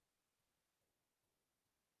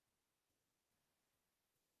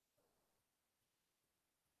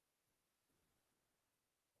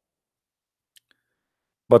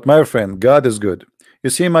 But my friend, God is good.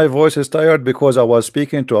 You see, my voice is tired because I was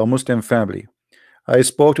speaking to a Muslim family. I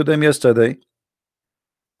spoke to them yesterday.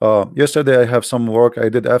 Yesterday I have some work I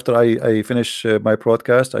did after I finished my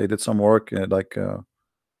broadcast. I did some work like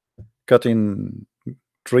cutting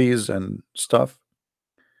trees and stuff.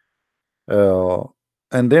 Uh,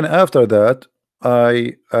 and then after that,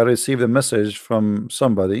 I received a message from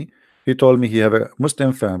somebody. He told me he have a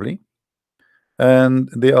Muslim family and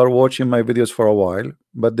they are watching my videos for a while,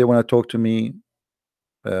 but they want to talk to me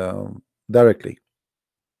uh, directly.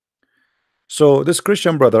 So this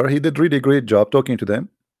Christian brother, he did really great job talking to them,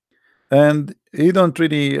 and he don't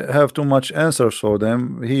really have too much answers for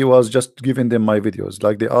them. He was just giving them my videos.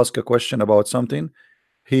 Like they ask a question about something,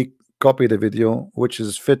 he copy the video which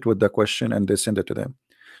is fit with the question and they send it to them.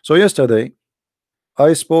 So yesterday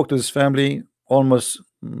I spoke to this family almost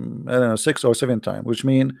I don't know 6 or 7 times, which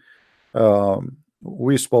mean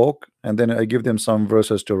we spoke and then I give them some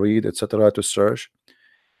verses to read, etc., to search,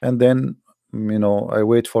 and then I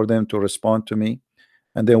wait for them to respond to me,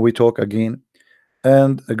 and then we talk again.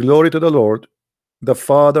 And glory to the Lord, the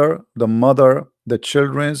father, the mother, the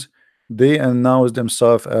children's, they announce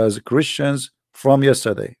themselves as Christians from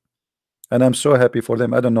yesterday, and I'm so happy for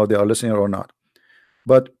them. I don't know if they are listening or not,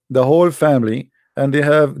 but the whole family, and they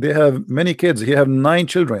have many kids. He have 9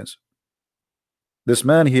 children. This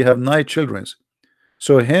man, he have 9 children.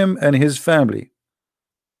 So him and his family,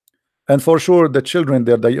 and for sure the children,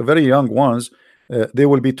 they're the very young ones, they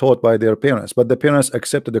will be taught by their parents, but the parents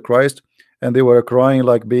accepted the Christ and they were crying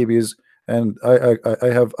like babies, and I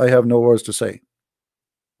have no words to say.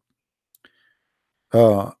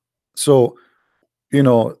 So you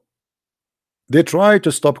know they try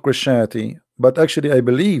to stop Christianity, but actually I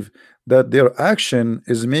believe that their action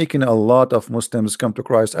is making a lot of Muslims come to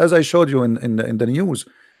Christ. As I showed you in the news,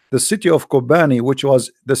 the city of Kobani, which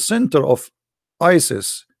was the center of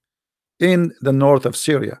ISIS in the north of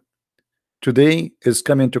Syria, today is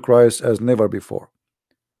coming to Christ as never before.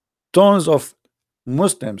 Tons of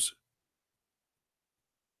Muslims,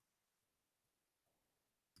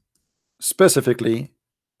 specifically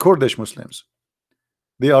Kurdish Muslims,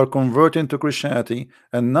 they are converting to Christianity.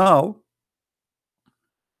 And now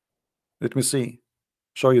let me see,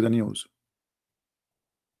 show you the news.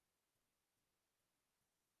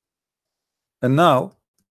 And now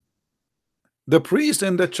the priest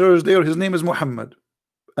in the church there, his name is Muhammad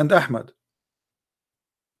and Ahmad.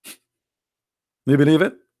 You believe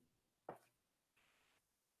it?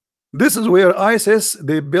 This is where ISIS,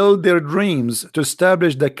 they build their dreams to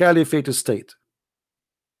establish the caliphate state.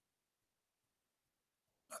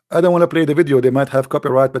 I don't want to play the video, they might have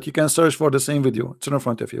copyright, but you can search for the same video. It's in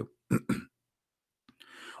front of you.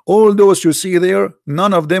 All those you see there,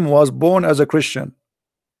 none of them was born as a Christian.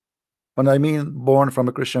 And I mean born from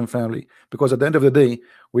a Christian family, because at the end of the day,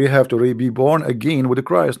 we have to be born again with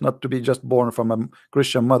Christ, not to be just born from a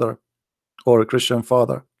Christian mother or a Christian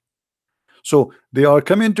father. So they are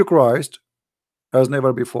coming to Christ as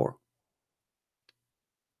never before.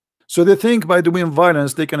 So they think by doing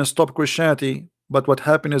violence they can stop Christianity, but what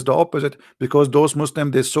happened is the opposite, because those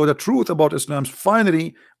Muslims, they saw the truth about Islam.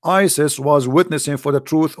 Finally, ISIS was witnessing for the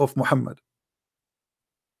truth of Muhammad.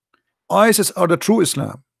 ISIS are the true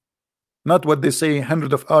Islam, not what they say,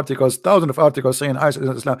 hundreds of articles, thousands of articles saying ISIS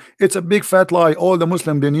is Islam. It's a big fat lie. All the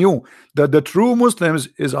Muslims, they knew that the true Muslims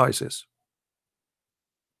is ISIS.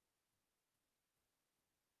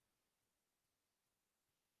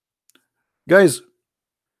 Guys,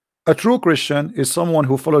 a true Christian is someone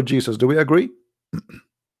who followed Jesus. Do we agree?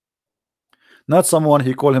 Not someone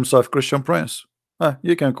he call himself Christian Prince.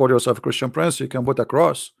 You can call yourself Christian Prince, you can put a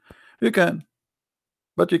cross, you can,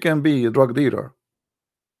 but you can be a drug dealer,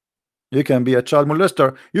 you can be a child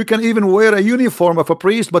molester, you can even wear a uniform of a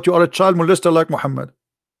priest, but you are a child molester like Muhammad.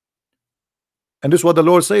 And this is what the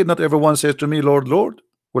Lord said, not everyone says to me, Lord, Lord,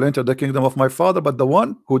 will enter the kingdom of my Father, but the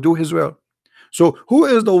one who do his will. So who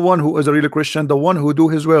is the one who is a real Christian? The one who do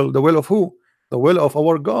his will. The will of who? The will of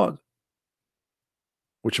our God,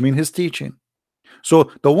 which means his teaching.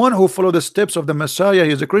 So the one who follow the steps of the Messiah,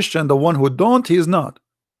 he is a Christian. The one who don't, he is not.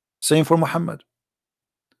 Same for Muhammad.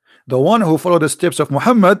 The one who follow the steps of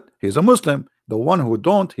Muhammad, he is a Muslim. The one who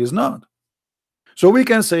don't, he is not. So we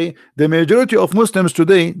can say the majority of Muslims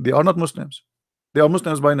today, they are not Muslims. They are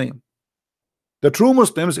Muslims by name. The true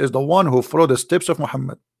Muslims is the one who follow the steps of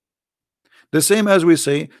Muhammad. The same as we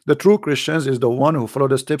say the true Christians is the one who follow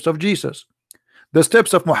the steps of Jesus. The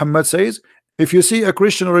steps of Muhammad says, if you see a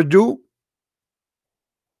Christian or a Jew,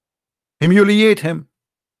 humiliate him,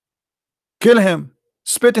 kill him,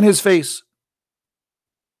 spit in his face.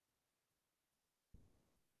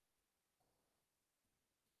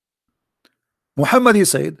 Muhammad, he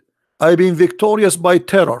said, I've been victorious by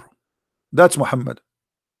terror. That's Muhammad.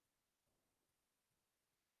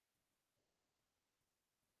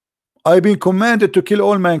 I've been commanded to kill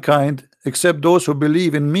all mankind except those who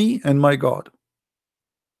believe in me and my God.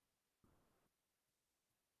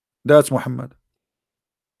 That's Muhammad.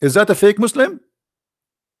 Is that a fake Muslim?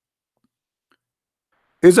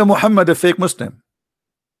 Is a Muhammad a fake Muslim?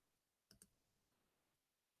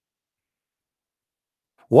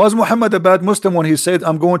 Was Muhammad a bad Muslim when he said,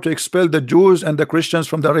 I'm going to expel the Jews and the Christians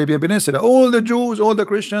from the Arabian Peninsula? All the Jews, all the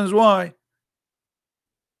Christians, why?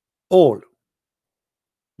 All.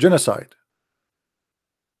 Genocide.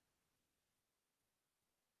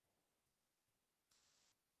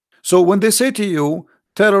 So when they say to you,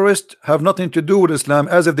 terrorists have nothing to do with Islam,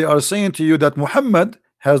 as if they are saying to you that Muhammad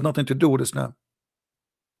has nothing to do with Islam.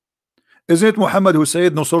 Isn't it Muhammad who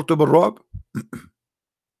said, Nusurtu bil-Ru'b?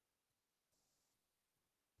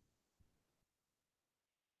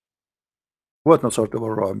 What Nusurtu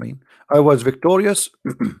bil-Ru'b mean? I was victorious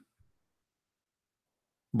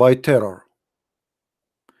by terror,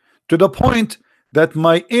 to the point that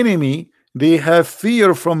my enemy, they have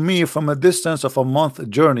fear from me from a distance of a month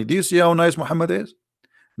journey. Do you see how nice Muhammad is?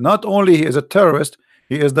 Not only he is a terrorist,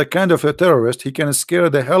 he is the kind of a terrorist, he can scare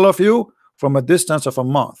the hell of you from a distance of a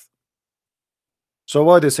month. So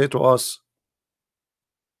why they say to us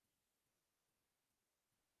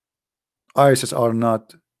ISIS are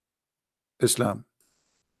not Islam?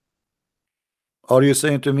 Are you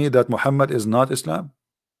saying to me that Muhammad is not Islam?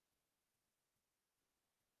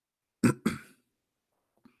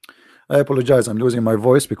 I apologize, I'm losing my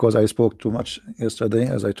voice because I spoke too much yesterday,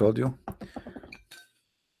 as I told you.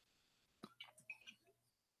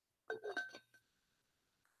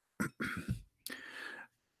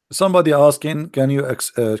 Somebody asking, can you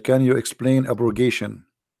explain abrogation?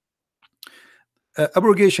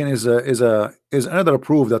 Abrogation is another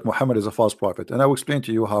proof that Muhammad is a false prophet, and I will explain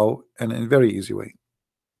to you how, and in a very easy way.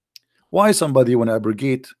 Why somebody want to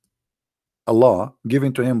abrogate a law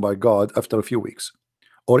given to him by God after a few weeks,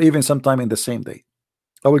 or even sometime in the same day?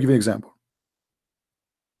 I will give you an example.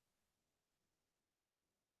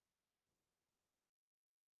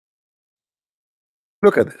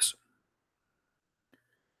 Look at this.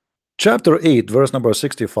 Chapter 8, verse number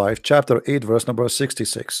 65, chapter 8, verse number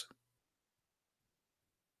 66,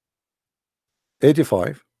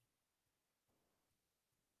 85.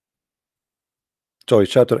 Sorry,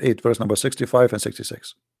 chapter 8, verse number 65 and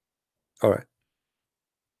 66. All right.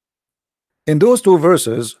 In those two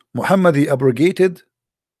verses, Muhammad abrogated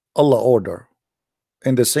Allah order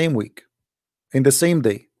in the same week, in the same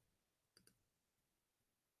day,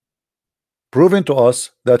 proving to us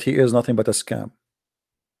that he is nothing but a scam.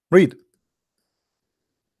 Read.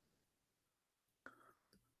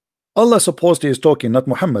 Allah supposedly is talking, not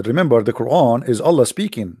Muhammad. Remember, the Quran is Allah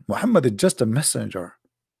speaking. Muhammad is just a messenger.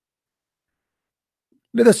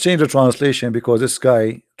 Let us change the translation because this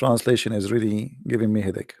guy translation is really giving me a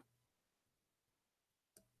headache.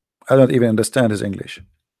 I don't even understand his English.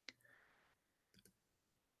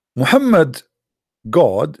 Muhammad,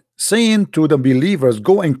 God saying to the believers,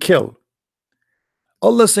 go and kill.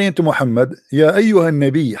 Allah saying to Muhammad, Ya ayyuha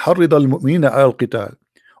nabi harrid al-mu'minina al-qital.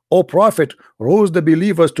 O Prophet, rouse the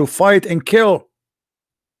believers to fight and kill.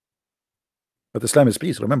 But Islam is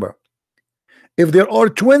peace, remember. If there are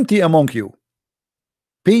 20 among you,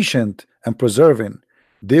 patient and persevering,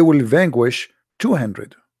 they will vanquish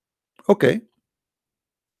 200. Okay.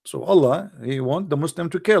 So Allah, he want the Muslim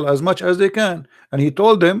to kill as much as they can. And he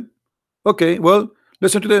told them, okay, well,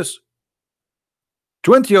 listen to this.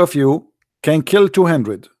 20 of you can kill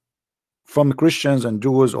 200 from Christians and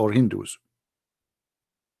Jews or Hindus.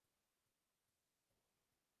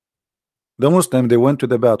 The Muslim, they went to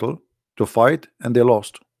the battle to fight and they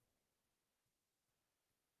lost.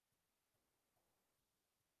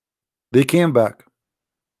 They came back,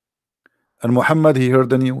 and Muhammad, he heard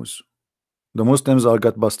the news. The Muslims are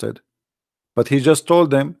got busted, but he just told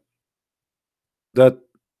them that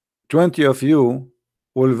 20 of you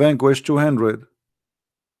will vanquish 200.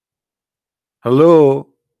 Hello.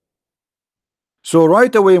 So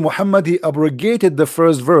right away, Muhammad, he abrogated the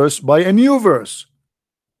first verse by a new verse.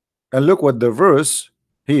 And look what the verse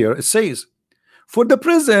here it says. For the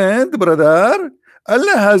present, brother,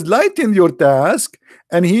 Allah has lightened your task,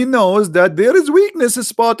 and He knows that there is weakness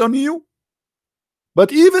spot on you.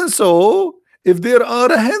 But even so, if there are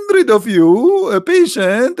 100 of you,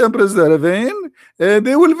 patient and persevering,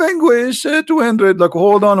 they will vanquish 200. Like,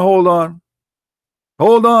 hold on, hold on,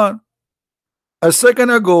 hold on. A second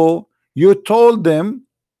ago, you told them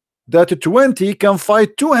that 20 can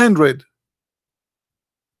fight 200.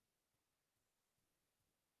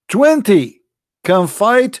 20 can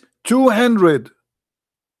fight 200.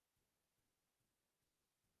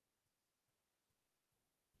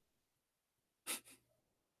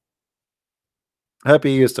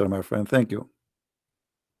 Happy Easter, my friend. Thank you.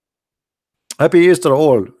 Happy Easter,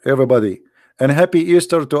 all, everybody. And happy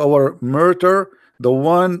Easter to our martyr, the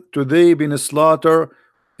one today being slaughtered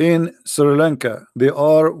in Sri Lanka. They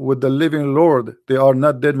are with the living Lord. They are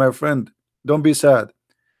not dead, my friend. Don't be sad.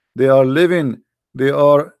 They are living. They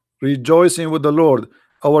are rejoicing with the Lord.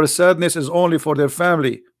 Our sadness is only for their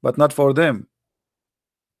family, but not for them.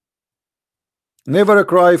 Never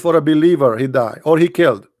cry for a believer he died or he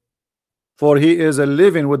killed, for he is a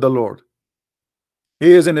living with the Lord.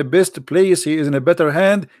 He is in a best place. He is in a better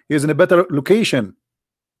hand. He is in a better location.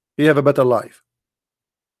 He have a better life.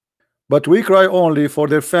 But we cry only for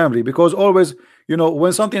their family, because always, you know,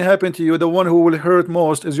 when something happened to you, the one who will hurt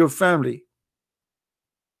most is your family,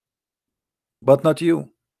 but not you.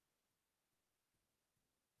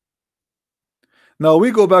 Now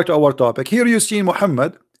we go back to our topic. Here you see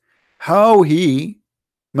Muhammad, how he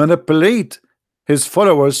manipulate his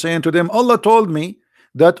followers, saying to them, Allah told me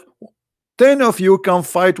that 10 of you can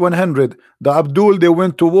fight 100. The Abdul, they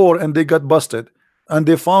went to war and they got busted, and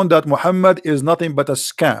they found that Muhammad is nothing but a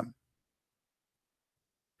scam.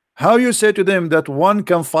 How you say to them that one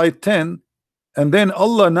can fight 10, and then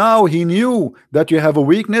Allah now he knew that you have a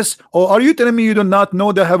weakness? Or are you telling me you do not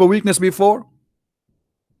know they have a weakness before?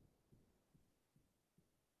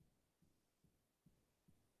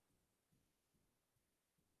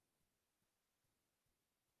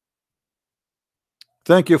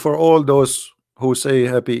 Thank you for all those who say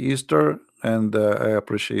happy Easter, and I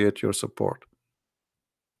appreciate your support.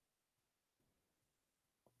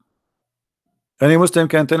 Any Muslim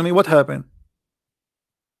can tell me what happened?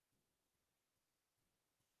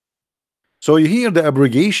 So you hear the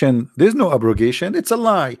abrogation. There's no abrogation. It's a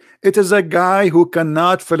lie. It is a guy who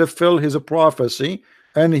cannot fulfill his prophecy,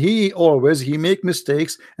 and he make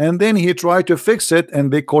mistakes, and then he try to fix it,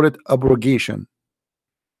 and they call it abrogation.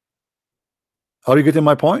 Are you getting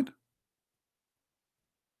my point?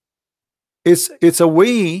 It's a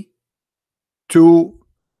way to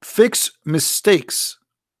fix mistakes.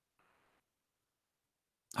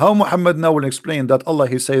 How Muhammad now will explain that Allah,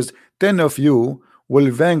 he says 10 of you will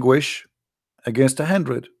vanquish against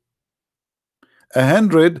 100.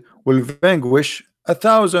 100 will vanquish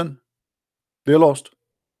 1,000. They lost.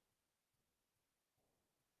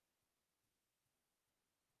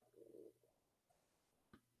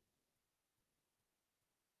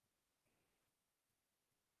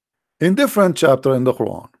 In different chapter in the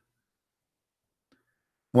Quran,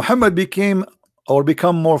 Muhammad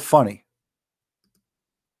become more funny.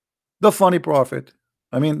 The funny prophet.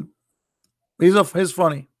 I mean, he's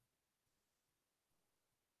funny.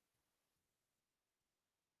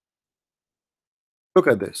 Look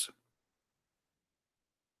at this.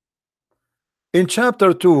 In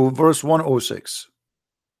chapter 2, verse 106,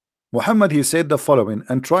 Muhammad, he said the following,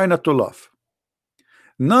 and try not to laugh.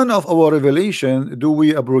 None of our revelation do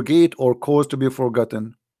we abrogate or cause to be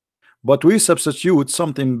forgotten, but we substitute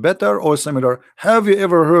something better or similar. Have you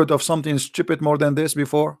ever heard of something stupid more than this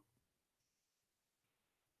before?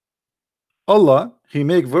 Allah, he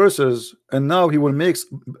make verses, and now he will make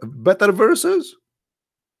better verses.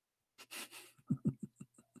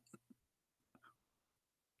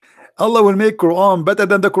 Allah will make Quran better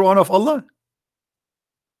than the Quran of Allah.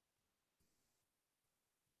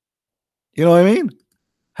 You know what I mean?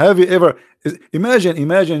 Have you ever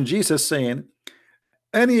imagine Jesus saying,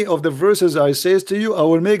 any of the verses I says to you, I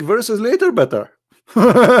will make verses later better.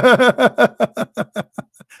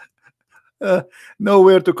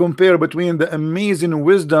 Nowhere to compare between the amazing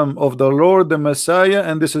wisdom of the Lord the Messiah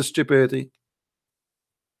and this stupidity.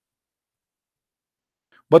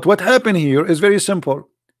 But what happened here is very simple.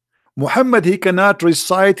 Muhammad, he cannot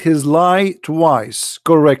recite his lie twice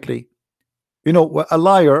correctly. You know, a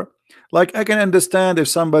liar, like I can understand if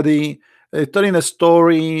somebody telling a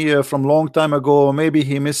story from long time ago, maybe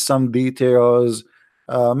he missed some details,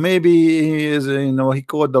 Maybe he is, he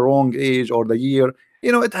caught the wrong age or the year.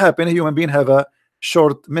 It happened. Human being have a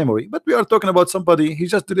short memory, but we are talking about somebody. He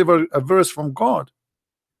just delivered a verse from God,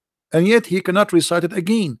 and yet he cannot recite it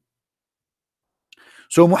again.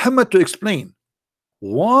 So Muhammad, to explain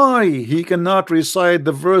why he cannot recite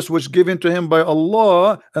the verse which given to him by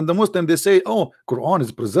Allah, and the Muslim, they say, oh, Quran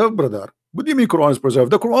is preserved, brother. What do you mean Quran is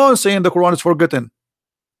preserved? The Quran saying the Quran is forgotten.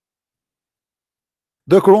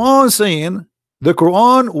 The Quran saying the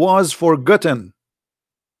Quran was forgotten.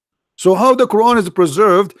 So how the Quran is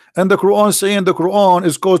preserved and the Quran saying the Quran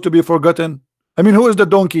is caused to be forgotten? I mean, who is the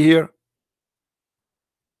donkey here?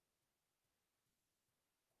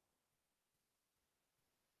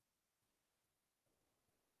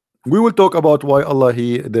 We will talk about why Allah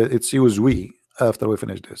it's used we after we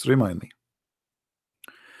finish this. Remind me.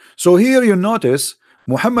 So here you notice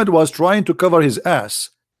Muhammad was trying to cover his ass.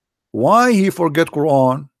 Why he forget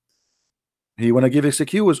Quran? He wanna give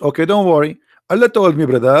excuse. Okay, don't worry. Allah told me,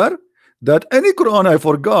 brother, that any Quran I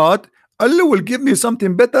forgot, Allah will give me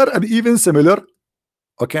something better and even similar.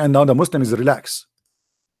 Okay, and now the Muslim is relaxed.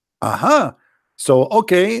 Aha. So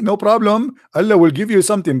okay, no problem. Allah will give you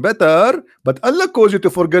something better, but Allah caused you to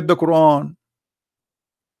forget the Quran.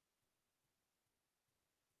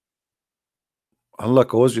 Allah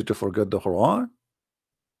caused you to forget the Quran.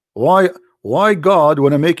 Why? Why God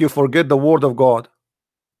wanna make you forget the word of God?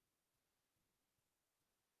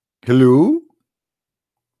 Hello?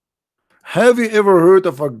 Have you ever heard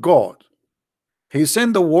of a God? He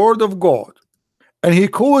sent the word of God, and he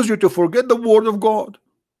caused you to forget the word of God.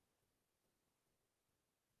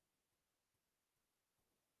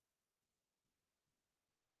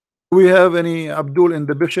 Do we have any Abdul in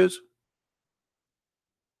the bushes?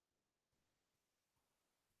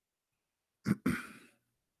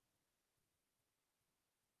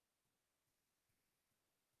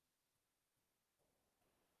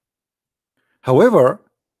 However,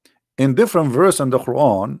 in different verse in the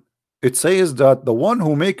Quran, it says that the one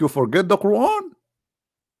who make you forget the Quran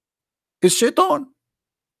is Shaitan.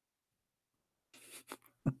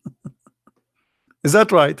 Is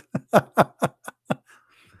that right?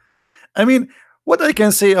 I mean, what I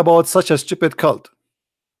can say about such a stupid cult?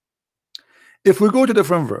 If we go to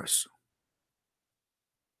different verse,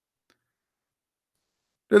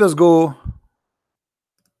 let us go.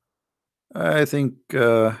 I think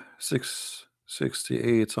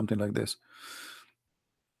 668, something like this.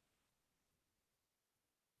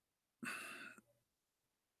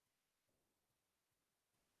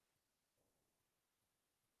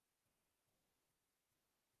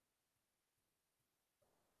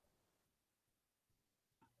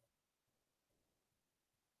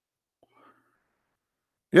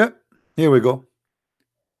 Yeah, here we go.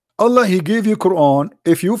 Allah, he gave you Quran.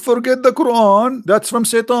 If you forget the Quran, that's from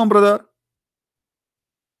Satan, brother.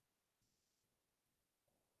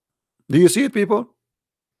 Do you see it, people?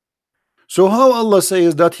 So how Allah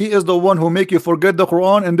says that he is the one who make you forget the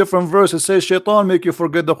Quran? In different verses says Shaitan make you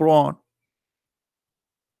forget the Quran.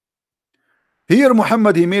 Here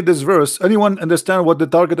Muhammad, he made this verse. Anyone understand what the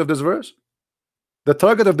target of this verse? The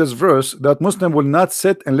target of this verse, that Muslim will not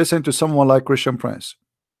sit and listen to someone like Christian Prince.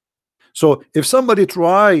 So if somebody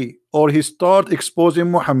try or he start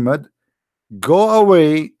exposing Muhammad, go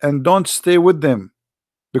away and don't stay with them,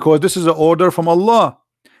 because this is an order from Allah.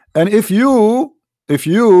 And if you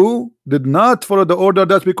did not follow the order,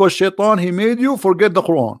 that's because Shaitan, he made you forget the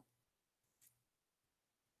Quran.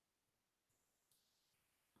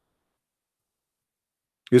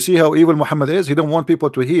 You see how evil Muhammad is? He don't want people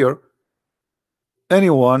to hear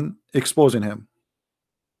anyone exposing him.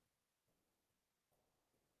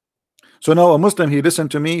 So now a Muslim, he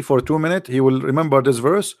listened to me for 2 minutes, he will remember this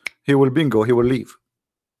verse, he will bingo, he will leave.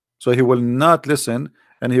 So he will not listen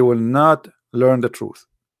and he will not learn the truth.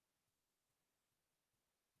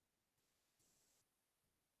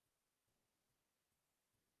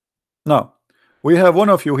 Now we have one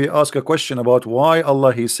of you, he asked a question about why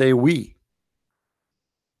Allah he say we.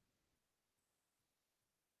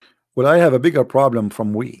 Well, I have a bigger problem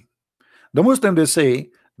from we. The Muslim, they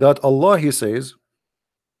say that Allah he says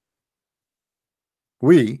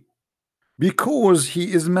we because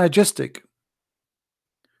he is majestic,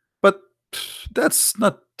 but that's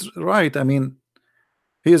not right. I mean,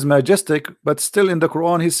 he is majestic, but still in the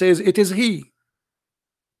Quran he says it is he.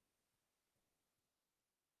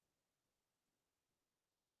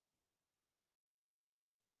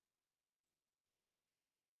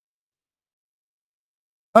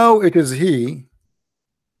 How it is he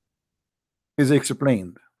is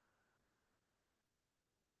explained.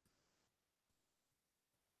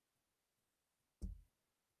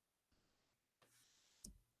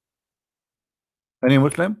 Any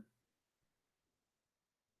Muslim?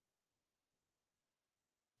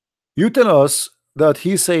 You tell us that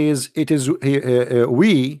he says it is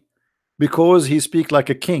we because he speak like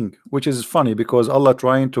a king, which is funny because Allah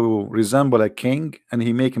trying to resemble a king and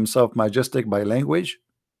he make himself majestic by language,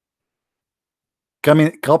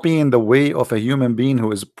 coming copying the way of a human being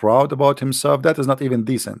who is proud about himself. That is not even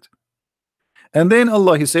decent. And then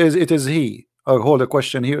Allah, he says it is he. Oh, hold, the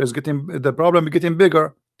question here is getting, the problem is getting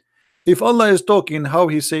bigger. If Allah is talking, how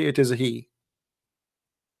he say it is he?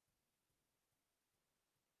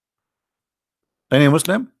 Any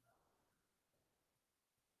Muslim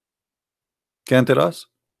can tell us?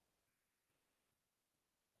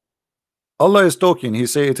 Allah is talking, he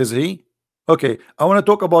say it is he. Okay, I want to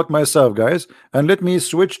talk about myself, guys, and let me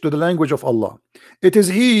switch to the language of Allah. It is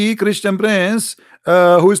he, Christian Prince,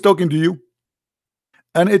 who is talking to you.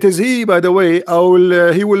 And it is he, by the way,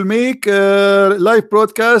 he will make live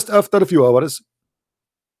broadcast after a few hours.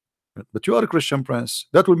 But you are a Christian Prince.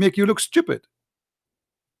 That will make you look stupid.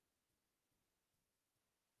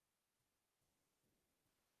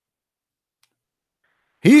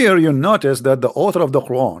 Here you notice that the author of the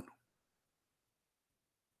Quran,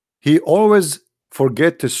 he always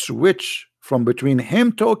forget to switch from between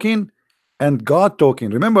him talking and God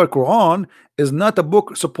talking. Remember, Quran is not a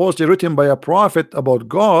book supposedly written by a prophet about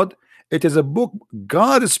God. It is a book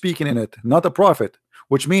God is speaking in it, not a prophet,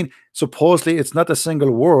 which means supposedly it's not a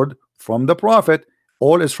single word from the prophet.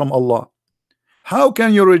 All is from Allah. How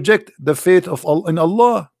can you reject the faith of Allah in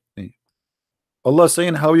Allah? Allah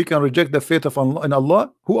saying how you can reject the faith of Allah in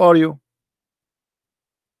Allah? Who are you?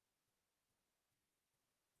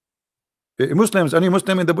 Muslims, any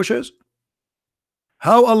Muslim in the bushes?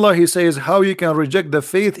 How Allah, he says how you can reject the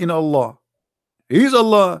faith in Allah? He's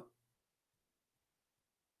Allah.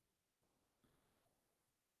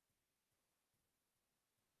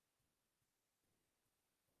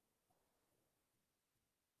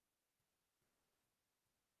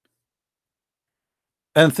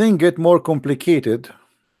 And things get more complicated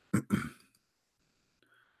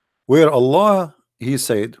where Allah, he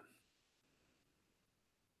said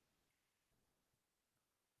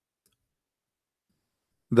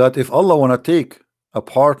that if Allah want to take a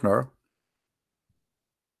partner,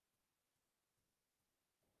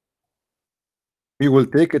 he will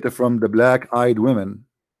take it from the black-eyed women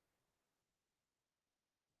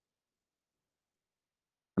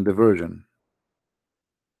and the virgin.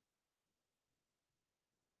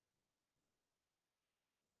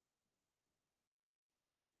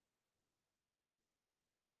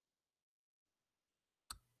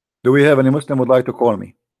 Do we have any Muslim would like to call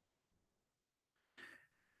me?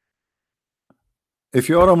 If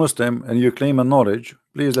you are a Muslim and you claim a knowledge,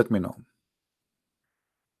 please let me know.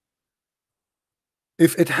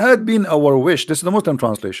 If it had been our wish, this is the Muslim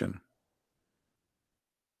translation,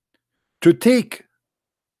 to take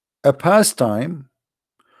a pastime,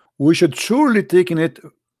 we should surely taken it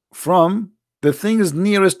from the things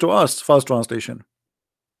nearest to us. Fast translation.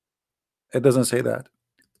 It doesn't say that.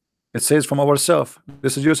 It says from ourselves.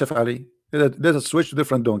 This is Yusuf Ali. Let us switch to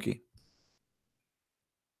different donkey.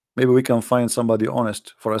 Maybe we can find somebody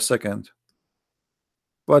honest for a second.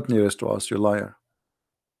 What nearest to us, you liar?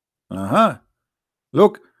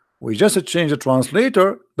 Look, we just changed the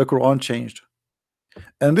translator, the Quran changed.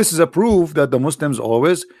 And this is a proof that the Muslims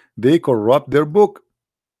always, they corrupt their book.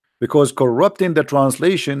 Because corrupting the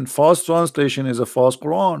translation, false translation is a false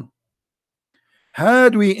Quran.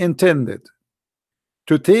 Had we intended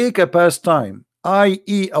to take a pastime,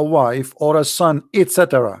 i.e. a wife or a son,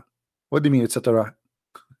 etc. What do you mean, etc.?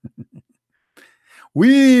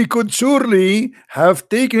 We could surely have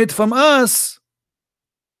taken it from us.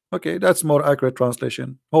 Okay, that's more accurate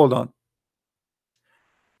translation. Hold on.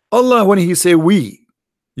 Allah, when he say we,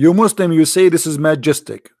 you Muslim, you say this is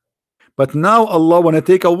majestic. But now Allah want to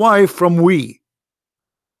take a wife from we.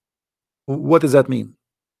 What does that mean?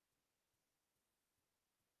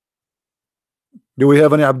 Do we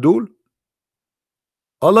have any Abdul?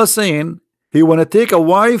 Allah saying he want to take a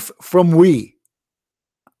wife from we,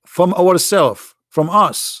 from ourselves, from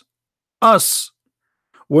us.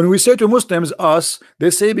 When we say to Muslims us,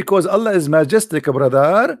 they say because Allah is majestic,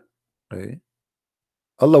 brother,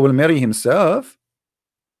 Allah will marry himself.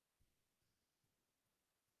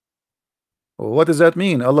 What does that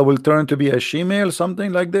mean? Allah will turn to be a she-male,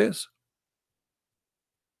 something like this?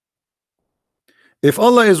 If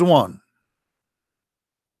Allah is one,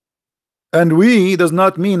 and we does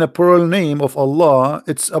not mean a plural name of Allah,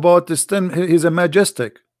 it's about this thing, he's a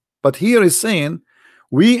majestic. But here is saying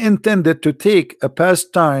we intended to take a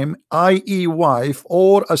pastime, i.e. wife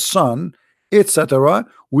or a son, etc.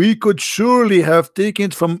 We could surely have taken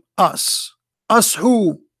it from us. Us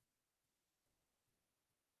who?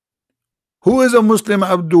 Who is a Muslim,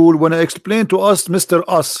 Abdul, when I explain to us Mr.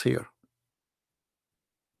 Us here?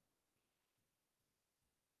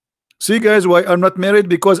 See, guys, why I'm not married?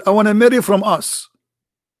 Because I want to marry from us.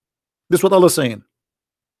 This is what Allah is saying.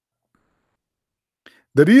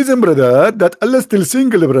 The reason, brother, that Allah is still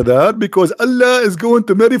single, brother, because Allah is going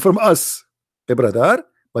to marry from us, brother.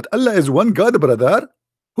 But Allah is one God, brother.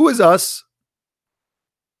 Who is us?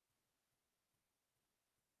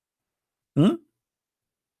 Hmm?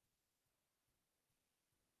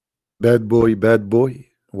 Bad boy, bad boy.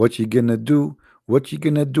 What you gonna do? What you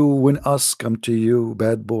gonna do when us come to you?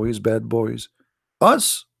 Bad boys, bad boys.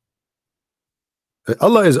 Us?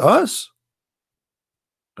 Allah is us?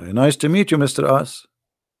 Nice to meet you, Mr. Us.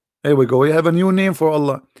 Here we go. We have a new name for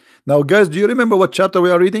Allah. Now, guys, do you remember what chapter we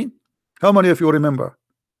are reading? How many of you remember?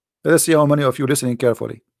 Let's see how many of you listening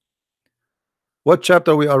carefully. What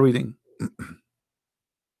chapter we are reading?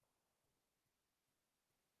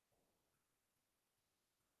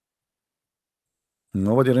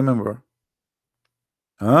 Nobody remember.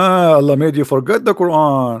 Allah made you forget the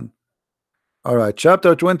Quran. All right,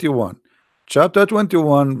 chapter 21. Chapter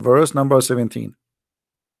 21, verse number 17.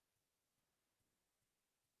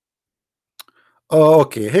 Oh,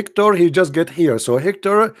 okay, Hector, he just get here. So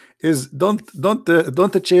Hector is don't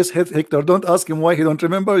chase Hector. Don't ask him why he don't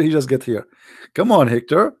remember. He just get here. Come on,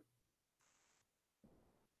 Hector.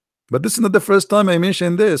 But this is not the first time I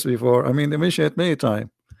mentioned this before. I mean, I mentioned it many times,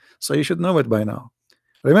 so you should know it by now.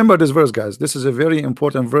 Remember this verse, guys. This is a very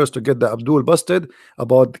important verse to get the Abdul busted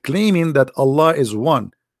about claiming that Allah is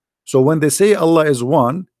one. So when they say Allah is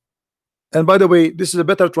one, and by the way, this is a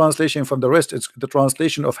better translation from the rest. It's the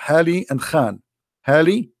translation of Hali and Khan.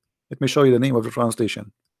 Hali, let me show you the name of the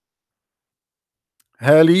translation.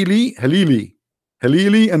 Halili,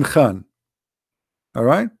 Halili and Khan. All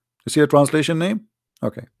right, you see a translation name?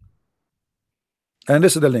 Okay. And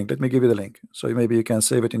this is the link. Let me give you the link, so maybe you can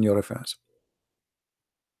save it in your reference.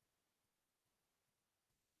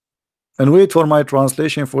 And wait for my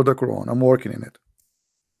translation for the Quran. I'm working in it.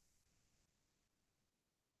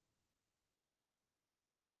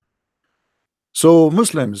 So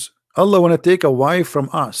Muslims, Allah want to take a wife from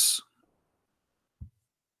us.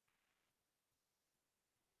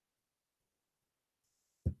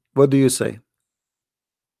 What do you say?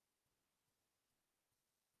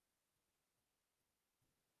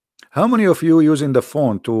 How many of you using the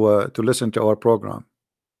phone to listen to our program?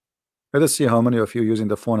 Let us see how many of you using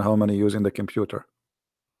the phone, how many using the computer.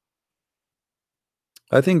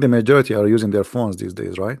 I think the majority are using their phones these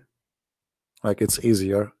days, right? Like it's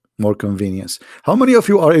easier, more convenience. How many of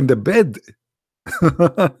you are in the bed?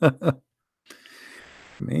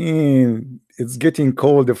 Man, it's getting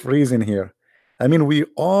cold, freezing here. I mean, we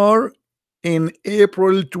are in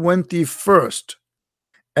April 21st,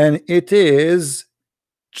 and it is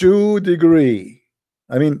 2 degrees.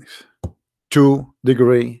 I mean, 2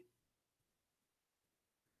 degrees.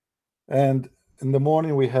 And in the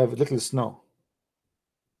morning we have little snow.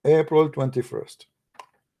 April 21st.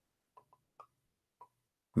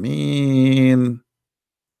 Mean.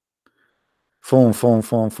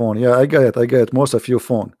 Phone. Yeah, I get it. Most of you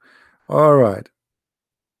phone. All right.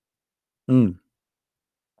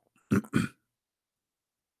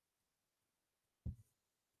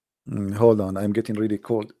 Hold on, I'm getting really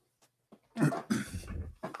cold.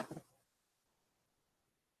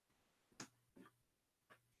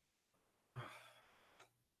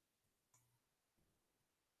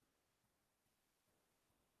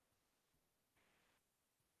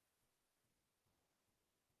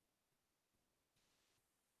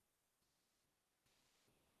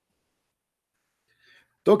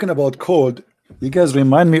 Talking about cold, you guys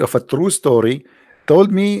remind me of a true story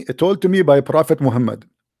told to me by Prophet Muhammad,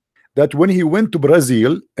 that when he went to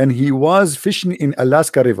Brazil and he was fishing in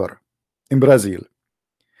Alaska River in Brazil,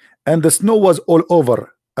 and the snow was all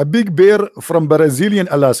over, a big bear from Brazilian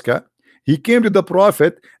Alaska, he came to the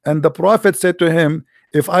Prophet, and the Prophet said to him,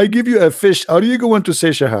 if I give you a fish, are you going to say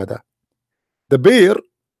Shahada? The bear,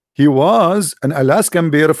 he was an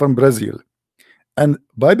Alaskan bear from Brazil. And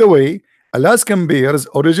by the way, Alaskan bears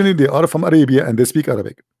originally they are from Arabia and they speak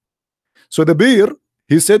Arabic. So the bear,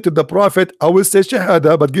 he said to the Prophet, I will say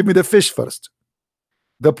Shahada, but give me the fish first.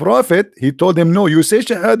 The Prophet, he told him, no, you say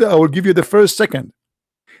Shahada, I will give you the first second.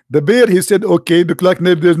 The bear, he said, okay, look like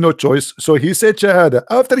there's no choice. So he said Shahada.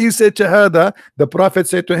 After he said Shahada, the Prophet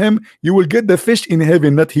said to him, you will get the fish in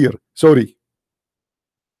heaven, not here. Sorry.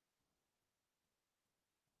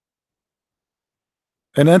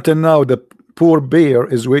 And until now, the poor bear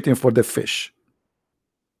is waiting for the fish.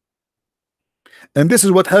 And this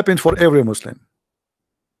is what happened for every Muslim.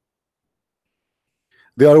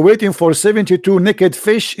 They are waiting for 72 naked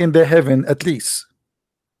fish in the heaven at least.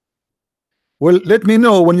 Well, let me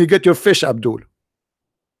know when you get your fish, Abdul.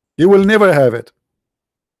 You will never have it.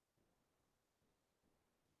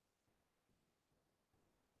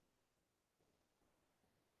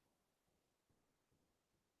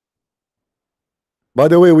 By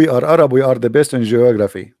the way, we are Arab, we are the best in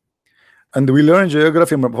geography. And we learn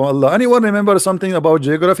geography from Allah. Anyone remember something about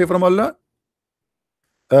geography from Allah?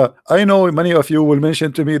 I know many of you will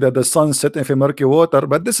mention to me that the sun set in murky water,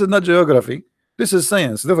 but this is not geography. This is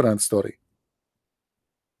science, different story.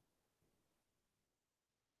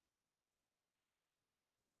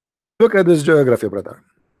 Look at this geography, brother.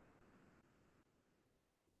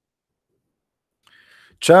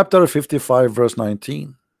 Chapter 55, verse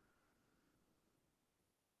 19.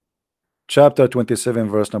 Chapter 27,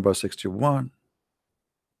 verse number 61.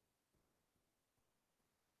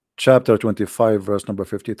 Chapter 25, verse number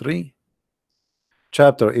 53.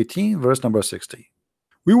 Chapter 18, verse number 60.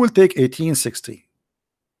 We will take 1860.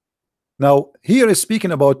 Now, here is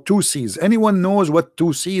speaking about two seas. Anyone knows what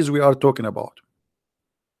two seas we are talking about?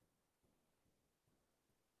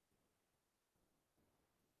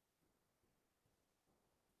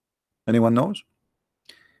 Anyone knows?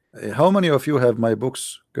 How many of you have my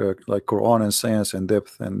books, like Quran and Science and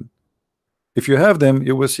Depth? And if you have them,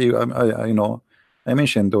 you will see. You know, I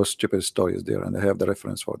mentioned those stupid stories there, and I have the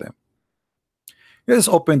reference for them. Let's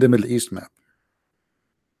open the Middle East map.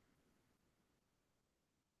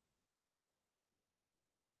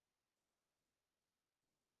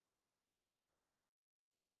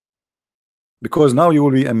 Because now you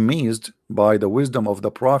will be amazed by the wisdom of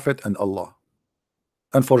the Prophet and Allah,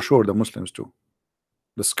 and for sure the Muslims too,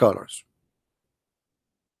 the scholars.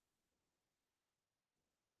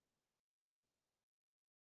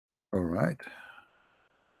 All right.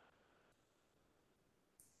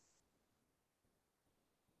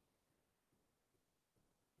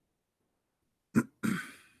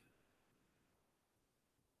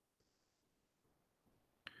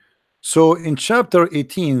 So in chapter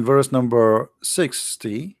 18, verse number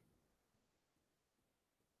 60,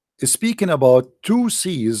 is speaking about two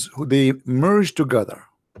seas who they merge together.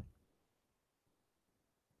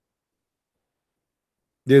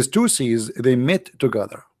 There's two seas, they met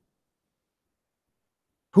together.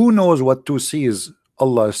 Who knows what two seas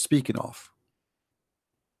Allah is speaking of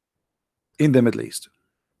in the Middle East?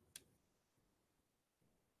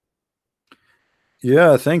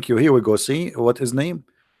 Yeah, thank you. Here we go. See what his name?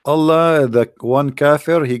 Allah, the one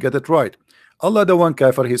kafir, he got it right. Allah, the one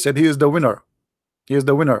kafir, he said he is the winner. He is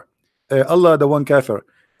the winner. Allah, the one kafir.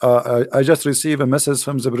 I just received a message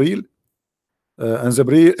from Jibril, and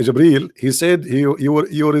Jibril, he said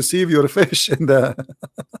you receive your fish in the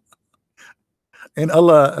in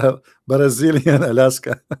Allah, Brazilian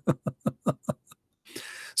Alaska.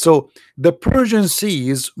 So the Persian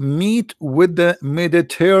seas meet with the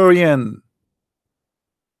Mediterranean.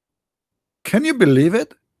 Can you believe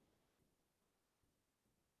it?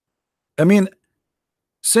 I mean,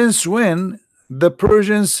 since when the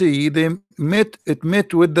Persian Sea it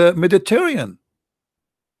met with the Mediterranean?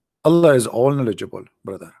 Allah is all knowledgeable,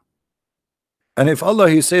 brother. And if Allah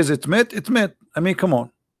he says it met, it met. I mean, come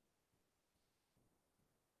on.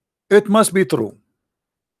 It must be true.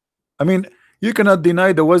 I mean, you cannot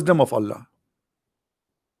deny the wisdom of Allah.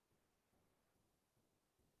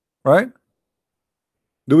 Right?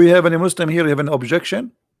 Do we have any Muslim here have an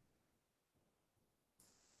objection?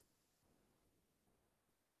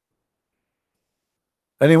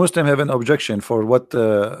 Any Muslim have an objection for what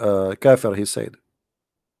kafir he said?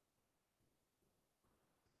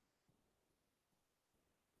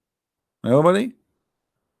 Nobody?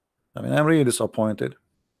 I mean, I'm really disappointed.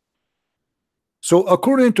 So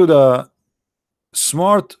according to the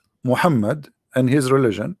smart Muhammad and his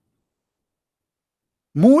religion,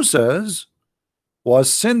 Moses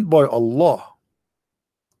was sent by Allah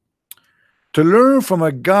to learn from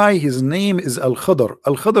a guy, his name is Al-Khadr.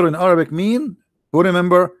 Al-Khadr in Arabic mean, who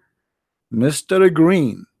remember? Mr.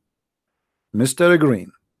 Green. Mr.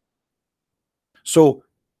 Green. So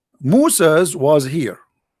Moses was here.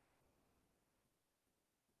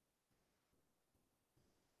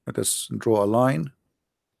 Let us draw a line.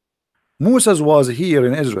 Moses was here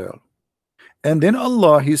in Israel, and then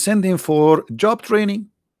Allah he sent him for job training.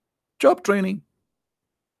 Job training.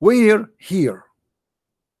 Where? Here.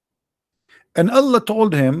 And Allah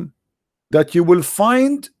told him that you will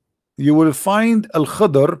find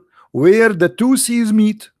Al-Khadr where the two seas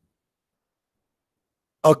meet.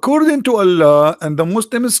 According to Allah and the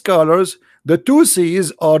Muslim scholars, the two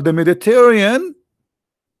seas are the Mediterranean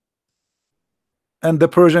and the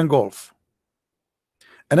Persian Gulf.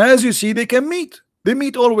 And as you see, they can meet. They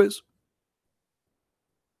meet always.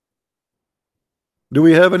 Do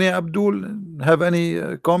we have any Abdul have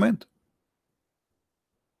any comment?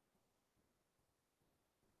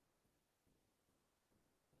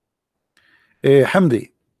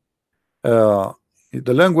 Hamdi, uh,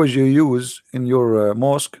 the language you use in your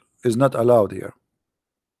mosque is not allowed here.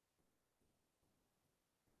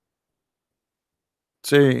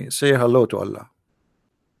 Say hello to Allah.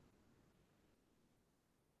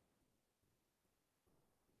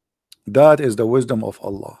 That is the wisdom of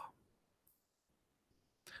Allah.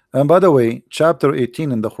 And by the way, chapter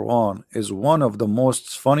 18 in the Quran is one of the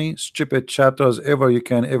most funny, stupid chapters ever you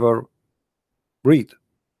can ever read.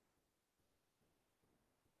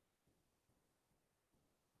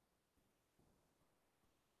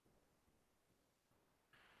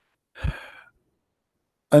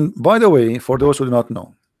 And by the way, for those who do not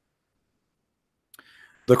know,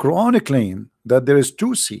 the Quran claims that there is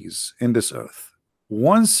two seas in this earth.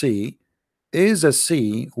 One sea is a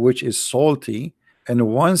sea which is salty, and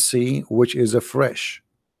one sea which is a fresh.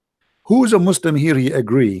 Who's a Muslim here? He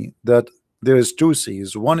agree that there is two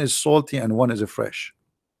seas, one is salty and one is a fresh,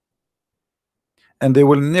 and they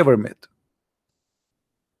will never meet.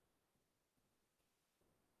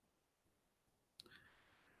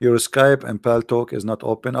 Your Skype and Pal Talk is not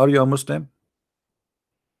open. Are you a Muslim?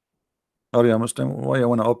 Are you a Muslim? Why you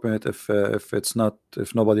want to open it if it's not,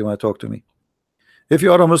 if nobody want to talk to me? If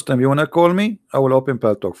you are a Muslim, you want to call me, I will open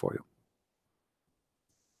Pal Talk for you.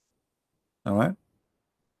 All right.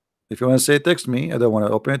 If you want to say text me, I don't want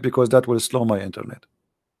to open it because that will slow my internet.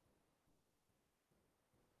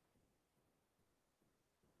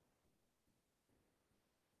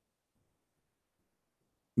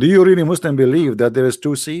 Do you really Muslim believe that there is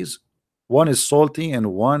two seas? One is salty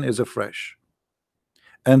and one is a fresh,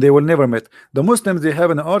 and they will never meet. The Muslims, they have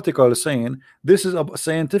an article saying this is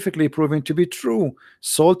scientifically proven to be true.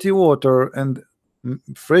 Salty water and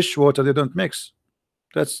fresh water, they don't mix.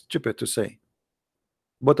 That's stupid to say.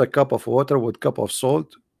 But a cup of water with cup of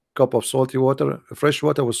salt, cup of salty water, fresh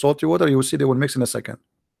water with salty water, you will see they will mix in a second.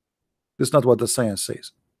 This is not what the science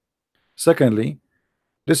says. Secondly,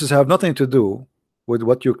 this is have nothing to do with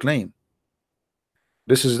what you claim.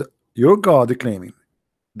 This is your God claiming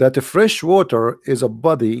that the fresh water is a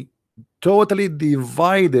body totally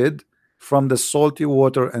divided from the salty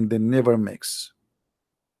water and they never mix.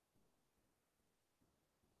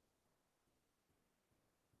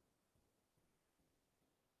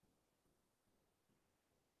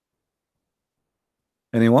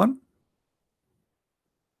 Anyone?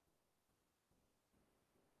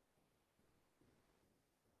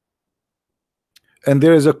 And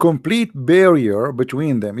there is a complete barrier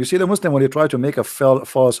between them. You see, the Muslim, when you try to make a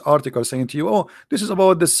false article saying to you, oh, this is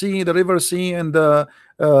about the sea, the river sea, and the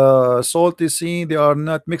salty sea, they are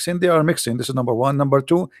not mixing, they are mixing. This is number one. Number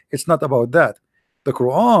two, it's not about that. The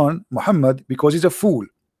Quran, Muhammad, because he's a fool,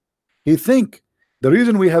 he think the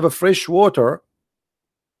reason we have a fresh water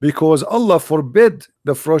because Allah forbid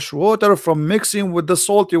the fresh water from mixing with the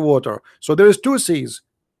salty water. So there is two seas.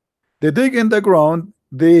 They dig in the ground,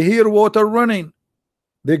 they hear water running.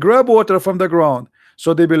 They grab water from the ground,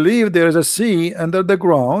 so they believe there is a sea under the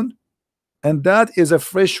ground, and that is a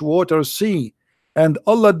freshwater sea. And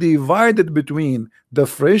Allah divided between the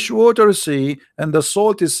freshwater sea and the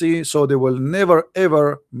salty sea, so they will never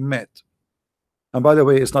ever meet. And by the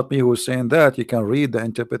way, it's not me who's saying that. You can read the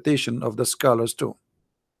interpretation of the scholars too.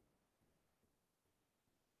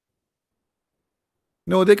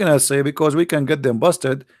 No, they cannot say because we can get them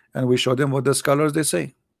busted and we show them what the scholars they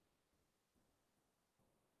say.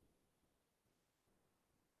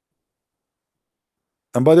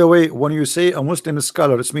 And by the way, when you say a Muslim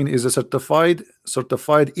scholar, it means is a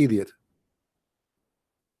certified idiot.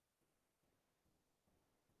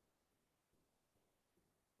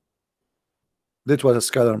 That's what a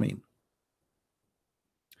scholar mean.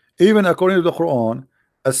 Even according to the Quran,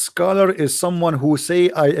 a scholar is someone who say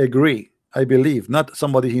I agree, I believe, not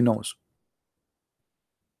somebody he knows.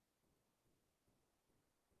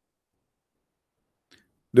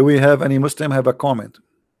 Do we have any Muslim have a comment?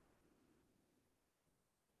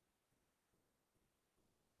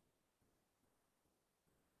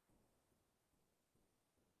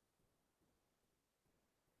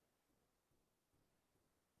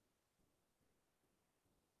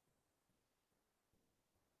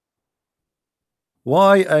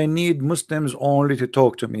 Why I need Muslims only to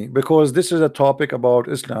talk to me? Because this is a topic about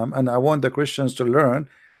Islam and I want the Christians to learn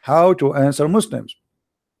how to answer Muslims.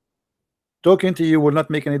 Talking to you will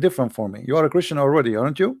not make any difference for me. You are a Christian already,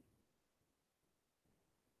 aren't you?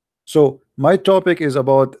 So my topic is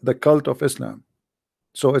about the cult of Islam.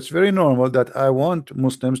 So it's very normal that I want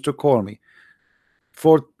Muslims to call me.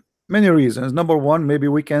 for many reasons. Number one, maybe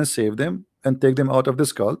we can save them and take them out of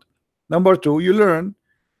this cult. Number two, you learn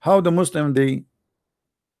how the Muslim they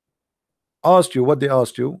asked you what they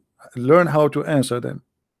asked you, learn how to answer them.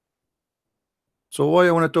 So why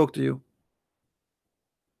I want to talk to you?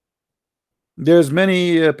 There's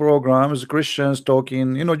many programs, Christians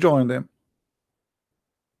talking, you know, join them,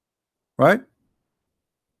 right?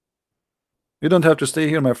 You don't have to stay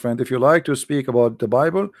here, my friend. If you like to speak about the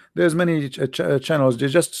Bible, there's many channels. They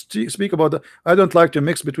just speak about the. I don't like to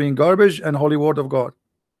mix between garbage and holy word of God.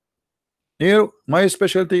 Here, my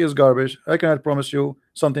specialty is garbage. I cannot promise you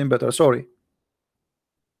something better. Sorry.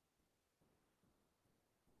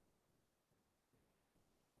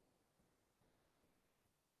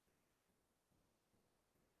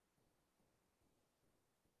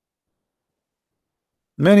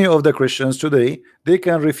 Many of the Christians today, they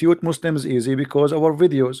can refute Muslims easy because of our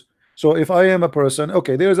videos. So if I am a person,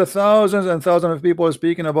 okay, there's a thousands and thousands of people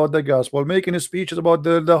speaking about the gospel, making speeches about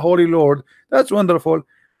the Holy Lord. That's wonderful.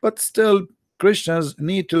 But still, Christians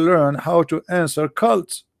need to learn how to answer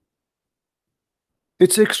cults.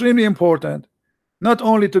 It's extremely important. Not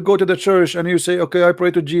only to go to the church and you say, okay, I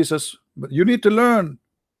pray to Jesus, but you need to learn.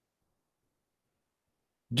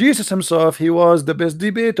 Jesus himself, he was the best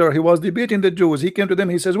debater. He was debating the Jews. He came to them,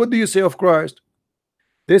 he says, what do you say of Christ?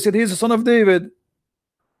 They said he's the son of David.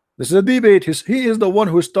 This is a debate. He is the one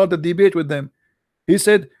who started the debate with them. He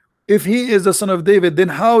said, if he is the son of David, then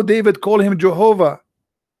how David call him Jehovah?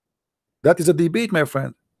 That is a debate, my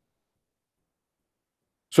friend.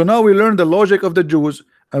 So now we learn the logic of the Jews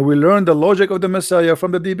and we learn the logic of the Messiah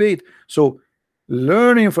from the debate. So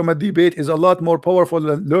learning from a debate is a lot more powerful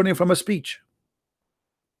than learning from a speech.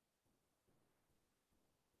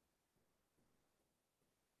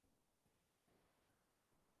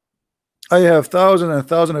 I have thousands and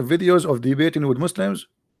thousands of videos of debating with Muslims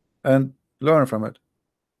and learn from it.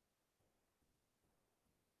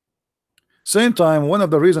 Same time, one of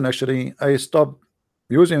the reasons actually I stopped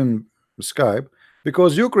using Skype,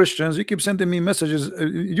 because you Christians, you keep sending me messages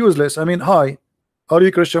useless. I mean, hi, are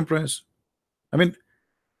you Christian, Prince? I mean,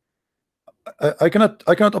 I cannot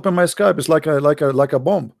open my Skype. It's like a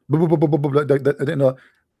bomb. Like that, you know,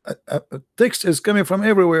 text is coming from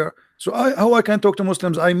everywhere. So how I can talk to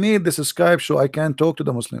Muslims? I made this Skype so I can talk to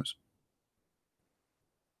the Muslims.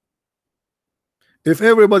 If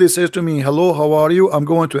everybody says to me, hello, how are you? I'm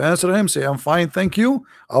going to answer him, say, I'm fine, thank you.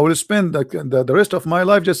 I will spend the rest of my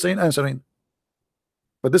life just saying answering.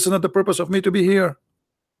 But this is not the purpose of me to be here.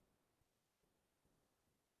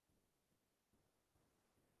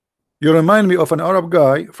 You remind me of an Arab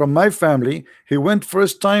guy from my family. He went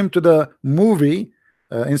first time to the movie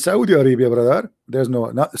in Saudi Arabia, brother. There's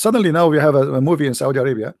no, suddenly now we have a movie in Saudi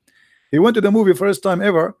Arabia. He went to the movie first time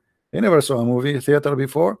ever. He never saw a movie theater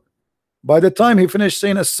before. By the time he finished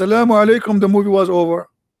saying Assalamu alaikum, the movie was over.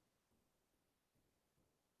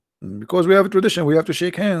 Because we have a tradition, we have to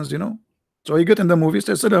shake hands, you know. So he get in the movie,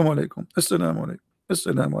 says Assalamu alaikum, Assalamu alaikum,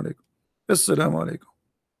 Assalamu alaikum, Assalamu alaikum,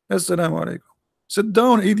 Assalamu alaikum. Sit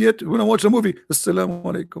down, idiot. We're gonna watch the movie. Assalamu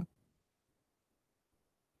alaikum.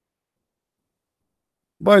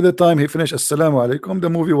 By the time he finished Assalamu alaikum, the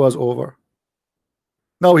movie was over.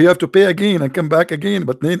 Now he have to pay again and come back again,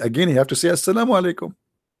 but then again he have to say Assalamu alaikum.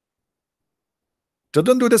 So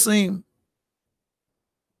don't do the same.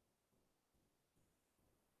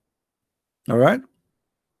 All right.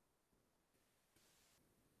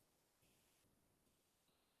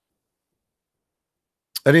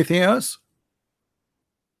 Anything else?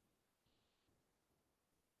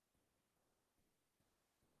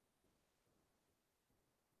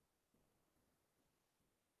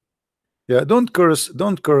 Yeah, don't curse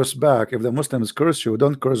back. If the Muslims curse you,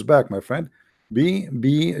 don't curse back, my friend. Be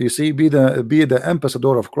the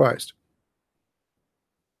ambassador of Christ.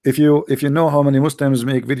 If you know how many Muslims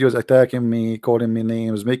make videos attacking me, calling me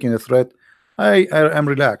names, making a threat, I am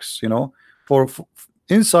relaxed, you know. For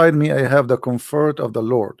inside me I have the comfort of the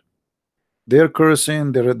Lord. Their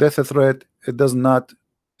cursing, their death threat, is not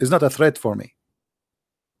a threat for me.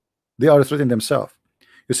 They are threatening themselves.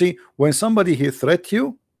 You see, when somebody he threat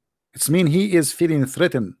you, it's mean he is feeling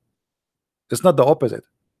threatened. It's not the opposite.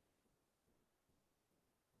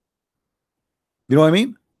 You know what I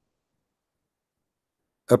mean?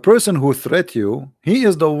 A person who threat you, he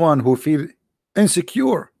is the one who feel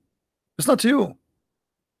insecure. It's not you.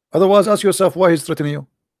 Otherwise, ask yourself why he's threatening you.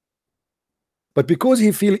 But because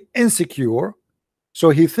he feel insecure, so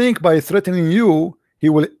he think by threatening you, he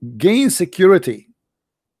will gain security.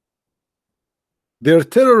 Their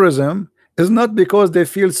terrorism is not because they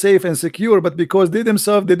feel safe and secure, but because they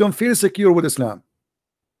themselves, they don't feel secure with Islam.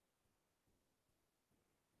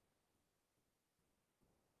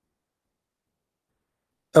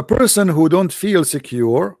 A person who don't feel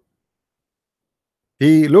secure,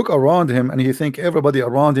 he look around him and he think everybody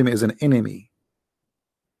around him is an enemy,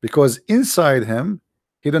 because inside him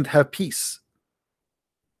he don't have peace.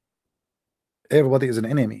 Everybody is an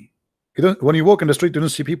enemy. You don't, when you walk in the street, you don't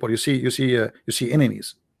see people, you see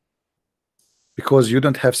enemies, because you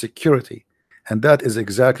don't have security. And that is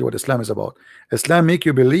exactly what Islam is about. Islam make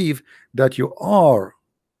you believe that you are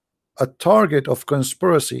a target of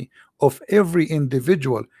conspiracy of every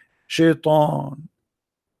individual. Shaitan,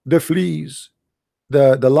 the fleas,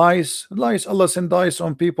 the lice. Allah send lice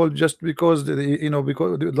on people just because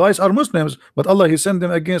because the lice are Muslims, but Allah he sent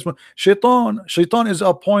them against Shaitan is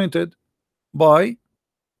appointed by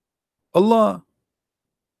Allah.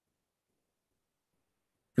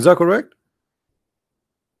 Is that correct?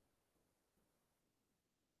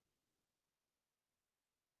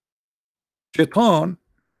 Shaitan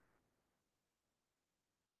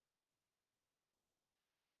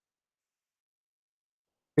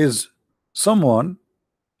is someone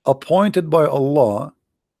appointed by Allah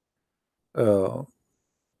uh,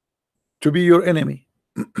 to be your enemy.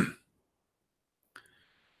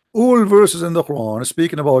 All verses in the Quran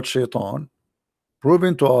speaking about Shaitan,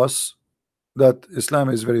 proving to us that Islam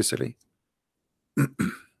is very silly.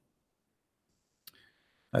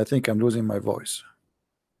 I think I'm losing my voice.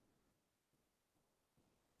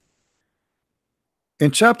 In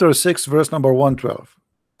chapter 6, verse number 112,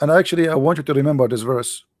 and actually I want you to remember this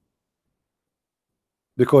verse,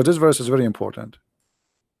 because this verse is very important.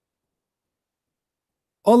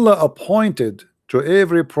 Allah appointed to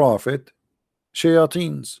every prophet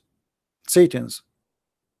shayateens, Satans.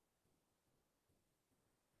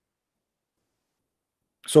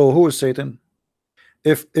 So who is Satan?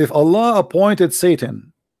 If Allah appointed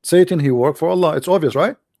Satan, he worked for Allah. It's obvious,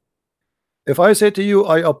 right? If I say to you,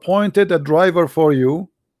 I appointed a driver for you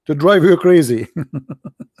to drive you crazy,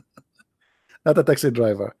 not a taxi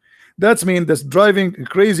driver, that's mean this driving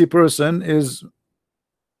crazy person is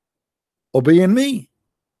obeying me.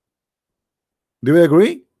 Do we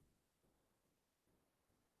agree?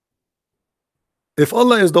 If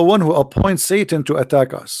Allah is the one who appoints Satan to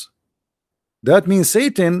attack us, that means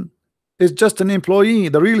Satan is just an employee.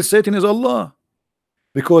 The real Satan is Allah,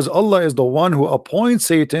 because Allah is the one who appoints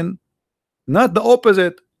Satan, not the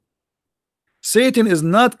opposite. Satan is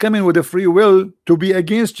not coming with a free will to be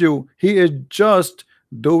against you. He is just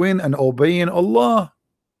doing and obeying Allah.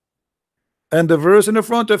 And the verse in the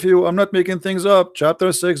front of you, I'm not making things up,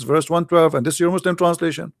 chapter 6 verse 112, and this is your Muslim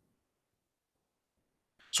translation.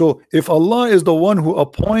 So if Allah is the one who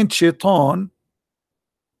appoints Shaitan,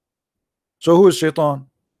 so who is Shaitan?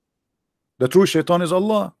 The true Shaitan is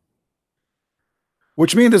Allah.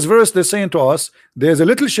 Which means this verse they're saying to us, there's a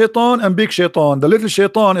little Shaitan and big Shaitan. The little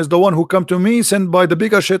Shaitan is the one who come to me, sent by the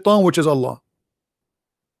bigger Shaitan, which is Allah.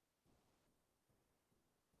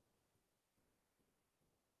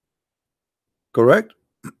 Correct?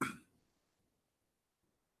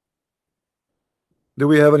 Do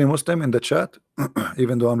we have any Muslim in the chat?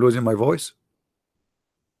 Even though I'm losing my voice.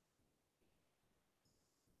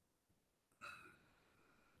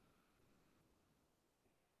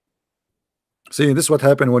 See, this is what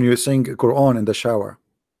happened when you sing Quran in the shower.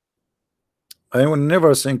 I will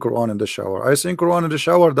never sing Quran in the shower. I sing Quran in the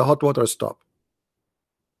shower, the hot water stop.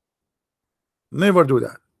 Never do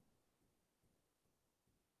that.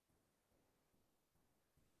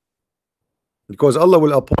 Because Allah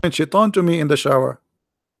will appoint Shaitan to me in the shower.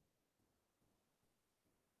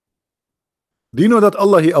 Do you know that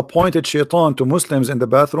Allah he appointed Shaitan to Muslims in the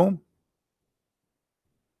bathroom?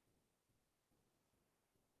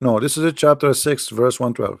 No, this is chapter 6 verse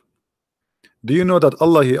 112. Do you know that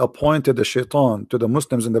Allah he appointed the Shaitan to the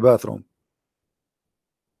Muslims in the bathroom?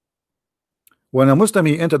 When a Muslim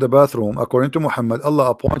he entered the bathroom, according to Muhammad,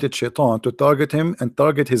 Allah appointed Shaitan to target him and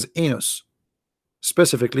target his anus,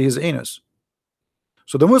 specifically his anus.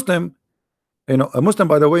 So the Muslim, a Muslim,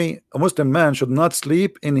 by the way, a Muslim man should not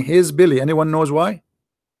sleep in his belly. Anyone knows why?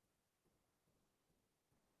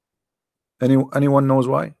 Anyone knows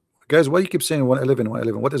why? Guys, why you keep saying 111,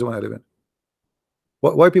 111? What is 111?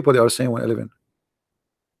 Why people they are saying 111?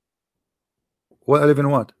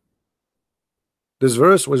 111 what? This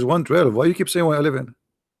verse was 112. Why you keep saying 111?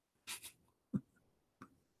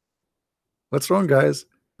 What's wrong, guys?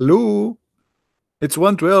 Lou, it's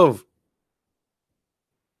 112.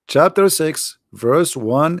 Chapter 6, verse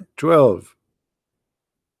 112.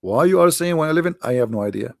 Why you are saying 111? I have no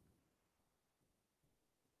idea.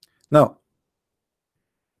 Now,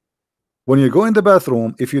 when you go in the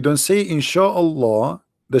bathroom, if you don't say Inshallah,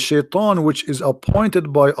 the Shaitan which is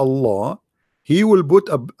appointed by Allah, he will put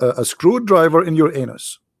a screwdriver in your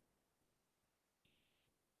anus.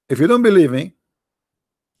 If you don't believe me,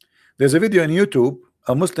 there's a video on YouTube.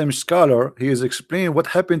 A Muslim scholar, he is explaining what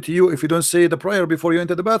happened to you if you don't say the prayer before you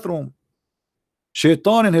enter the bathroom.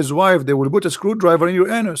 Shaitan and his wife, they will put a screwdriver in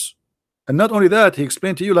your anus. And not only that, he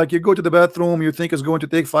explained to you, like, you go to the bathroom, you think it's going to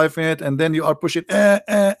take 5 minutes, and then you are pushing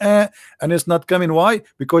and it's not coming. Why?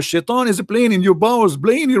 Because Shaitan is playing in your bowels,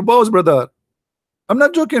 brother. I'm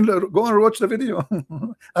not joking. Go and watch the video.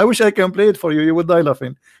 I wish I can play it for you. You would die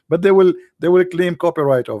laughing. But they will claim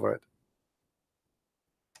copyright over it.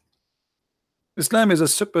 Islam is a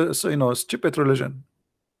stupid religion.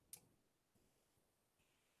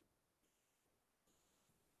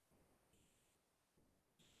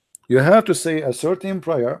 You have to say a certain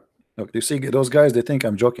prayer. Look, you see those guys, they think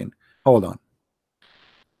I'm joking. Hold on.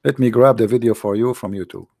 Let me grab the video for you from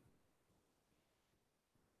YouTube.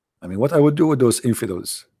 I mean, what I would do with those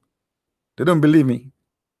infidels? They don't believe me.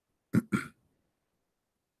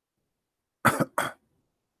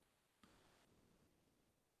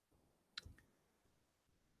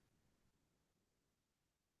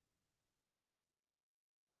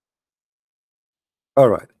 All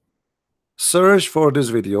right. Search for this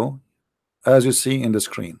video as you see in the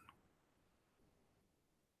screen.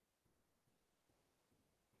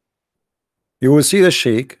 You will see the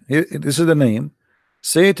sheikh. This is the name.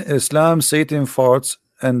 Islam, Satan farts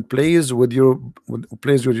and plays with your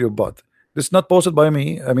butt. This is not posted by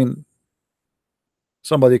me. I mean,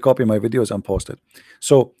 somebody copy my videos and post it.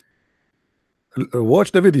 So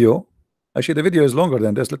watch the video. Actually, the video is longer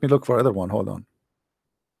than this. Let me look for other one. Hold on.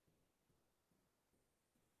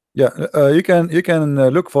 Yeah, you can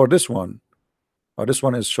look for this one. Oh, this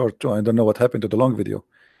one is short too. I don't know what happened to the long video.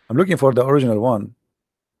 I'm looking for the original one.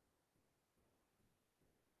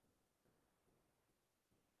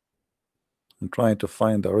 I'm trying to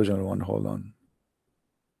find the original one. Hold on.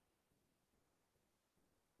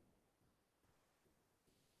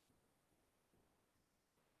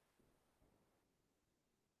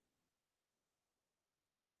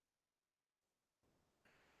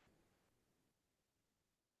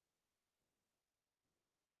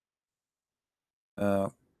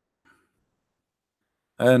 I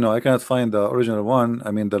don't know. I cannot find the original one.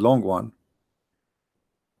 I mean, the long one.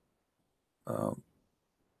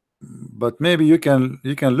 But maybe you can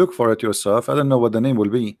look for it yourself. I don't know what the name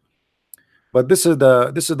will be. But this is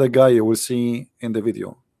the guy you will see in the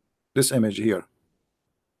video. This image here.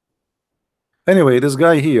 Anyway, this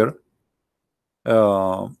guy here,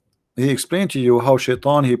 he explained to you how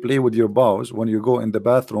Shaitan, he play with your bowels when you go in the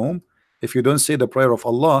bathroom. If you don't say the prayer of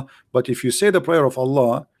Allah, but if you say the prayer of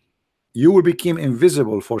Allah, you will become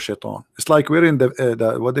invisible for Shaitan. It's like wearing the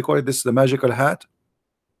what they call it, this, the magical hat.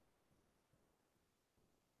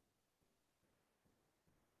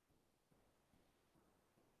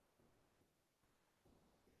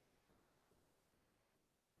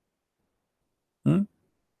 Hmm?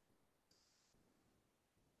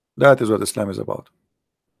 That is what Islam is about.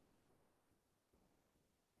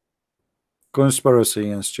 Conspiracy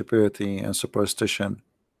and stupidity and superstition.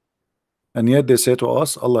 And yet they say to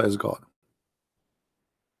us, Allah is God.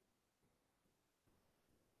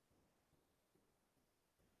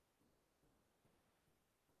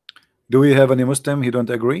 Do we have any Muslim he don't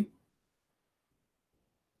agree?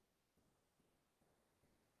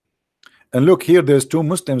 And look here, there's two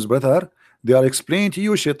Muslims, brother. They are explaining to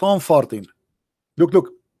you Shaitan farting. Look.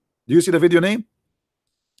 Do you see the video name?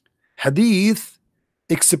 Hadith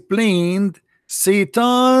explained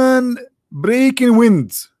Satan breaking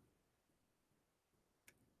winds.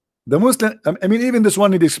 The Muslim, I mean, even this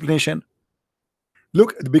one need explanation.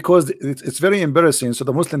 Look, because it's very embarrassing. So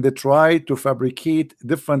the Muslim, they try to fabricate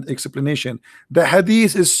different explanation. The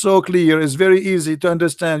Hadith is so clear, it's very easy to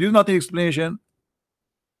understand. You do not need explanation.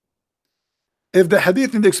 If the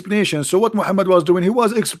Hadith need explanation, so what Muhammad was doing, he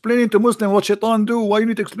was explaining to Muslim what Shaitan do. Why you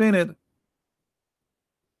need to explain it?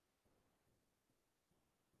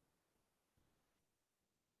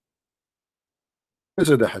 This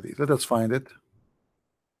is the Hadith. Let us find it.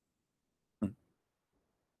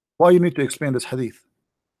 Why you need to explain this Hadith?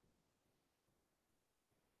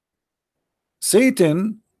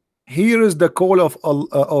 Satan hears the call of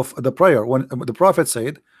the prayer. When the Prophet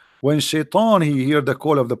said, when Shaitan he hear the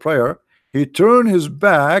call of the prayer, he turn his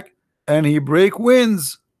back and he break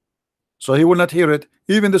winds, so he will not hear it.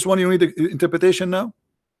 Even this one, you need interpretation now.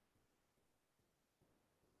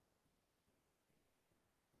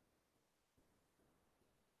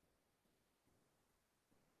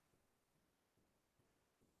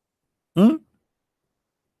 Hmm?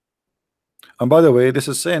 And by the way, this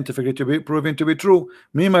is scientifically to be proven to be true.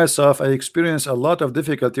 Me myself, I experience a lot of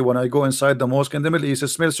difficulty when I go inside the mosque in the Middle East. It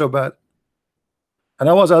smells so bad. And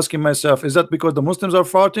I was asking myself, is that because the Muslims are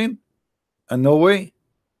farting? And no way,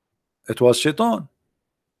 it was shaitan.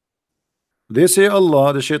 They say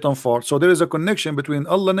Allah, the shaitan fart. So there is a connection between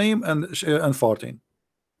Allah name and farting.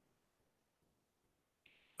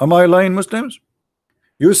 Am I lying, Muslims?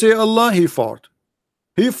 You say Allah, he fart.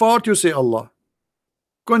 He fart, you say Allah.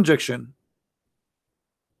 Conjunction.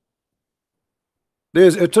 There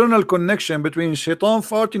is eternal connection between shaitan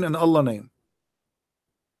farting and Allah name.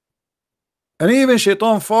 And even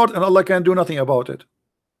shaitan fart and Allah can do nothing about it.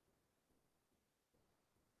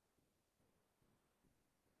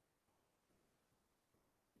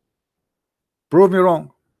 Prove me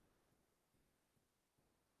wrong.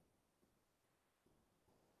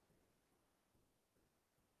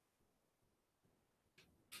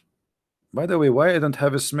 By the way, why I don't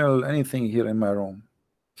have a smell anything here in my room?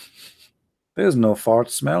 There's no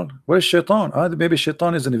fart smell. Where's shaitan? Maybe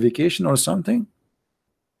shaitan is on a vacation or something.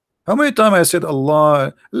 How many times I said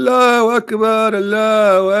Allah, Allahu Akbar,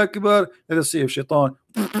 Allahu Akbar? Let us see if shaitan.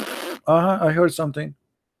 I heard something.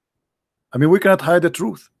 I mean, we cannot hide the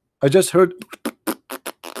truth. I just heard.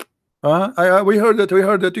 We heard that. We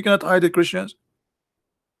heard that. You cannot hide it, Christians.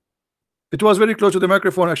 It was very close to the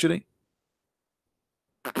microphone, actually.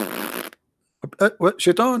 What?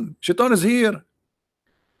 Shaitan is here.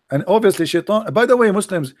 And obviously shaitan, by the way,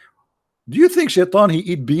 Muslims, do you think shaitan he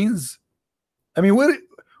eat beans? I mean,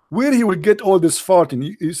 where he will get all this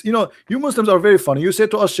farting? You know, you Muslims are very funny. You say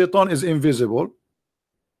to us shaitan is invisible,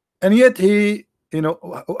 and yet he, you know,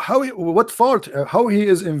 what fart, how he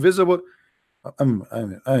is invisible? I don't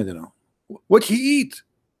know what he eat.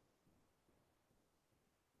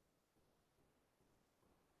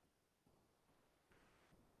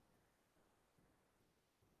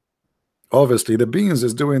 Obviously the beans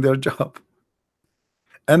is doing their job.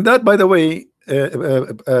 And that, by the way,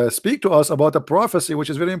 speak to us about a prophecy which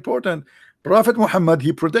is very important. Prophet Muhammad,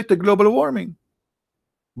 he predicted global warming,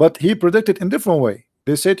 but he predicted in different way.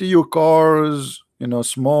 They say to you cars, you know,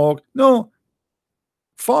 smoke. No,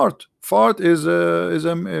 fart is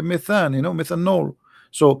a methane, you know, methanol.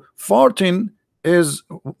 So farting is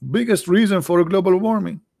biggest reason for global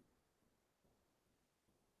warming.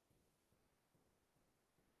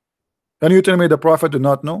 And you tell me the prophet did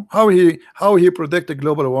not know how he predicted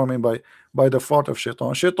global warming by the fart of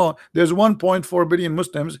shaitan. Shaitan, there's 1.4 billion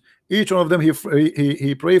Muslims. Each one of them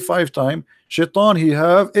he pray 5 times. Shaitan, he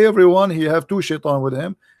have 2 shaitan with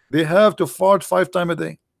him. They have to fart 5 times a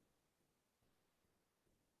day.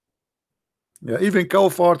 Yeah, even cow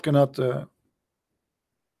fart cannot.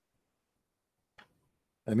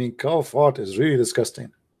 I mean, cow fart is really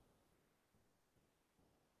disgusting.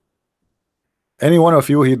 Any one of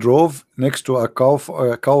you he drove next to a cow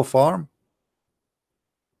farm?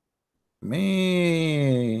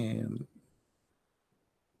 Man,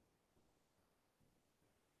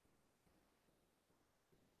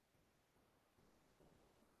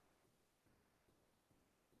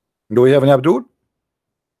 do we have an Abdul?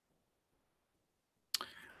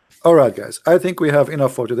 All right, guys, I think we have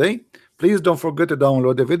enough for today. Please don't forget to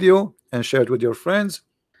download the video and share it with your friends.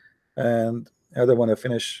 And I don't want to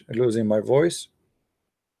finish losing my voice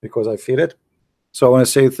because I feel it. So I want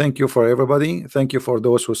to say thank you for everybody. Thank you for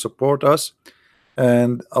those who support us,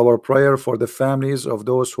 and our prayer for the families of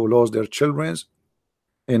those who lost their children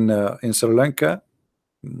in Sri Lanka.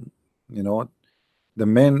 You know, the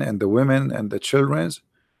men and the women and the children,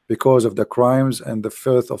 because of the crimes and the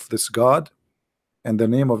filth of this God. In the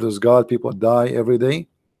name of this God, people die every day.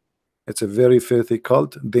 It's a very filthy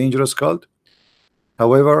cult, dangerous cult.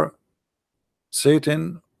 However,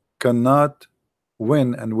 Satan cannot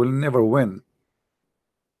win and will never win.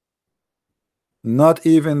 Not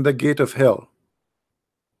even the gate of hell.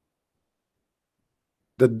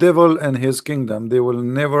 The devil and his kingdom, they will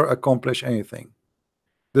never accomplish anything.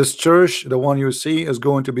 This church, the one you see, is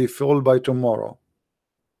going to be filled by tomorrow.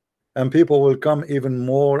 And people will come even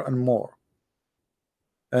more and more.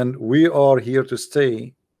 And we are here to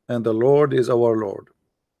stay, and the Lord is our Lord.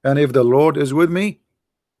 And if the Lord is with me,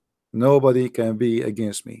 nobody can be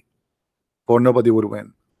against me, for nobody would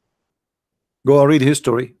win. Go and read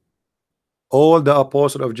history. All the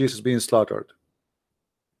apostles of Jesus being slaughtered,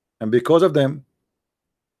 and because of them,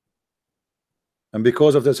 and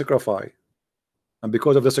because of the sacrifice, and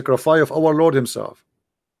because of the sacrifice of our Lord himself,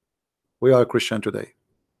 we are Christian today.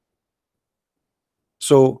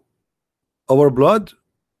 So our blood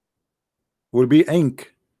will be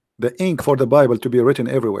ink. The ink for the Bible to be written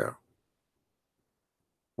everywhere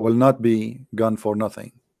will not be gone for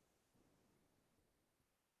nothing.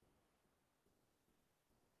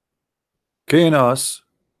 Killing us,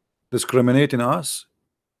 discriminating us,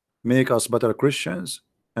 make us better Christians,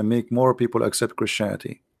 and make more people accept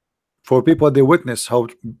Christianity. For people, they witness how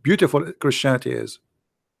beautiful Christianity is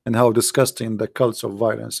and how disgusting the cults of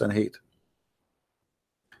violence and hate.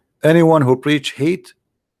 Anyone who preach hate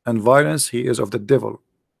and violence, he is of the devil.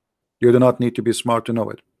 You do not need to be smart to know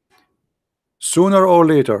it. Sooner or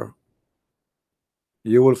later,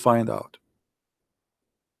 you will find out.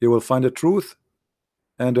 You will find the truth,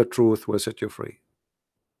 and the truth will set you free.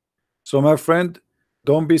 So, my friend,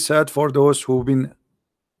 don't be sad for those who've been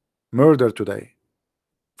murdered today,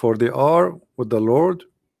 for they are with the Lord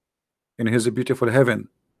in his beautiful heaven.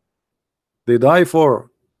 They die for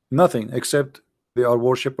nothing except they are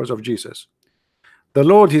worshippers of Jesus. The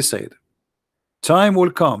Lord, he said, time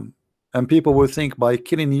will come and people will think by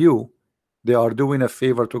killing you they are doing a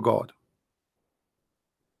favor to God.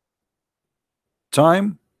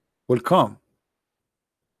 Time will come,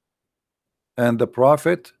 and the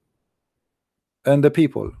prophet and the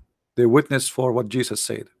people, they witness for what Jesus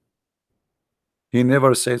said. He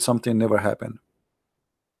never said something never happened.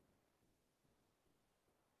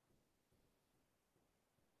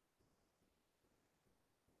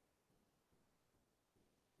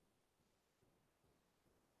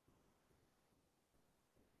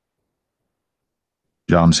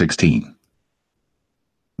 John 16.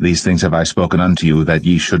 These things have I spoken unto you, that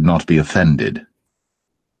ye should not be offended.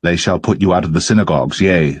 They shall put you out of the synagogues.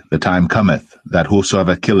 Yea, the time cometh, that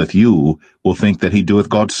whosoever killeth you will think that he doeth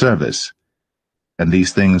God service. And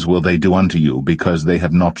these things will they do unto you, because they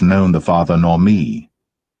have not known the Father nor me.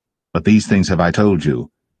 But these things have I told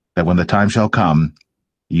you, that when the time shall come,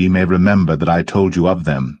 ye may remember that I told you of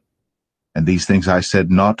them. And these things I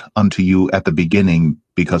said not unto you at the beginning,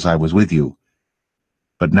 because I was with you.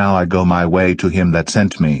 But now I go my way to him that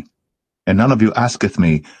sent me. And none of you asketh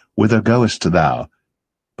me, Whither goest thou?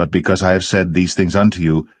 But because I have said these things unto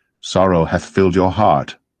you, sorrow hath filled your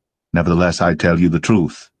heart. Nevertheless I tell you the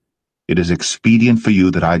truth. It is expedient for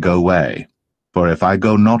you that I go away. For if I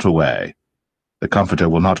go not away, the Comforter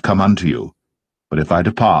will not come unto you. But if I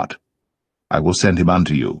depart, I will send him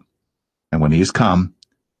unto you. And when he is come,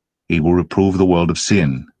 he will reprove the world of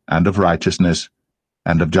sin, and of righteousness,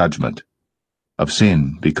 and of judgment. Of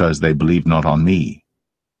sin, because they believe not on me.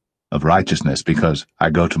 Of righteousness, because I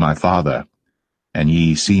go to my Father, and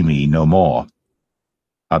ye see me no more.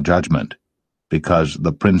 Of judgment, because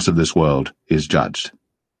the prince of this world is judged.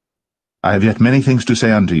 I have yet many things to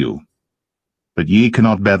say unto you, but ye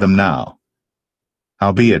cannot bear them now.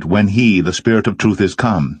 Howbeit, when he, the Spirit of truth, is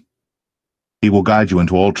come, he will guide you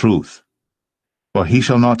into all truth. For he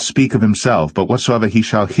shall not speak of himself, but whatsoever he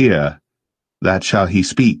shall hear, that shall he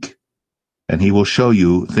speak, and he will show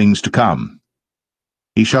you things to come.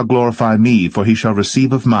 He shall glorify me, for he shall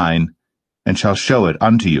receive of mine, and shall show it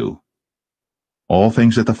unto you. All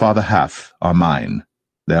things that the Father hath are mine.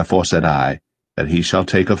 Therefore said I, that he shall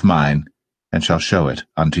take of mine, and shall show it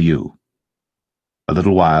unto you. A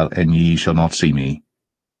little while, and ye shall not see me.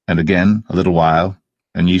 And again a little while,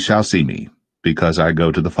 and ye shall see me, because I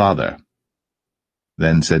go to the Father.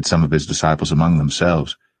 Then said some of his disciples among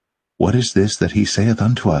themselves, What is this that he saith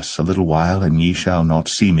unto us, A little while, and ye shall not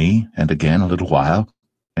see me, and again a little while,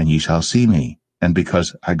 and ye shall see me, and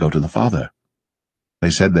because I go to the Father? They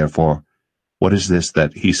said therefore, What is this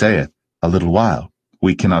that he saith, A little while?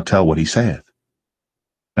 We cannot tell what he saith.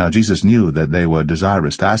 Now Jesus knew that they were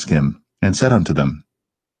desirous to ask him, and said unto them,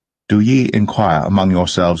 Do ye inquire among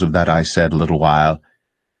yourselves of that I said, A little while,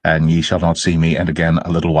 and ye shall not see me, and again a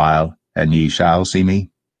little while, and ye shall see me?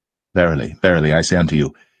 Verily, verily, I say unto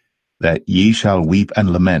you, that ye shall weep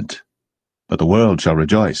and lament, but the world shall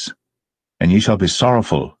rejoice. And ye shall be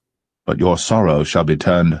sorrowful, but your sorrow shall be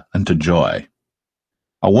turned unto joy.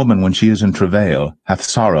 A woman, when she is in travail, hath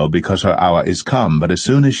sorrow, because her hour is come, but as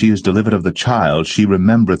soon as she is delivered of the child, she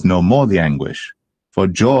remembereth no more the anguish, for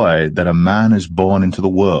joy that a man is born into the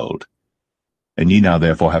world. And ye now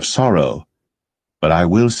therefore have sorrow, but I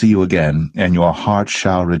will see you again, and your heart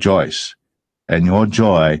shall rejoice, and your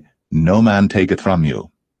joy no man taketh from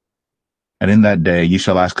you. And in that day ye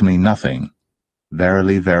shall ask me nothing.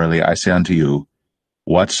 Verily, verily, I say unto you,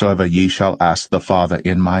 whatsoever ye shall ask the Father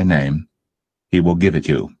in my name, he will give it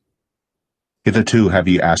you. Hitherto have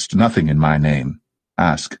ye asked nothing in my name.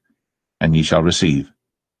 Ask, and ye shall receive,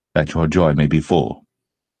 that your joy may be full.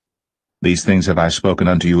 These things have I spoken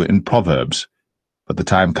unto you in proverbs, but the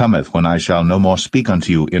time cometh when I shall no more speak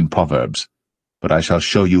unto you in proverbs, but I shall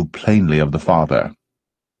show you plainly of the Father.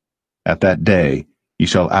 At that day ye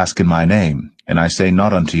shall ask in my name, and I say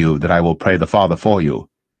not unto you that I will pray the Father for you.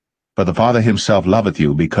 For the Father himself loveth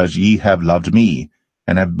you, because ye have loved me,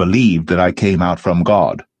 and have believed that I came out from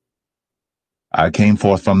God. I came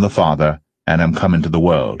forth from the Father, and am come into the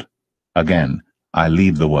world. Again, I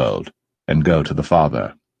leave the world, and go to the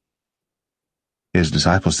Father. His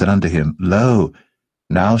disciples said unto him, Lo,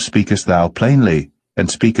 now speakest thou plainly, and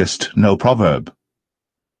speakest no proverb.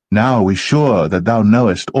 Now are we sure that thou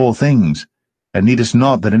knowest all things, and needest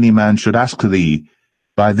not that any man should ask thee.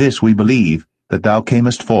 By this we believe that thou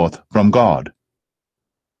camest forth from God.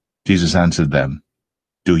 Jesus answered them,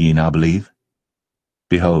 Do ye now believe?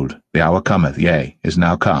 Behold, the hour cometh, yea, is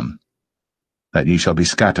now come, that ye shall be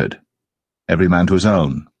scattered, every man to his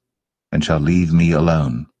own, and shall leave me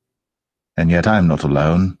alone. And yet I am not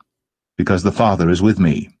alone, because the Father is with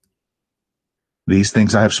me. These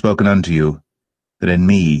things I have spoken unto you, that in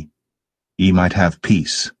me ye might have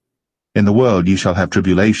peace. In the world ye shall have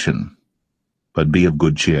tribulation, but be of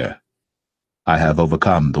good cheer. I have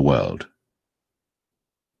overcome the world.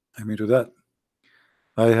 I mean to that.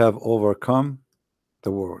 I have overcome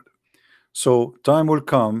the world. So time will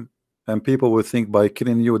come and people will think by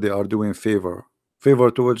killing you they are doing favor.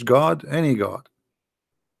 Favor towards God, any God.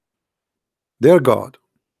 Their God.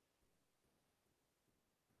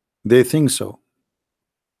 They think so.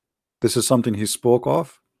 This is something he spoke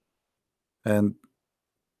of, and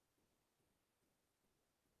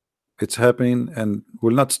it's happening and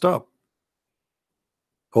will not stop.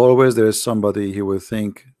 Always there is somebody he will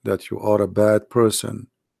think that you are a bad person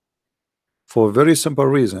for a very simple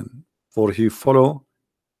reason, for he follow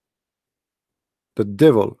the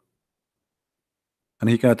devil and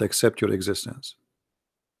he cannot accept your existence.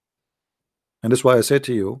 And that's why I say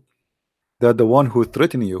to you that the one who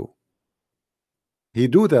threaten you, he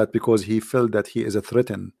do that because he felt that he is a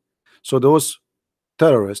threaten. So those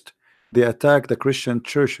terrorists, they attack the Christian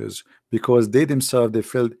churches because they themselves they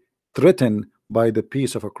felt threatened by the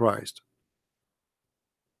peace of a Christ.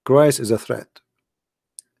 Christ is a threat,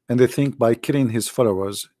 and they think by killing his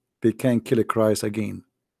followers they can kill a Christ again.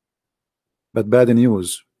 But bad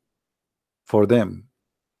news for them,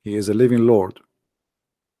 he is a living Lord,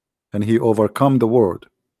 and he overcome the world,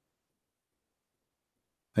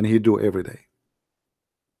 and he do every day.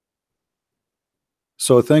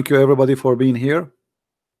 So thank you everybody for being here.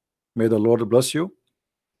 May the Lord bless you,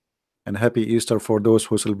 and happy Easter for those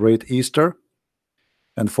who celebrate Easter.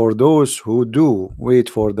 And for those who do wait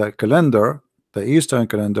for the calendar, the Eastern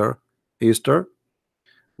calendar, Easter,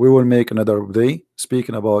 we will make another day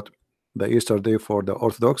speaking about the Easter day for the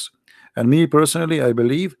Orthodox. And me personally, I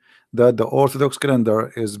believe that the Orthodox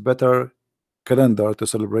calendar is better calendar to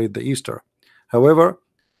celebrate the Easter. However,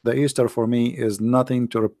 the Easter for me is nothing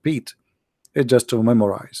to repeat. It's just to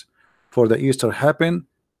memorize. For the Easter happen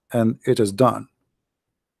and it is done.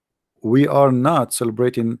 We are not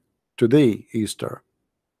celebrating today Easter.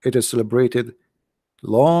 It is celebrated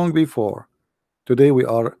long before. Today we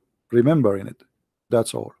are remembering it.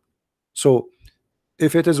 That's all. So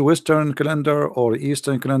if it is Western calendar or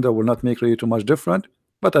Eastern calendar will not make really too much different,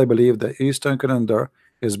 but I believe the Eastern calendar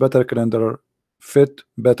is better calendar, fit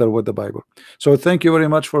better with the Bible. So thank you very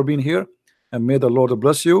much for being here, and may the Lord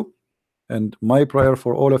bless you. And my prayer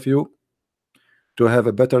for all of you to have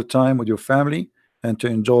a better time with your family and to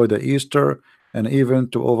enjoy the Easter, and even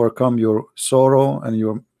to overcome your sorrow and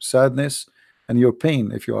your sadness and your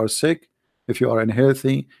pain. If you are sick, if you are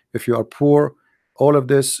unhealthy, if you are poor, all of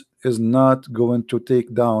this is not going to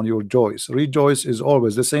take down your joys. Rejoice is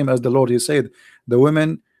always the same as the Lord. He said the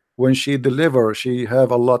woman, when she deliver, she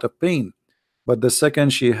have a lot of pain, but the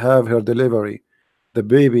second she have her delivery, the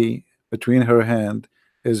baby between her hand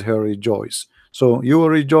is her rejoice. So you will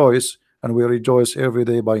rejoice, and we rejoice every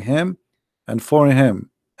day by him and for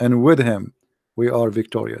him, and with him we are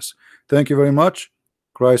victorious. Thank you very much.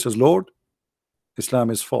 Christ is Lord, Islam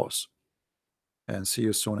is false, and see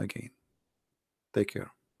you soon again. Take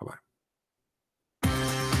care.